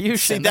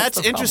Retribution. See, that's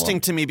the interesting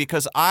problem. to me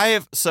because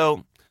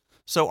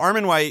so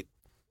Armand White,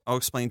 I'll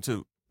explain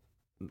to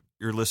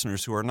your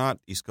listeners who are not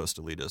East Coast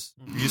elitists.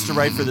 He used to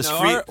write for this No,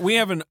 free. we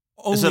have an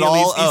only Is it all?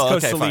 East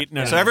Coast okay, fine. elite.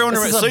 No, so no, everyone,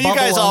 This is a so you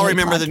guys all bubble-only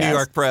remember the New podcast.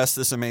 York Press,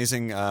 this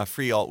amazing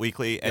free alt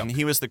weekly, and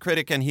he was the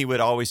critic, and he would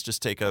always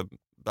just take the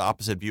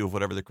opposite view of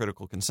whatever the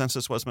critical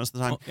consensus was most of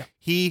the time. Oh, yeah.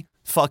 He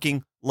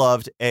fucking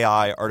loved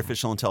AI,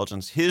 artificial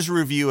intelligence. His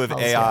review of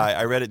Hells AI,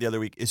 I read it the other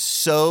week, is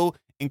so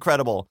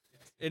incredible.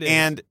 It is.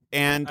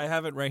 And I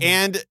have it right here.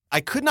 and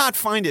I could not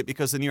find it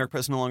because the New York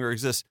Press no longer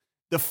exists.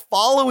 The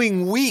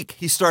following week,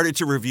 he started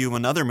to review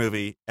another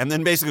movie, and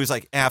then basically was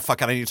like,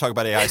 fuck it, I need to talk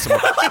about AI some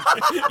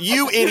more.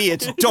 You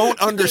idiots don't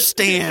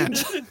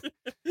understand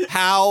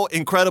how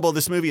incredible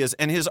this movie is.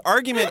 And his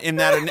argument in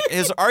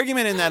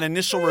that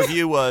initial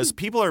review was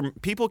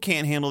people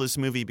can't handle this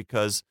movie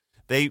because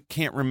they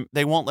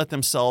won't let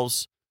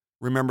themselves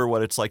remember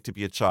what it's like to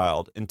be a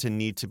child and to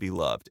need to be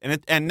loved.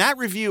 And that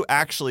review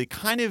actually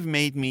kind of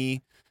made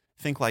me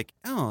think like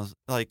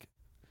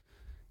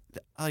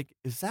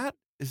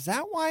is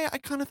that why I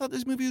kind of thought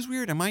this movie was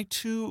weird? Am I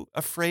too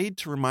afraid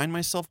to remind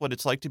myself what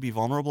it's like to be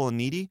vulnerable and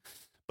needy?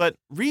 But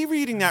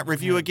rereading that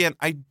review again,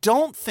 I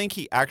don't think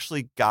he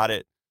actually got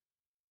it.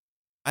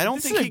 I don't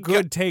this think is he a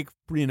good take,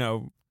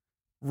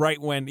 right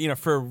when,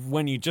 for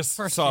when you just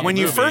saw the when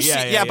you movie. first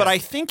yeah, but I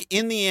think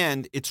in the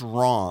end it's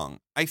wrong.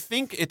 I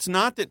think it's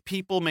not that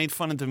people made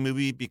fun of the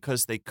movie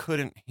because they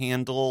couldn't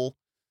handle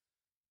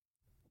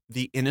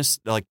the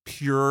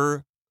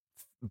pure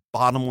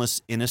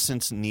bottomless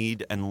innocence,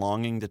 need, and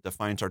longing that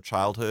defines our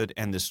childhood,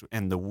 and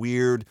the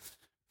weird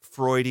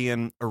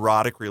Freudian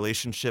erotic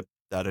relationship,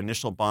 that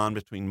initial bond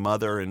between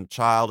mother and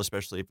child,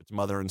 especially if it's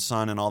mother and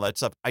son and all that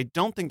stuff. I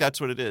don't think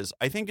that's what it is.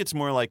 I think it's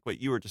more like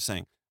what you were just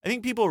saying. I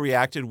think people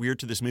reacted weird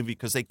to this movie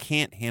because they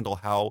can't handle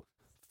how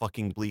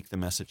fucking bleak the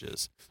message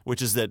is,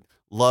 which is that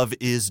love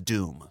is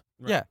doom.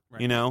 Yeah.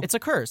 You know? It's a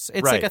curse.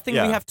 It's Right, like a thing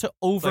yeah. we have to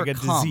overcome. like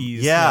a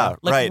disease. Yeah,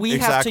 Like right. we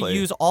exactly. have to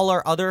use all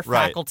our other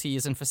Right.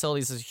 faculties and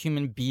facilities as a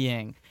human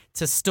being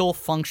to still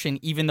function,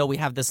 even though we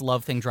have this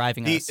love thing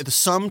driving us. The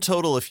sum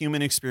total of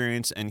human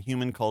experience and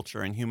human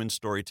culture and human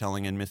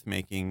storytelling and myth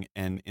making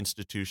and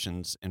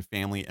institutions and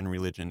family and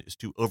religion is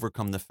to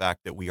overcome the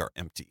fact that we are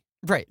empty.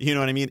 Right. You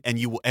know what I mean?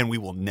 And we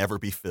will never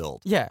be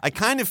filled. Yeah. I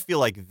kind of feel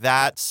like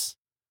that's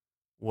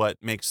what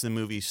makes the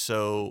movie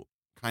so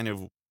kind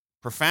of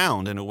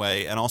profound in a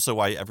way, and also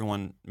why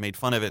everyone made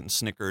fun of it and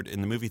snickered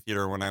in the movie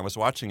theater when I was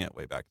watching it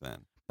way back then.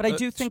 But I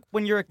do think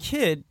when you're a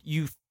kid,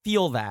 you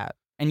feel that,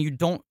 and you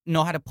don't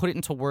know how to put it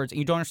into words, and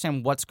you don't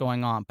understand what's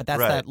going on. But that's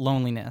Right. that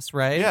loneliness,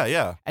 right? Yeah,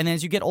 yeah. And then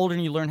as you get older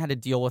and you learn how to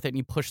deal with it, and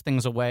you push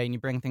things away, and you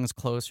bring things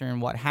closer,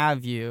 and what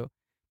have you.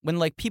 When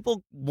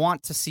people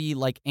want to see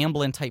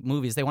Amblin type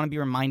movies, they want to be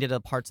reminded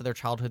of parts of their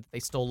childhood that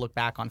they still look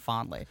back on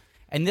fondly.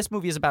 And this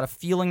movie is about a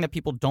feeling that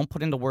people don't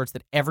put into words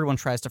that everyone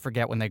tries to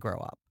forget when they grow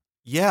up.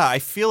 Yeah, I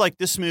feel like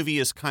this movie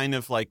is kind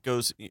of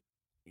goes,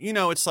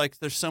 it's like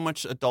there's so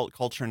much adult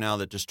culture now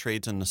that just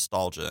trades in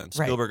nostalgia. And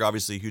Right. Spielberg,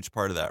 obviously, a huge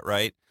part of that,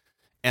 right?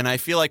 And I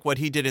feel like what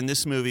he did in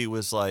this movie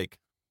was be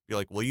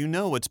like,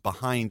 well, what's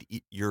behind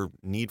your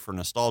need for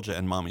nostalgia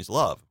and mommy's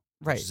love.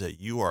 Right. Which is that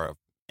you are an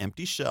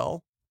empty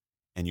shell,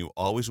 and you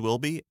always will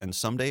be, and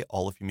someday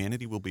all of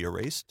humanity will be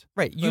erased.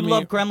 Right. You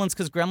love Gremlins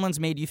because Gremlins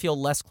made you feel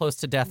less close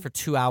to death for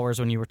 2 hours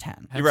when you were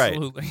 10. You're right.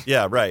 Absolutely.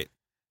 Yeah, right.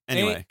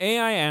 Anyway.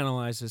 AI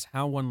analyzes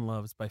how one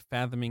loves by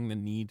fathoming the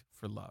need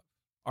for love.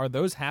 Are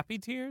those happy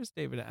tears?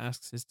 David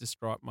asks his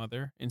distraught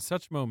mother. In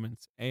such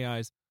moments,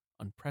 AI's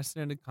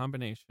unprecedented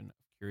combination of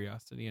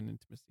curiosity and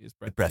intimacy is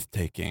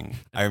breathtaking.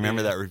 I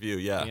remember that review,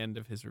 yeah. The end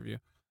of his review.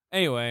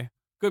 Anyway,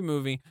 good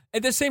movie.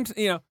 At the same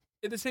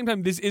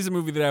time, this is a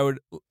movie that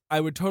I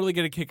would totally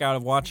get a kick out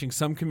of watching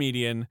some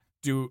comedian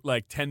do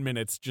 10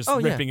 minutes just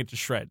ripping it to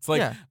shreds.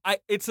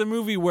 It's a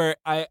movie where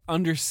I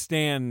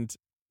understand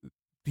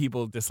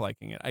people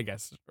disliking it, I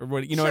guess, or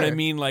what what I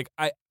mean.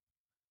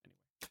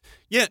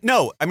 Yeah,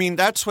 no, I mean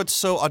that's what's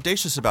so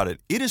audacious about it.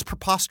 It is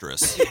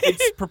preposterous.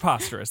 It's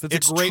preposterous.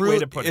 That's a great way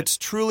to put it. It's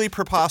truly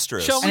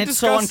preposterous. And it's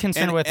so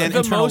unconcerned with and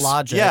internal most-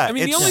 logic. Yeah, I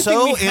mean, the it's only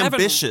so thing we haven't-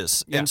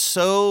 ambitious Yeah. and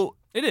so.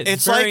 It is.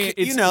 It's very, like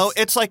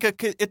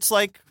it's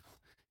like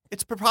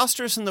It's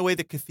preposterous in the way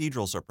that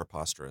cathedrals are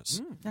preposterous.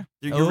 Yeah.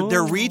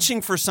 They're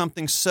reaching for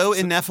something so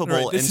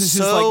ineffable and is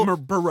so like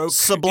Baroque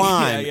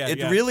sublime. Yeah,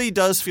 It really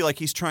does feel like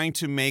he's trying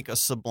to make a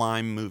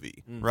sublime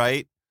movie,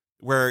 right?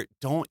 Where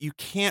you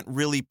can't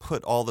really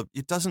put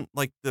it doesn't,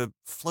 like, the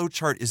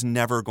flowchart is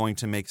never going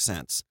to make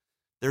sense.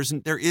 There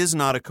is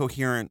not a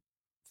coherent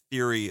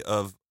theory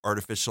of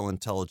artificial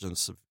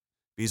intelligence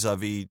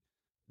vis-a-vis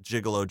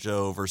Gigolo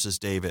Joe versus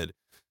David.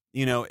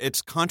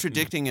 It's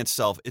contradicting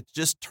itself. It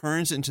just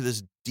turns into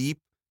this deep,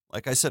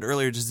 like I said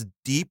earlier, just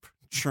deep,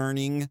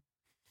 churning,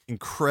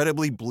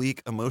 incredibly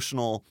bleak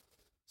emotional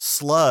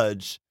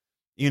sludge,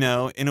 in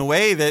a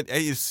way that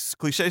is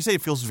cliche to say,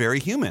 it feels very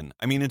human.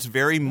 I mean, it's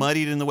very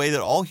muddied in the way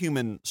that all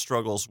human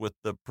struggles with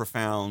the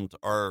profound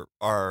are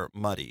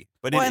muddy.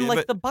 But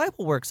the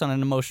Bible works on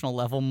an emotional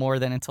level more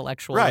than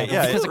intellectual Right, level,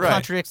 yeah, because it right.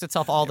 contradicts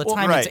itself all the Well,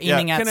 time. right, It's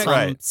aiming yeah. at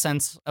some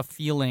sense of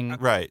feeling.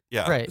 Right,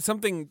 yeah. Right.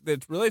 Something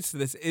that relates to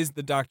this is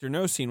the Dr.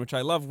 No scene, which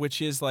I love,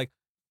 which is like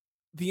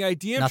the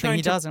idea of Nothing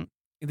he doesn't.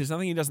 There's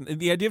nothing he doesn't.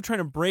 The idea of trying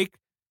to break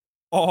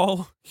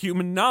all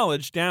human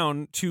knowledge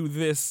down to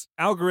this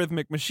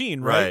algorithmic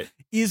machine, right.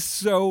 is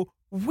so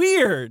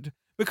weird.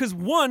 Because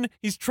one,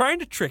 he's trying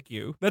to trick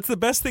you. That's the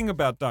best thing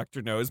about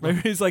Dr. No.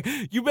 He's like,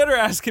 you better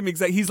ask him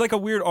exactly. He's like a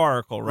weird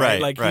oracle, right?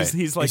 Like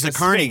he's like a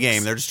Carney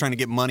game. They're just trying to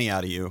get money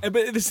out of you. But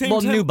at the same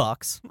time, new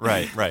bucks.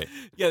 Right.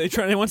 Yeah,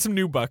 they want some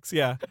new bucks.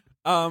 Yeah,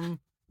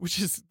 which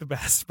is the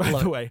best, by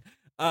the way.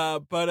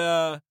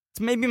 It's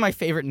maybe my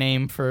favorite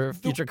name for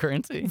future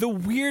currency. The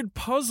weird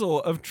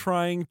puzzle of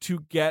trying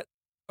to get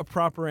a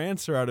proper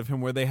answer out of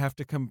him, where they have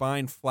to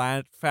combine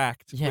flat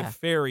fact with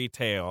fairy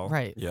tale.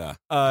 Right. Yeah.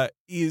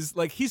 Is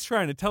like he's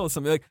trying to tell us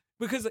something. Like,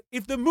 because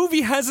if the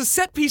movie has a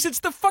set piece, it's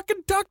the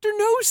fucking Dr.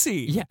 No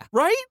scene. Yeah.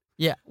 Right?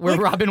 Yeah. Where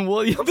Robin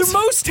Williams. The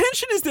most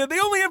tension is there.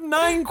 They only have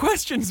 9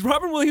 questions.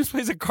 Robin Williams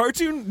plays a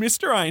cartoon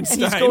Mr.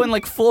 Einstein. And he's going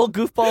like full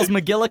goofballs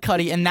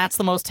McGillicuddy, and that's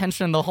the most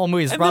tension in the whole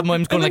movie. Is Robin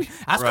Williams going like,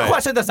 ask a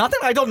question, there's nothing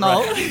I don't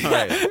know.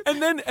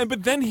 Right.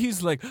 But then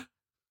he's like,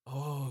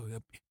 oh,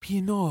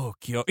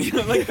 Pinocchio.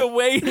 Like the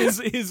way his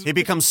he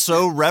becomes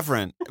so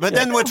reverent. But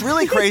then what's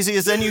really crazy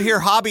is then you hear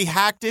Hobby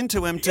hacked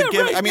into him to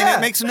give. Right, I mean, it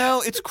makes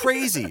it's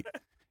crazy.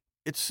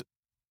 It's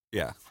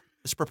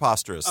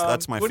preposterous.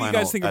 That's my final. What do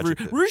you guys think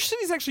adjective. of Rouge? Rouge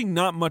City's actually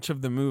not much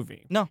of the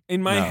movie. No.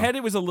 In my head,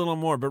 it was a little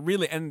more, but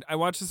really, and I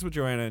watched this with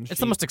Joanna, and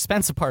it's the most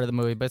expensive part of the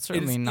movie, but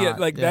certainly not. Yeah,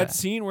 like that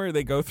scene where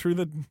they go through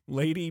the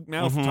lady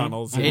mouth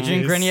tunnels.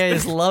 Adrian Grenier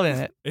is loving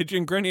it.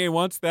 Adrian Grenier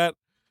wants that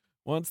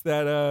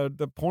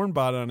the porn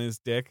bot on his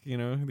dick, he had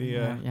a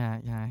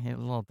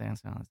little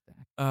dancing on his dick.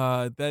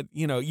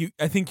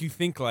 I think you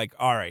think like,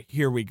 all right,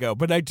 here we go.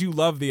 But I do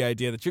love the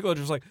idea that Gigolo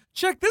just like,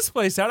 check this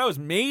place out. I was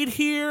made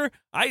here.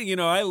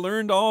 I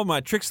learned all my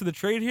tricks of the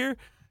trade here.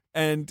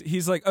 And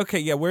he's like, okay,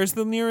 yeah, where's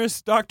the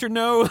nearest Dr.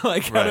 No?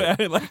 Like,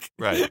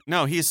 right.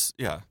 No, he's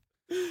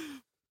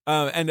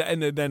and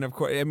then of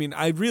course, I mean,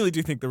 I really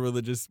do think the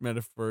religious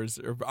metaphors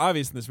are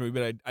obvious in this movie,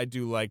 but I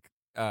do like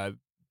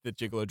that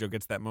Gigolo Joe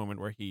gets that moment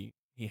where he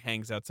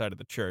hangs outside of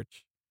the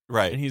church,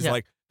 right? And he's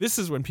like, "This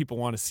is when people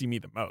want to see me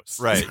the most,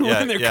 right?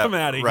 When they're coming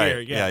out of here,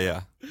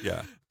 yeah.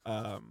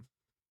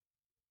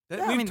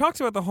 We've talked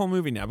about the whole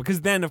movie now,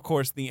 because then, of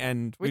course, the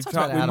end. We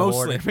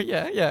mostly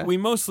we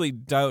mostly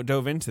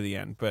dove into the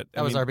end, but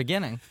that was our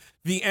beginning.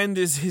 The end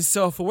is his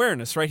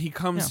self-awareness, right? He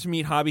comes to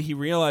meet Hobby. He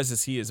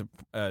realizes he is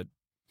a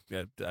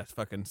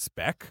fucking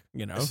speck,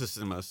 This is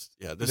the most,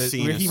 this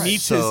scene where he is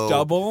meets so, his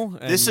double.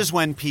 This is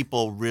when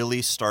people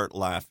really start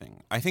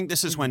laughing. I think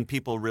this is when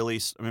people really,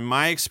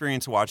 my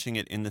experience watching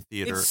it in the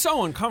theater. It's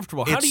so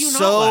uncomfortable. How do you not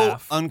It's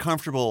laugh? so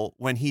uncomfortable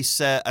when he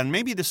said, and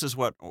maybe this is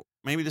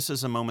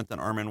a moment that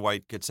Armin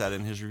White gets at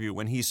in his review,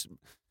 when he's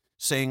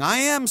saying, I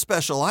am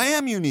special, I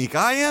am unique,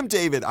 I am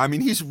David. I mean,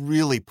 he's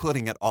really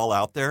putting it all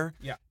out there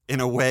in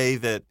a way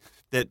that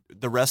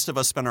the rest of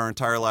us spend our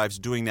entire lives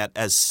doing that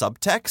as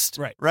subtext,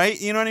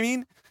 right? You know what I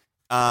mean?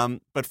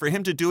 But for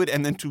him to do it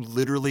and then to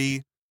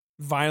literally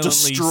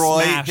violently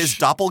destroy smash his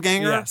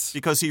doppelganger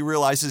because he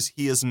realizes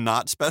he is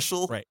not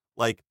special, right?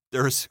 Like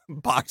there's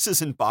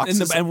boxes and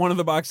boxes, and one of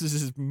the boxes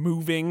is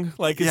moving,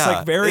 like it's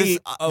like very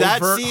overt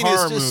that scene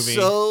horror is just movie.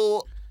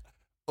 So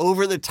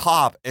over the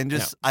top and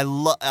just I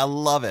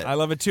love it. I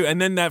love it too.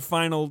 And then that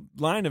final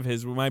line of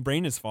his, where my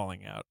brain is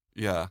falling out.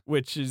 Yeah.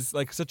 Which is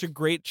like such a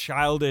great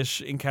childish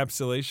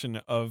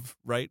encapsulation of,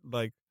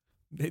 like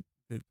the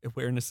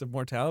awareness of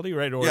mortality,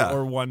 right?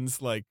 Or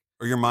one's like,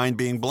 or your mind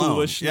being blown.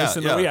 Foolishness.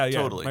 Yeah,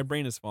 totally. My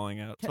brain is falling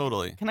out.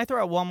 Totally. Can I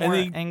throw out one more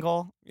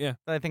angle that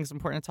I think is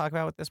important to talk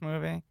about with this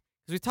movie?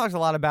 Because we talked a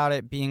lot about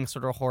it being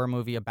sort of a horror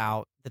movie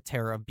about the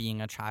terror of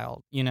being a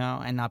child,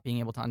 and not being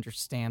able to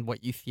understand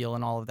what you feel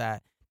and all of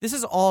that. This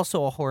is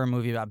also a horror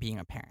movie about being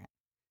a parent.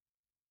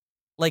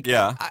 Like,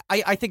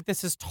 I think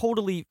this is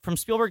totally, from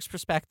Spielberg's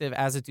perspective,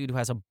 as a dude who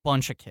has a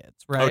bunch of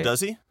kids, right? Oh, does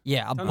he?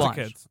 Yeah, a Tons bunch.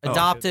 of kids.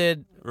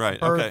 Adopted, right?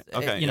 Birth,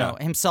 Okay.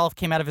 Himself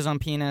came out of his own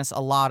penis.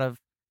 A lot of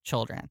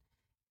children,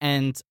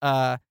 and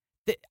I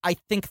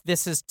think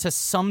this is to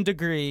some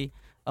degree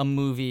a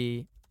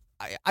movie.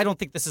 I don't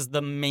think this is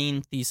the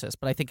main thesis,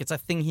 but I think it's a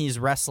thing he's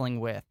wrestling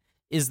with.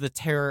 is the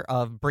terror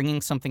of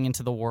bringing something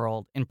into the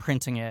world,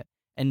 imprinting it,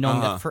 and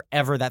knowing that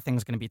forever that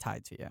thing's going to be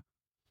tied to you.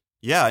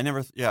 Yeah,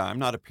 I'm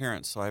not a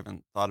parent, so I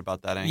haven't thought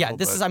about that angle. Yeah,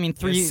 this is, I mean,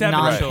 3 7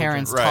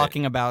 non-parents children.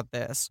 talking about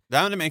this.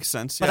 That would make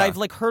sense, But yeah. I've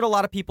like heard a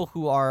lot of people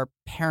who are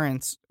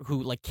parents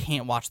who like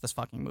can't watch this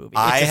fucking movie.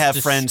 I It have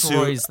just friends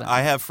destroys them.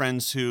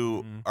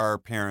 who are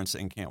parents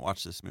and can't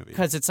watch this movie.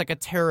 Because it's like a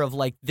terror of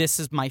like, this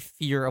is my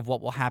fear of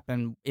what will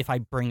happen if I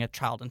bring a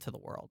child into the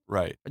world.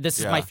 Right. This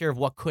is my fear of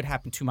what could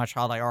happen to my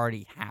child I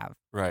already have.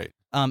 Right.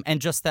 And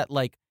just that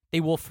like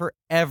they will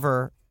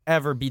forever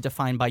ever be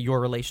defined by your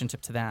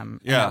relationship to them.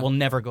 And Yeah. that will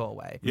never go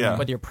away. Yeah.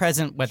 Whether you're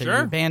present, whether you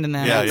Sure. abandon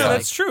them. Yeah, it's No, like-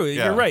 that's true.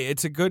 Yeah. You're right.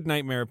 It's a good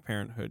nightmare of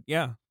parenthood.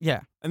 Yeah.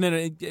 Yeah. And then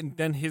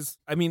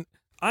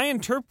I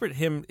interpret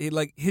him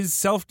like his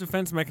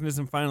self-defense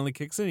mechanism finally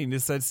kicks in. He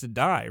decides to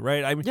die,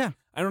 right? I mean, Yeah.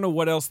 I don't know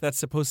what else that's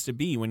supposed to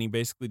be when he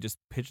basically just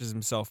pitches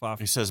himself off.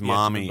 He says the edge of the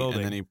mommy, and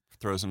building. then he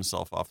throws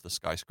himself off the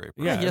skyscraper.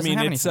 Yeah, he I doesn't mean,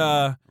 have it's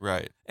anything.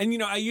 Right. and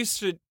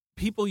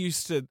people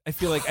used to. I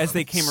feel like as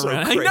they came So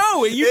around, crazy. I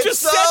know you It's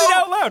just so- said it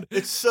out loud.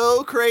 It's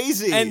so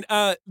crazy. And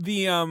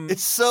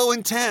it's so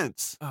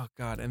intense. oh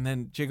god, and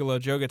then Gigolo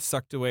Joe gets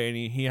sucked away,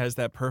 and he has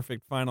that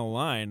perfect final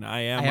line: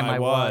 "I am, I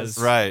was."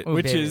 Right. Ooh,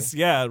 Which baby. is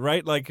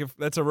right. Like if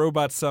that's a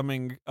robot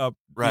summing up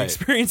the Right.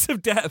 experience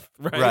of death,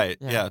 right? Right.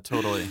 Yeah. Yeah,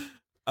 totally.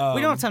 We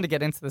don't have time to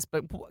get into this,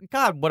 but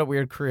God, what a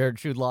weird career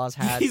Jude Law's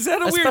had. He's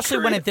had a weird Especially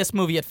when career. at this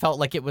movie it felt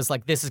like it was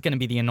like, this is going to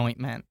be the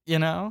anointment, you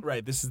know?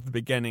 Right. This is the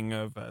beginning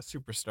of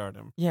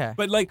superstardom. Yeah.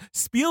 But like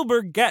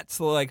Spielberg gets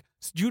like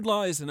Jude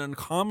Law is an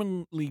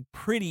uncommonly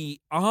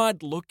pretty,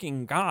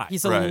 odd-looking guy.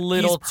 He's a Right.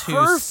 little He's too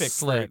perfect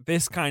slick. for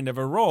this kind of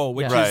a role,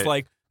 which Yeah. is Right.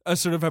 like a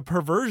sort of a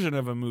perversion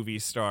of a movie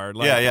star.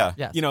 Like, yeah.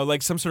 Yes. You know,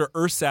 like some sort of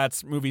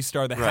ersatz movie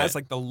star that Right. has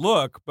like the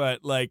look,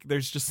 but like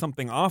there's just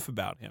something off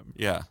about him.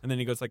 Yeah. And then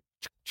he goes like,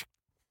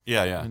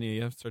 Yeah, yeah. and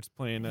he starts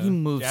playing. He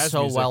moves jazz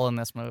so music. well in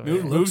this movie.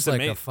 Move- He moves looks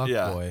like ama- a fuck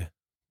Yeah. boy.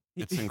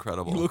 It's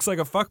incredible. He looks like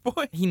a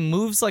fuckboy. He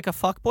moves like a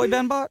fuckboy,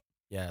 Benbot?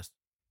 Yes,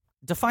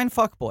 Define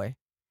fuckboy.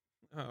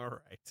 All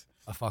right.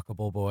 a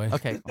fuckable boy.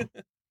 Okay. cool.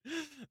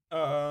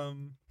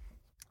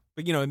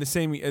 But you know, in the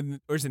same,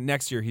 or is it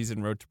next year? He's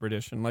in Road to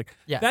Perdition. Like,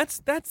 Yeah. that's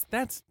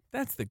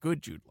the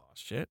good Jude Law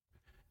shit.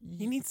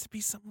 He needs to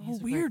be some little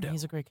weirdo.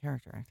 He's a great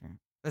character actor.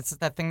 That's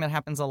that thing that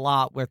happens a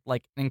lot with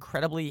like an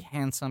incredibly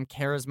handsome,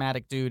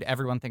 charismatic dude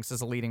everyone thinks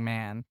is a leading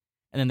man,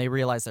 and then they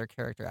realize they're a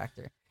character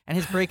actor. And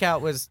his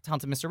breakout was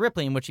Talented Mr.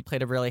 Ripley, in which he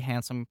played a really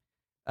handsome,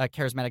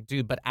 charismatic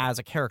dude, but as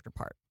a character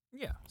part.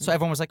 Yeah. So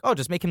everyone was like, "Oh,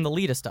 just make him the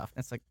lead of stuff."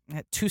 And it's like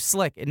too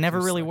slick. It never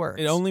Too really slick.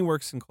 works. It only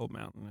works in Cold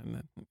Mountain, and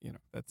then, you know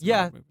that's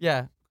Yeah, another movie.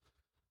 yeah.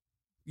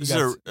 You This got,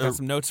 is got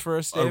some notes for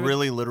us, A David?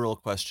 really literal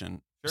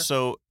question. Sure.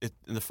 So,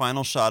 in the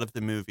final shot of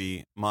the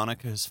movie,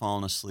 Monica has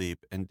fallen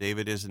asleep, and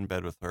David is in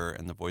bed with her,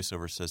 and the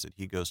voiceover says that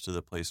he goes to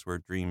the place where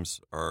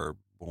dreams are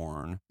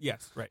born,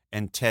 Yes, right.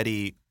 and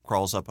Teddy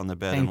crawls up on the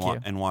bed Thank you.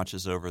 and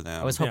watches over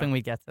them. I was hoping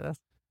we'd get to this.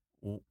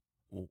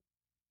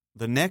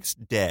 The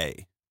next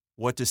day,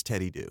 what does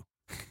Teddy do?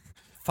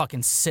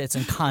 Fucking sits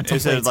and Is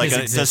contemplates it like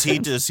his does he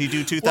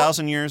do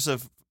 2,000 years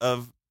of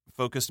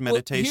focused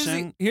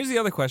meditation? Well, here's the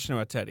other question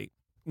about Teddy.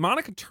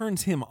 Monica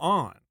turns him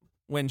on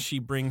when she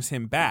brings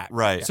him back.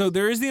 Right. So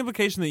there is the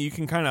implication that you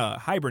can kind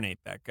of hibernate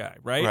that guy,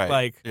 right? Right.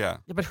 Like, Yeah.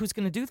 Yeah, but who's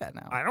going to do that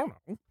now? I don't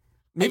know.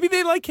 Maybe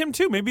they like him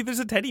too. Maybe there's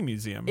a Teddy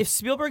museum. If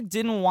Spielberg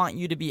didn't want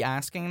you to be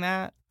asking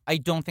that, I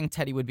don't think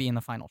Teddy would be in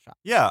the final shot.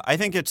 Yeah, I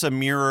think it's a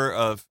mirror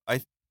of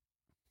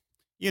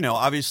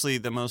obviously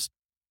the most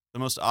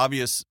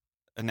obvious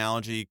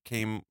analogy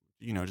came,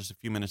 just a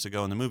few minutes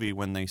ago in the movie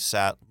when they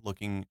sat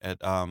looking at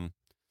the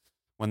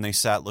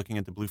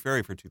Blue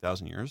Fairy for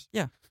 2,000 years.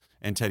 Yeah.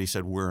 And Teddy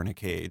said, "We're in a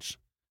cage."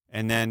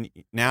 And then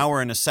now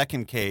we're in a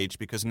second cage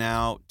because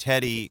now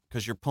Teddy,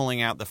 because you're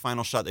pulling out the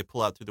final shot, they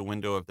pull out through the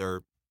window of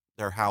their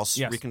house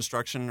Yes.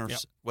 reconstruction or Yep.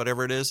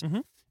 whatever it is.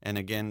 Mhm. And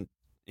again,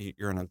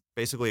 you're in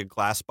basically a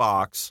glass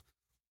box,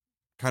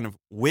 kind of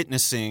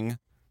witnessing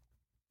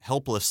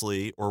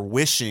helplessly or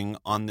wishing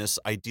on this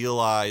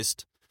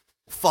idealized.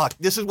 Fuck,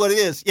 this is what it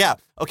is. Yeah.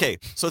 Okay.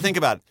 So think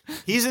about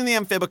it. He's in the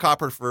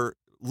amphibicopter for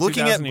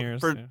looking at 2,000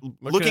 years, yeah.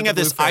 looking at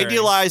the this Blue Fairy.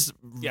 idealized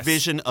Yes.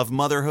 vision of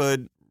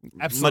motherhood,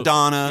 Absolutely.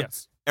 Madonna,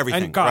 Yes.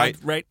 everything, And God, right?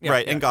 right? Yeah,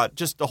 right. yeah. And God,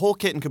 just the whole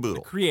kit and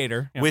caboodle.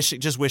 Creator. Yeah.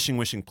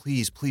 Wishing,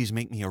 please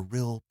make me a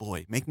real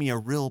boy. Make me a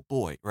real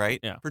boy, right?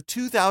 Yeah. For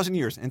 2,000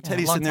 years. And Yeah,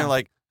 Teddy's long sitting there time.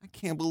 like, I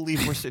can't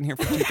believe we're sitting here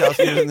for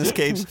 2,000 years in this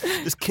cage.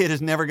 This kid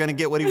is never going to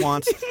get what he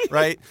wants,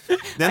 right?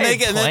 Then I they had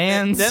get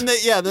plans. then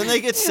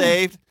they get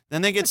saved.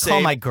 Then they get Call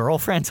saved. my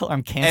girlfriend till I'm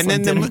and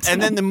canceling then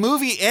dinner the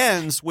movie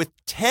ends with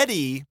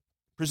Teddy,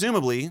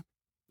 presumably,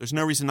 there's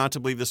no reason not to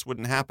believe this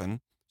wouldn't happen,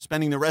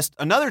 spending the rest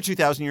another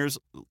 2,000 years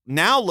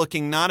now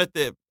looking not at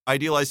the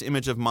idealized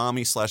image of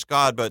mommy /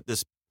 God, but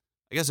this,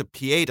 I guess, a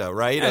pieta,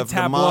 right? Yeah, of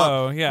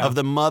tableau, yeah. of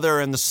the mother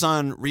and the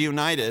son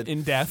reunited.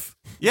 in death.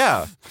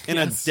 Yeah, in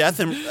Yes.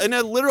 in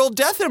a literal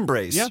death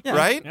embrace. Yeah.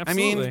 Right. Absolutely. I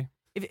mean,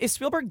 If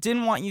Spielberg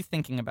didn't want you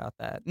thinking about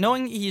that,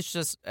 knowing he's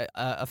just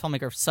a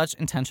filmmaker of such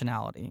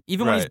intentionality,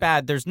 even when he's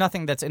bad, there's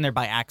nothing that's in there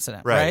by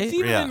accident, right?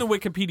 Even in the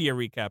Wikipedia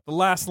recap, the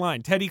last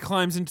line, Teddy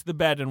climbs into the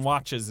bed and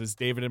watches as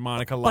David and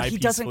Monica lie peacefully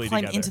together. But he doesn't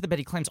climb into the bed,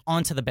 he climbs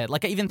onto the bed.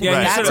 Like, I even think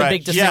that's a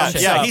big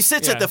distinction. Yeah, he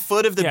sits at the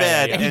foot of the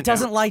bed. And he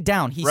doesn't lie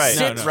down. He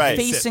sits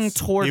facing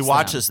towards them. He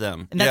watches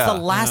them. And that's the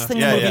last thing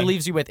the movie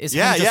leaves you with is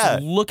him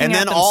just looking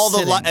at them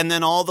sitting. And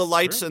then all the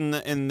lights in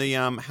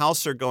the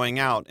house are going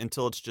out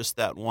until it's just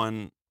that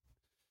one.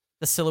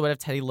 The silhouette of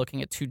Teddy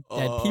looking at two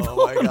dead people.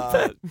 Oh my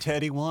God.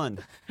 Teddy won.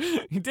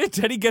 He did.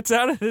 Teddy gets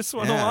out of this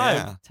one alive.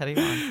 Yeah. Teddy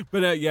won.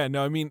 But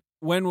I mean,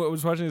 when I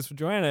was watching this with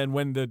Joanna, and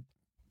when the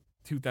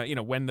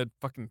when the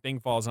fucking thing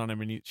falls on him,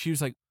 and she was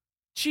like,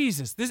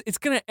 Jesus, it's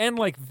gonna end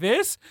like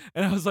this?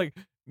 And I was like,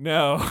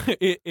 no,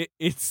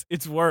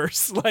 it's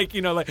worse. Like,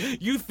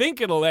 you think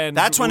it'll end.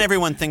 That's when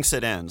everyone thinks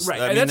it ends. Right.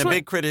 I mean, the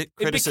big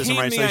criticism,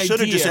 right? So it should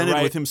have just ended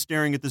with him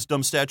staring at this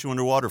dumb statue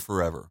underwater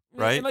forever,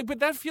 right? But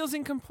that feels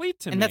incomplete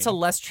to me. And that's a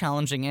less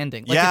challenging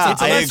ending. Like,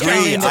 I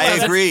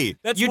agree.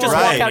 You just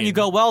walk out and you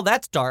go, well,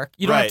 that's dark.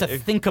 You don't have to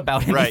think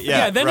about it. Right,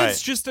 yeah. Then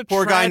it's just a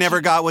poor guy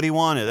never got what he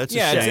wanted. That's a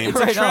shame. It's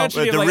a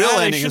tragedy. But the real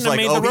ending is like,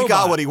 he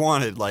got what he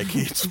wanted. Like,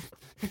 it's...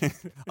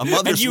 A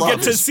mother's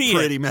love is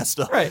pretty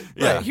messed up. Right.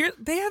 Here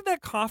they have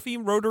that coffee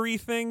rotary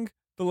thing,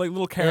 the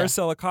little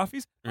carousel of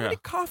coffees. How many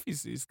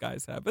coffees these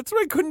guys have? That's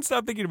what I couldn't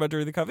stop thinking about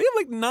during the coffee.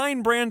 They have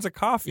 9 brands of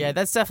coffee. Yeah,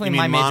 that's definitely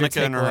you mean my Monica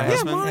major and her takeaway.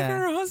 husband? Yeah, Monica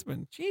and her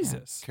husband.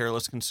 Jesus.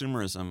 Careless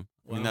consumerism.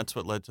 I mean, that's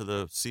what led to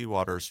the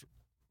seawaters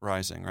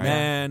rising, right?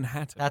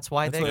 Manhattan. That's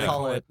why they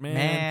call it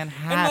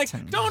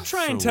Manhattan. And don't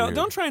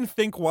try and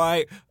think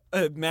why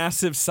a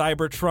massive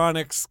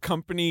Cybertronics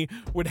company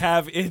would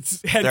have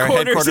its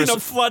headquarters in a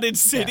flooded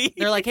city. Yeah.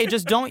 They're like, hey,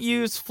 just don't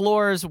use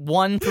floors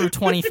 1 through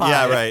 25.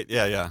 Yeah, right.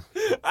 Yeah.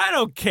 I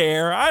don't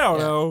care. I don't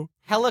know.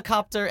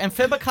 Helicopter,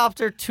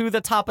 amphibicopter to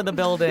the top of the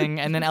building,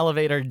 and then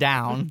elevator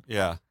down.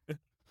 Yeah.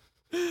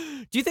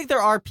 Do you think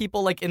there are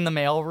people in the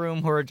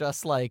mailroom who are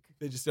just they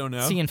just don't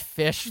know, seeing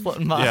fish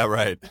floating by? Yeah,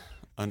 right.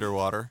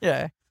 Underwater.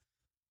 Yeah.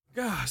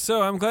 Yeah,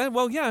 so I'm glad.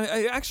 Well, yeah,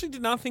 I actually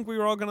did not think we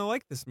were all going to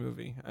like this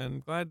movie. I'm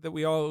glad that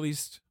we all at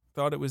least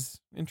thought it was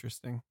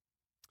interesting.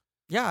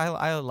 Yeah,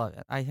 I love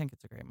it. I think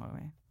it's a great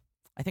movie.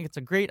 I think it's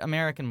a great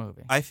American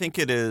movie. I think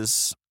it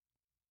is.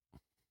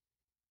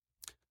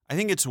 I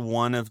think it's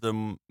one of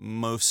the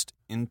most.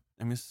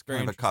 It's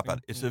kind of a cop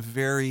out. It's a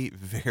very,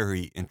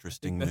 very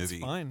interesting movie.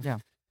 That's fine. Yeah.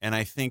 And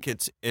I think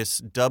it's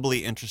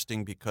doubly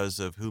interesting because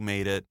of who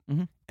made it,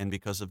 and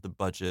because of the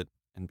budget,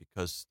 and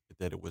because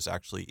that it was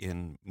actually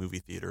in movie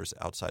theaters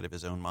outside of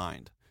his own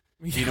mind.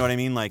 Do you know what I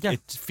mean? It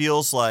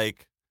feels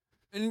like...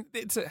 And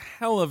it's a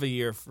hell of a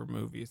year for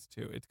movies,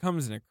 too. It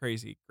comes in a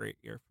crazy, great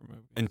year for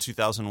movies. In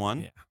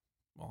 2001? Yeah.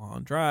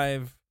 Mulholland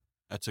Drive.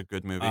 That's a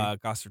good movie.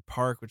 Gosford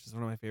Park, which is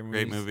one of my favorite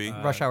great movies.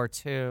 Movie. Rush Hour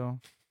 2.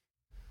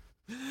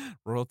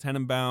 Royal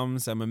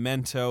Tenenbaums,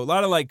 Memento. A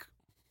lot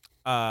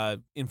of,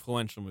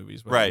 influential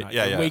movies. Right,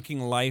 yeah. Waking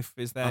Life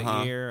is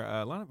that year.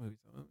 A lot of movies.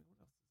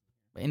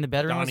 In the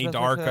Bedroom. Donnie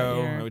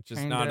Darko, which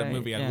is not a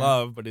movie I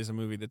love, but is a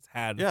movie that's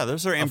had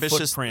those are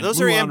ambitious. Footprint. Those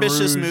are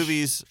ambitious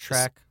movies.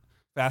 Shrek.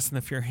 Fast and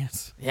the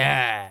Furious.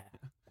 Yeah.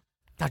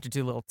 Dr.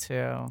 Dolittle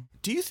 2.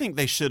 Do you think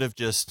they should have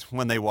just,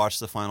 when they watched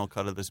the final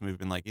cut of this movie,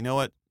 been like, you know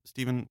what,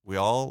 Stephen, we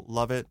all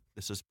love it.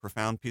 This is a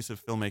profound piece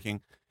of filmmaking.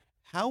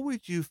 How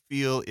would you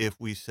feel if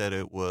we said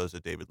it was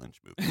a David Lynch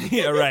movie?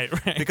 Yeah, right.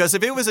 Because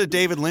if it was a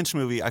David Lynch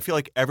movie, I feel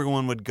like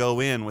everyone would go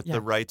in with the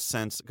right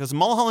sense. Because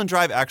Mulholland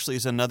Drive actually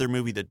is another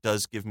movie that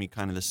does give me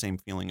kind of the same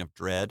feeling of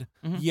dread.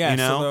 Mm-hmm.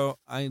 Yeah, although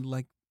I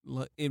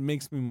it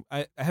makes me,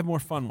 I have more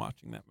fun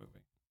watching that movie.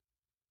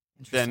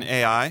 Than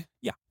AI?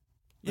 Yeah.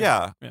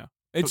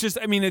 It's just,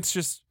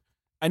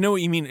 I know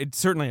what you mean. It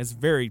certainly has a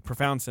very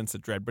profound sense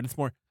of dread, but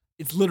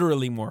it's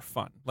literally more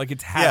fun.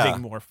 It's having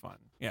more fun.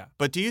 Yeah.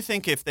 But do you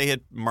think if they had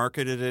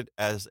marketed it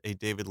as a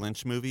David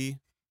Lynch movie,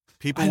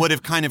 people would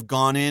have kind of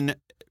gone in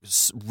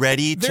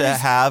ready to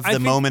have the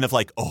moment of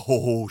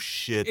oh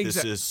shit,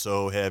 this is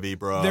so heavy,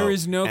 bro. There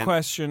is no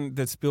question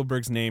that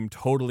Spielberg's name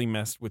totally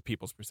messed with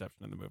people's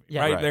perception of the movie.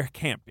 Yeah. Right? There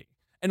can't be.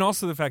 And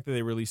also the fact that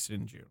they released it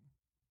in June,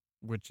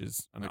 which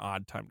is an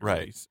odd time to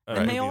release.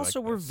 And they also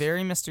were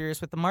very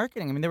mysterious with the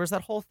marketing. I mean, there was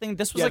that whole thing.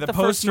 This was the the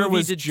first movie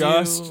was to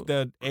just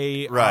do... the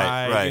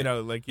AI,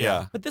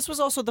 right. But this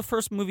was also the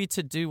first movie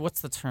to do,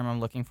 what's the term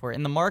I'm looking for?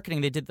 In the marketing,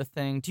 they did the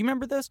thing. Do you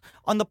remember this?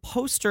 On the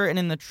poster and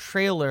in the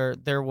trailer,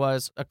 there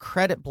was a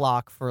credit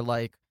block for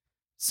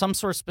some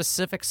sort of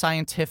specific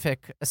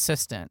scientific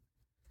assistant.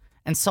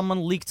 And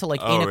someone leaked to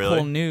Ain't It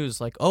Cool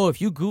News, if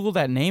you Google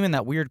that name and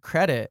that weird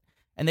credit,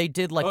 and they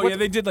did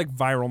they did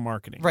viral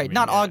marketing. Right,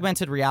 not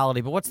augmented reality,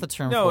 but what's the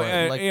term for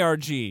it?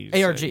 ARGs.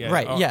 ARG,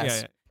 right,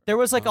 yes. Yeah. There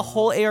was a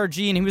whole ARG,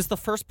 and he was the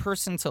first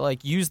person to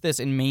use this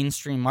in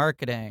mainstream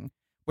marketing,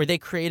 where they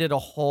created a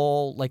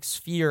whole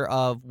sphere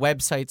of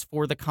websites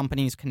for the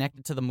companies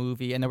connected to the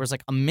movie, and there was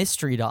a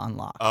mystery to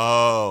unlock.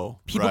 Oh,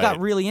 People got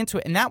really into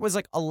it, and that was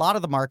a lot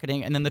of the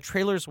marketing, and then the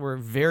trailers were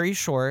very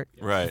short,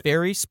 right,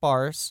 very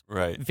sparse,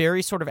 right,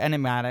 very sort of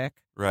enigmatic.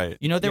 Right.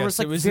 You know, there was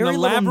like it was very an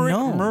elaborate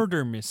little known.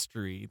 murder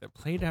mystery that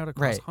played out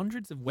across Right.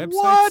 hundreds of websites.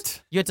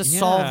 What? You had to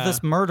solve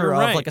this murder you're of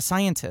right. like a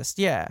scientist.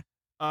 Yeah.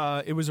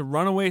 It was a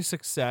runaway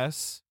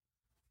success.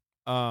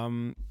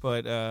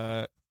 But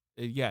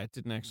it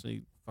didn't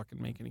actually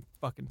fucking make any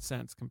fucking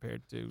sense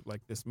compared to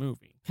like this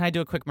movie. Can I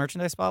do a quick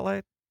merchandise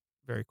spotlight?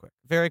 Very quick.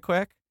 Very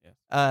quick.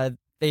 Yes.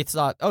 They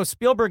thought, oh,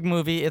 Spielberg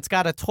movie, it's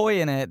got a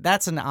toy in it.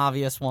 That's an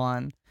obvious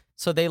one.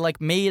 So they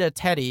like made a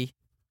teddy,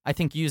 I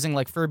think using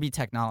like Furby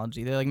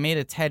technology. They like made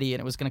a teddy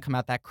and it was going to come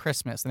out that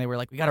Christmas. And they were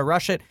like, we got to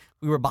rush it.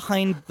 We were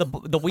behind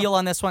the wheel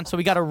on this one, so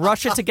we got to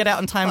rush it to get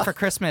out in time for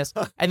Christmas.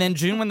 And then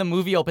June when the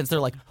movie opens, they're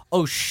like,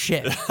 oh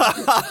shit.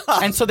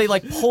 And so they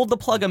like pulled the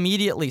plug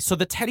immediately. So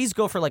the teddies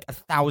go for like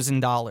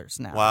 $1,000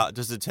 now. Wow.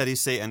 Does the teddy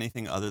say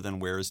anything other than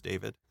 "Where is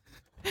David"?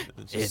 It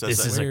just says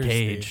this is that. a Where's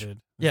cage.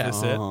 David? Yeah.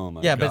 Is this it? Oh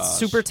my Yeah, but gosh.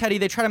 Super Teddy,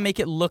 they try to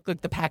make it look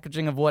like the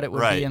packaging of what it would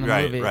be in the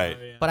movie. Right.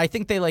 Oh, yeah. But I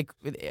think they like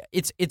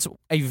it's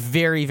a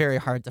very, very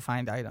hard to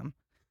find item.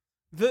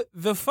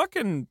 The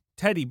fucking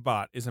Teddy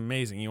bot is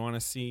amazing. You want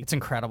to see? It's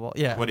incredible.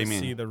 Yeah. What do you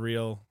mean? See the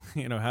real,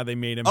 how they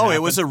made him. Oh, it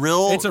happen. was a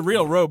real. It's a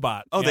real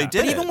robot. Oh, they Yeah. did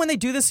But it. even when they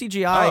do the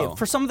CGI, Oh.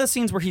 for some of the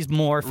scenes where he's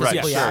more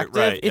physically sure, active,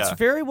 right, it's yeah.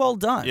 very well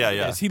done. Yeah.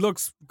 Yes, he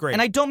looks great.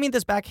 And I don't mean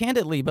this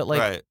backhandedly, but like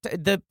Right.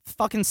 the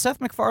fucking Seth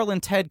MacFarlane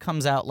Ted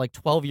comes out like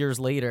 12 years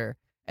later,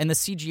 and the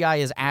CGI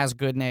is as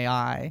good in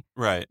AI.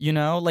 Right. You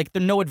know, like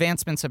no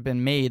advancements have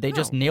been made. They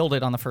just nailed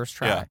it on the first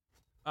try. Yeah.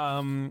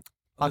 Box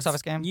let's-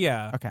 office game?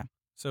 Yeah. Okay.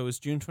 So it was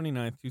June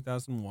 29th,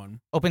 2001.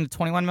 Opened to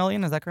 21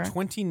 million. Is that correct?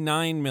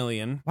 29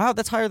 million. Wow,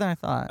 that's higher than I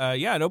thought.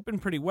 Yeah, it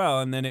opened pretty well,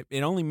 and then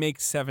it only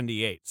makes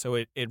 78. So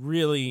it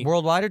really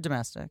Worldwide or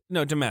domestic?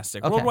 no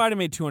domestic. Okay. Worldwide, it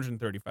made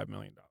 $235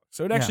 million.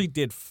 So it actually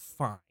did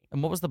fine.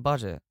 And what was the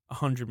budget?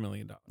 $100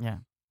 million. Yeah.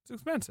 It's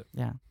expensive.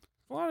 Yeah.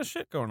 A lot of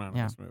shit going on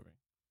Yeah. in this movie.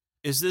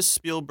 Is this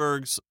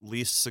Spielberg's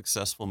least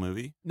successful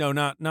movie? No,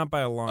 not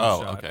by a long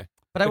Oh, shot. okay.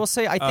 But I will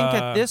say, I think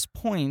at Uh, this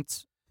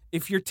point,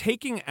 If you're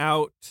taking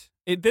out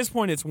at this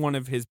point, it's one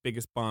of his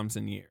biggest bombs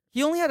in years.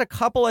 he only had a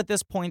couple at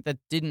this point that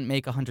didn't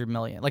make 100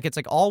 million. Like it's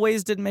like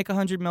Always didn't make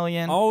 100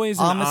 million. Always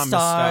an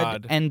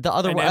Amistad, and the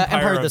other and one,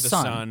 Empire of the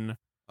Sun. Sun.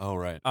 Oh,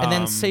 right. And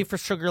then Um, Save for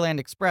Sugarland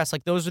Express.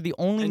 Like those are the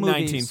only in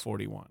movies.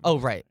 1941. Oh,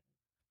 right.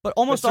 But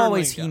almost certainly,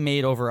 always he yeah.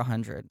 made over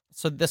 100.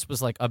 So this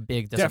was like a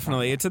big disappointment.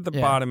 Definitely, it's at the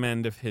Yeah. bottom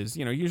end of his.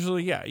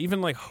 Usually,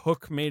 even like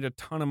Hook made a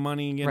ton of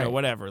money. Right.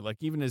 Whatever. Like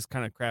even his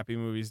kind of crappy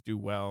movies do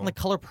well. Like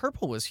Color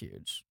Purple was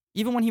huge.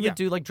 Even when he Yeah. would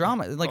do like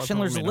drama, like Color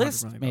Schindler's Purple made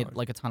List $100 million. made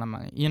like a ton of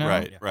money, you know?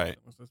 Right. Right.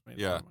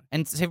 Yeah.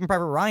 And Saving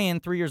Private Ryan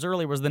 3 years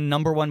earlier was the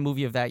 #1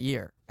 movie of that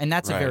year. And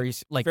that's a Right. very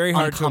like Very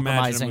hard to imagine a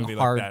uncompromising, movie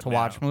like hard that to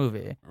watch now.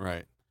 movie.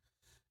 Right.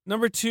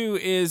 Number 2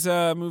 is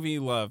movie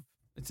Love.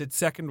 It's its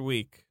second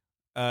week.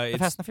 The It's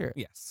Fast and the Furious.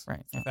 Yes.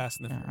 Right. Yeah. Fast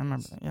and the Yeah, Furious. I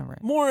remember that. Yeah,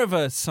 right. More of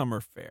a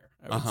summer fare,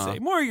 I would Uh-huh. say.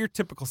 More your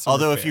typical summer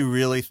Although, if fare. you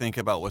really think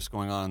about what's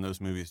going on in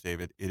those movies,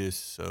 David, it is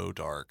so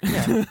dark.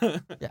 Yeah.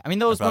 Yeah. I mean,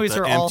 those About movies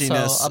the are also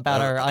emptiness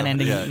about our of-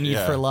 unending yeah, need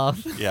yeah. for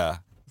love. Yeah.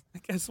 I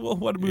guess, well,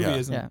 what movie Yeah.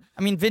 isn't? Yeah.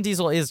 I mean, Vin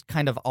Diesel is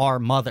kind of our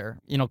mother,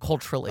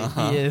 culturally.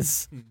 Uh-huh. He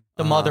is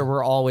the mother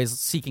we're always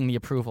seeking the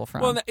approval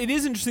from. Well, it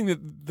is interesting that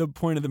the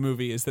point of the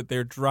movie is that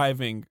they're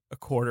driving a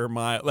quarter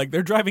mile. Like,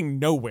 they're driving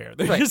nowhere.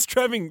 They're Right. just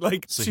driving,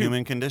 like, It's a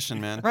human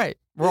condition, man. right.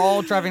 We're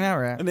all driving that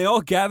right. And they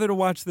all gather to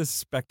watch this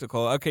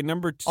spectacle. Okay,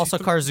 number 2. Also,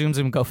 cars zoom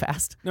zoom go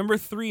fast. Number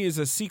 3 is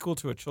a sequel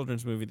to a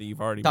children's movie that you've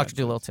already Dr. mentioned.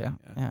 Dolittle too.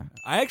 Yeah.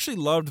 I actually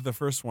loved the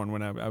first one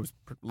when I was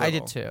little. I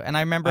did too. And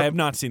I remember I have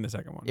not seen the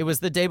second one. it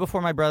was the day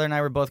before my brother and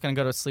I were both going to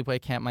go to a sleepaway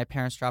camp. My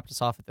parents dropped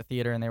us off at the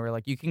theater and they were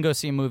like, you can go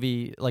see a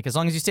movie. Like, as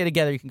long as you stay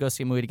together, you can go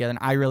see a movie together. And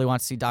I really want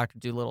to see Dr.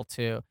 Dolittle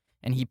too.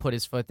 And he put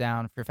his foot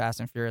down for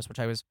Fast and Furious, which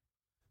I was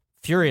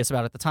furious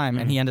about at the time.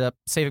 And he ended up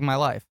saving my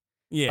life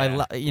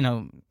yeah.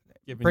 by,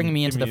 bringing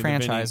me into the Vinny,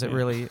 franchise. yeah. It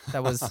really,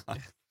 that was,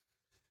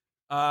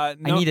 I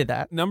no- needed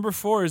that. Number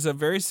 4 is a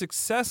very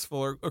successful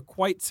or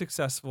quite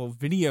successful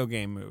video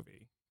game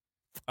movie.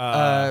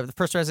 The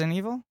first Resident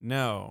Evil?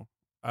 No.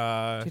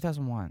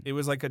 2001. It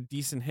was like a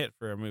decent hit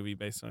for a movie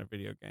based on a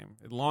video game.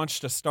 It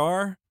launched a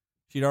star.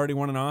 She'd already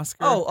won an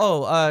Oscar.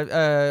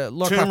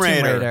 Lord Tomb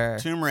Raider.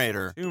 Tomb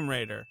Raider. Tomb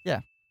Raider. Yeah.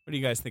 What do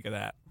you guys think of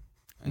that?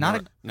 I Not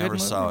never, a never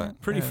good saw movie.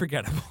 it. Pretty Yeah.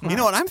 forgettable. You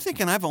know what? I'm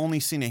thinking I've only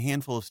seen a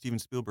handful of Steven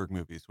Spielberg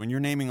movies. When you're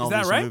naming all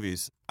that these right?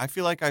 movies, I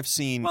feel like I've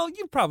seen. Well,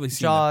 you've probably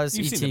seen Jaws,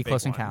 you've seen the E.T., big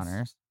Close ones.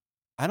 Encounters.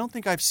 I don't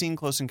think I've seen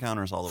Close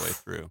Encounters all the way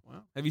through.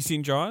 Wow. Have you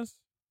seen Jaws?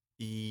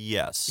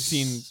 Yes. You've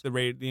seen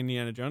the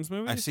Indiana Jones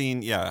movie? I've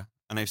seen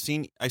and I've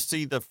seen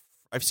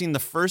the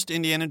first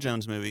Indiana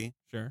Jones movie.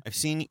 Sure. I've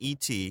seen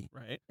E.T.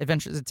 Right.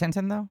 Adventures of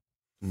Tintin, though?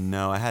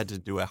 No, I had to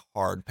do a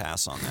hard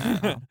pass on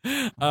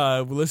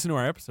that. We'll listen to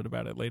our episode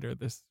about it later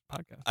this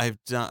podcast.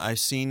 I've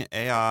seen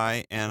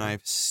AI and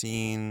I've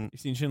seen You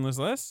seen Schindler's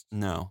List?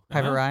 no,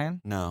 Private Uh-huh.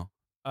 Ryan? no,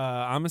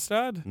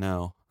 Amistad?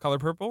 no, Color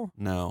Purple?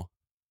 no,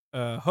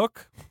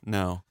 Hook?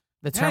 no.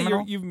 The Yeah,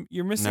 Terminal?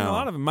 you're missing a No.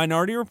 lot of them.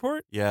 Minority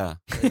Report? Yeah,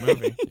 Great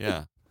movie.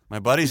 yeah. My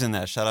buddy's in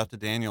that. Shout out to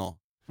Daniel.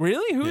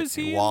 Really? Who is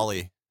he?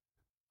 Wally.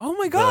 Oh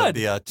my God!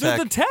 The tech.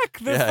 The tech.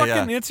 The Yeah,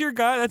 fucking. yeah. It's your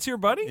guy. That's your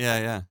buddy. Yeah,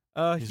 yeah.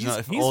 He's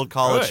not an old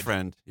college good.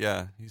 friend.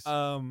 Yeah.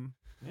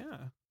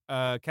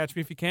 Catch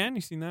Me If You Can.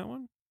 You seen that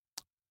one?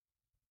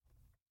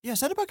 Yeah, is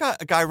that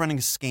about a guy running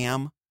a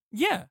scam?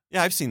 Yeah.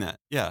 Yeah, I've seen that.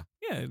 Yeah.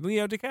 Yeah,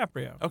 Leo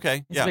DiCaprio.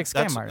 Okay. He's yeah. a big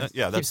scam artist.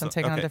 Yeah, Keeps that's on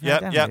taking on okay.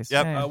 different identities.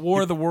 Yep. Yeah.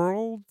 War of the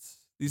Worlds.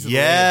 These are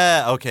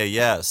Yeah. Okay.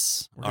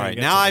 Yes. We're All gonna right.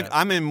 get Now to that.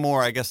 I'm in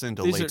more, I guess,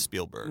 into These late are-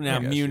 Spielberg. Now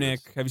I guess, Munich.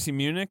 yes. Have you seen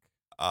Munich?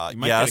 You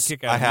might Yes, get a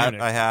kick out I of have.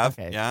 Munich. I have.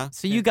 Okay. Yeah.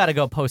 So you got to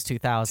go post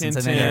 2000s and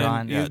then you're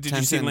on Yeah. Did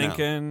you see Tintin, no.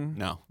 Lincoln?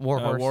 No. War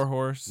Horse, War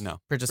Horse. No.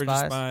 Bridge of Bridge of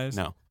Spies. Spies.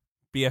 No.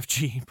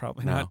 BFG,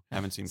 probably No. not.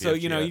 Haven't seen. So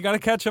BFG you yet. got to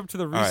catch up to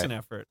the right. recent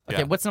effort. Okay,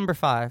 Yeah. what's number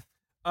 5?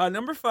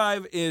 Number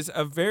 5 is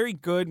a very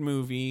good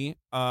movie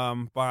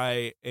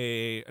by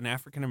an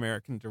African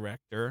American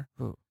director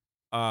Ooh.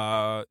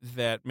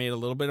 that made a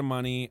little bit of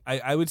money.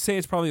 I would say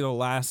it's probably the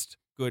last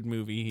good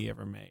movie he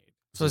ever made.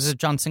 So is it a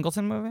John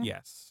Singleton movie?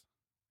 Yes.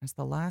 It's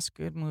the last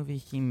good movie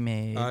he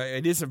made.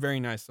 It is a very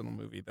nice little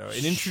movie, though.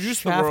 It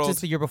introduced Shaft the world.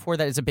 is the year before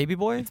that. Is it Baby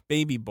Boy? It's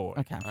Baby Boy,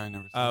 Okay. I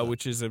never saw that.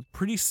 which is a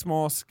pretty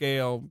small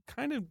scale,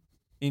 kind of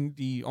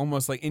indie,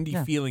 almost like indie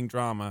Yeah. feeling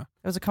drama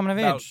It was a coming of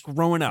about age.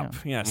 growing up.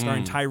 Yeah,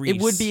 starring Tyrese.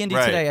 It would be indie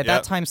Right, today. At yeah.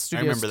 that time, I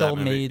studios remember that still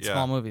movie, made yeah.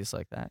 small movies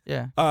like that.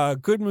 Yeah.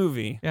 Good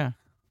movie. Yeah.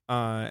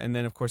 And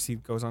then, of course, he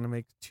goes on to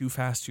make Too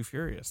Fast, Too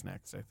Furious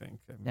next, I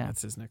think. Yeah.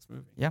 That's his next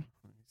movie. Yeah.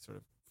 He sort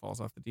of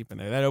falls off the deep end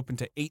there. That opened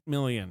to 8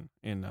 million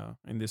in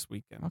this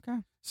weekend. Okay.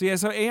 So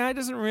AI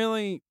doesn't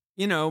really,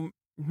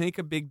 make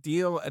a big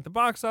deal at the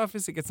box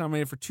office. It gets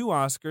nominated for 2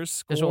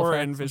 Oscars, Visual score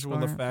effects and and visual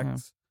score,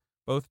 effects,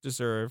 both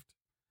deserved.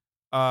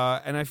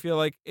 And I feel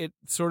like it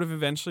sort of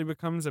eventually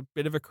becomes a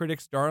bit of a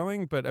critic's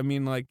darling. But I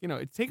mean,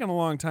 it's taken a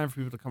long time for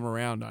people to come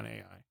around on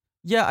AI.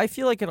 Yeah, I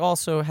feel like it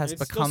also has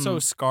It's become still so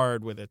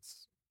scarred with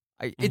its.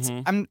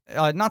 I'm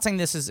not saying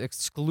this is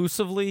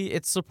exclusively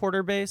its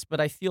supporter base, but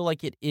I feel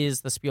like it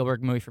is the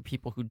Spielberg movie for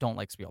people who don't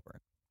like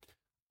Spielberg.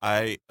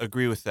 I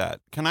agree with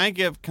that. Can I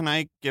give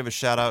a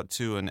shout out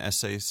to an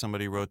essay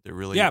somebody wrote that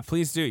really? Yeah,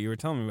 please do. You were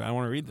telling me. I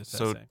want to read this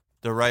So essay.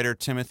 the writer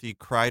Timothy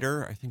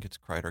Kreider, I think it's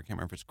Kreider, I can't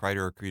remember if it's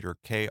Kreider or Kreider,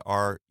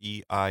 Kreider,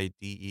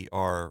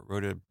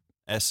 wrote an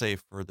essay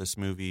for this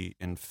movie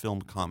in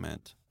Film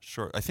Comment.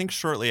 I think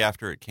shortly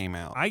after it came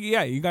out.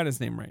 You got his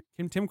name right.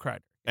 Tim Kreider.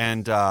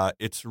 And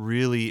it's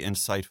really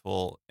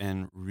insightful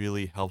and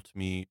really helped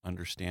me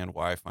understand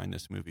why I find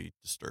this movie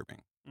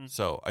disturbing.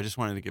 So I just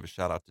wanted to give a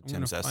shout out to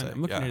Tim's essay.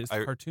 I'm looking at his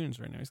cartoons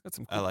right now. He's got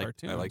some cool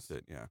cartoons. I liked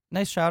it, yeah.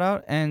 Nice shout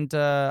out. And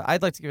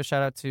I'd like to give a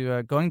shout out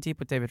to Going Deep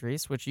with David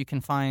Rees, which you can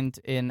find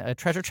in a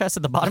treasure chest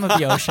at the bottom of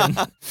the ocean.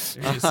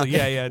 Seriously,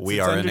 yeah. We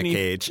it's are in a underneath-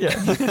 cage.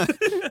 Yeah.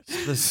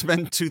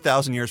 Spend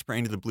 2,000 years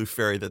praying to the Blue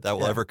Fairy that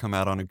will ever come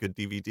out on a good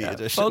DVD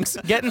edition. Folks,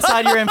 get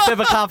inside your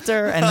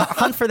amphibicopter and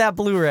hunt for that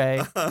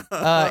Blu-ray.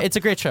 It's a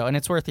great show, and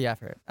it's worth the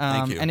effort.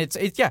 Thank you. And it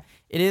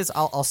is.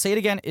 I'll say it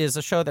again. It is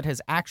a show that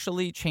has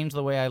actually changed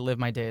the way I live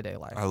my day-to-day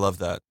life. I love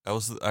that.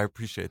 I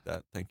appreciate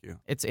that. Thank you.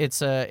 It's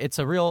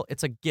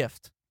a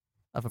gift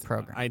of a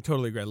program. I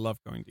totally agree. I love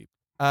Going Deep.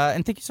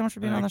 And thank you so much for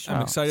being on the show.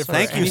 I'm excited for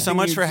Thank you so anything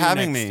much you for do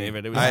having next, me,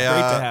 David. It was great to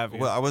have you.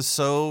 Well, I was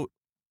so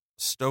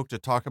stoked to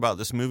talk about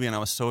this movie, and I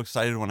was so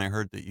excited when I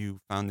heard that you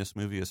found this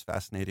movie as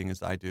fascinating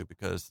as I do,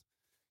 because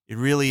it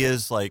really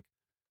is like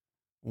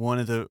one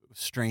of the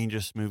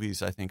strangest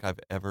movies I think I've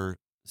ever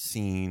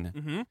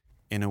seen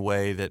in a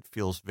way that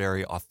feels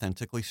very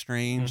authentically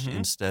strange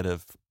instead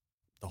of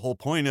the whole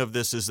point of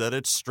this is that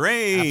it's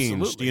strange.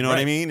 Absolutely, Do you know what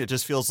I mean? It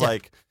just feels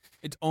like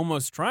it's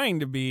almost trying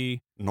to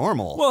be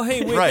normal. Well,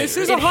 hey, wait, Right. this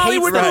is It a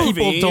Hollywood hates that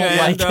movie. people don't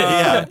and,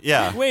 like it.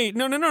 Yeah. Wait,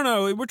 no.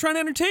 We're trying to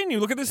entertain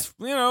you. Look at this,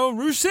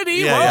 Rouge City.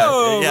 Yeah,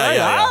 Whoa. yeah. right?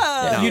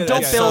 Ah. You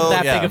don't Yeah. build So,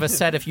 that yeah. big of a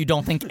set if you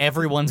don't think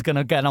everyone's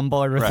gonna get on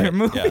board with your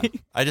movie. Yeah.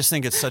 I just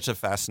think it's such a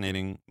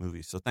fascinating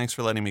movie. So thanks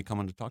for letting me come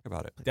on to talk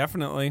about it.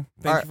 Definitely.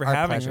 Thank you for Our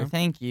having pleasure. me.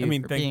 Thank you for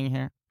thank- being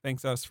here.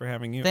 Thanks us for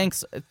having you.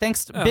 Thanks. Oh,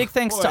 Big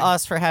thanks boy. to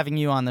us for having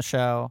you on the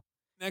show.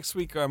 Next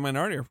week,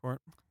 Minority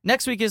Report.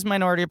 Next week is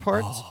Minority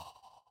Report.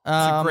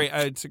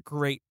 It's a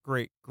great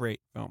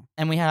film.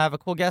 And we have a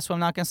cool guest who I'm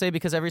not going to say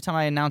because every time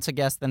I announce a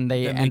guest, then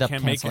they Then they end up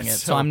can't make canceling it, it.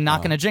 So so- I'm not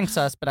going to jinx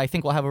us, but I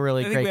think we'll have a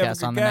really I think great we have a guest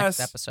good on the next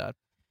guest. episode.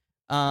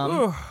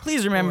 Ooh,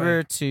 Please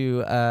remember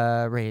to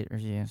rate,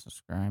 review,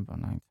 subscribe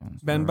on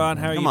iTunes. Benbot,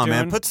 how are you Come on, doing?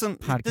 man. Put some.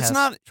 Podcast It's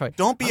not. choice.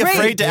 Don't be Rate,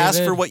 afraid to ask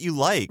David. for what you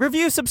like.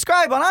 Review,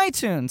 subscribe on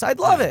iTunes. I'd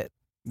love it.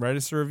 Write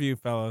us a review,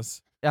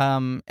 fellas.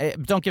 Don't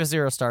give us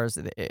 0 stars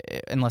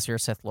unless you're a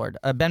Sith Lord.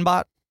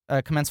 Benbot,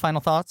 commence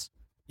final thoughts.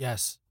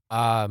 Yes.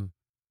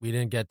 We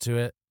didn't get to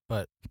it,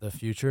 but the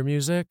future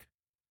music,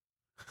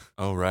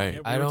 Oh right.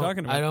 Yeah, we were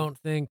talking about I don't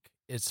think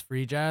it's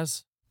free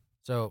jazz.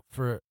 So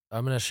I'm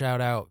gonna shout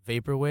out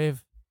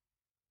Vaporwave.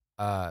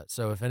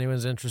 So if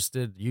anyone's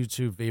interested,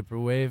 YouTube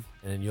Vaporwave,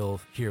 and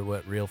you'll hear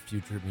what real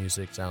future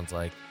music sounds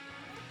like.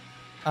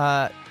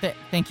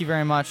 Thank you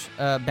very much,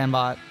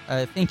 Benbot.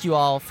 Thank you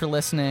all for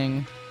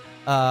listening.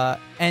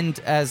 And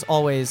as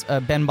always,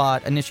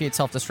 Benbot, initiate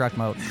self-destruct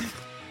mode.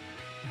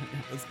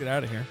 Let's get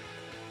out of here.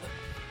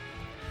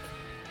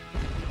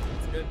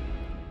 That's good.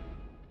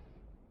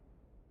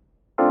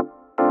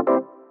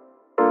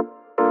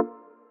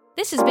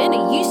 This has been a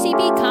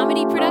UCB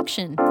Comedy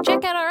production.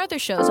 Check out our other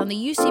shows on the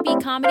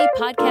UCB Comedy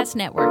Podcast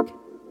Network.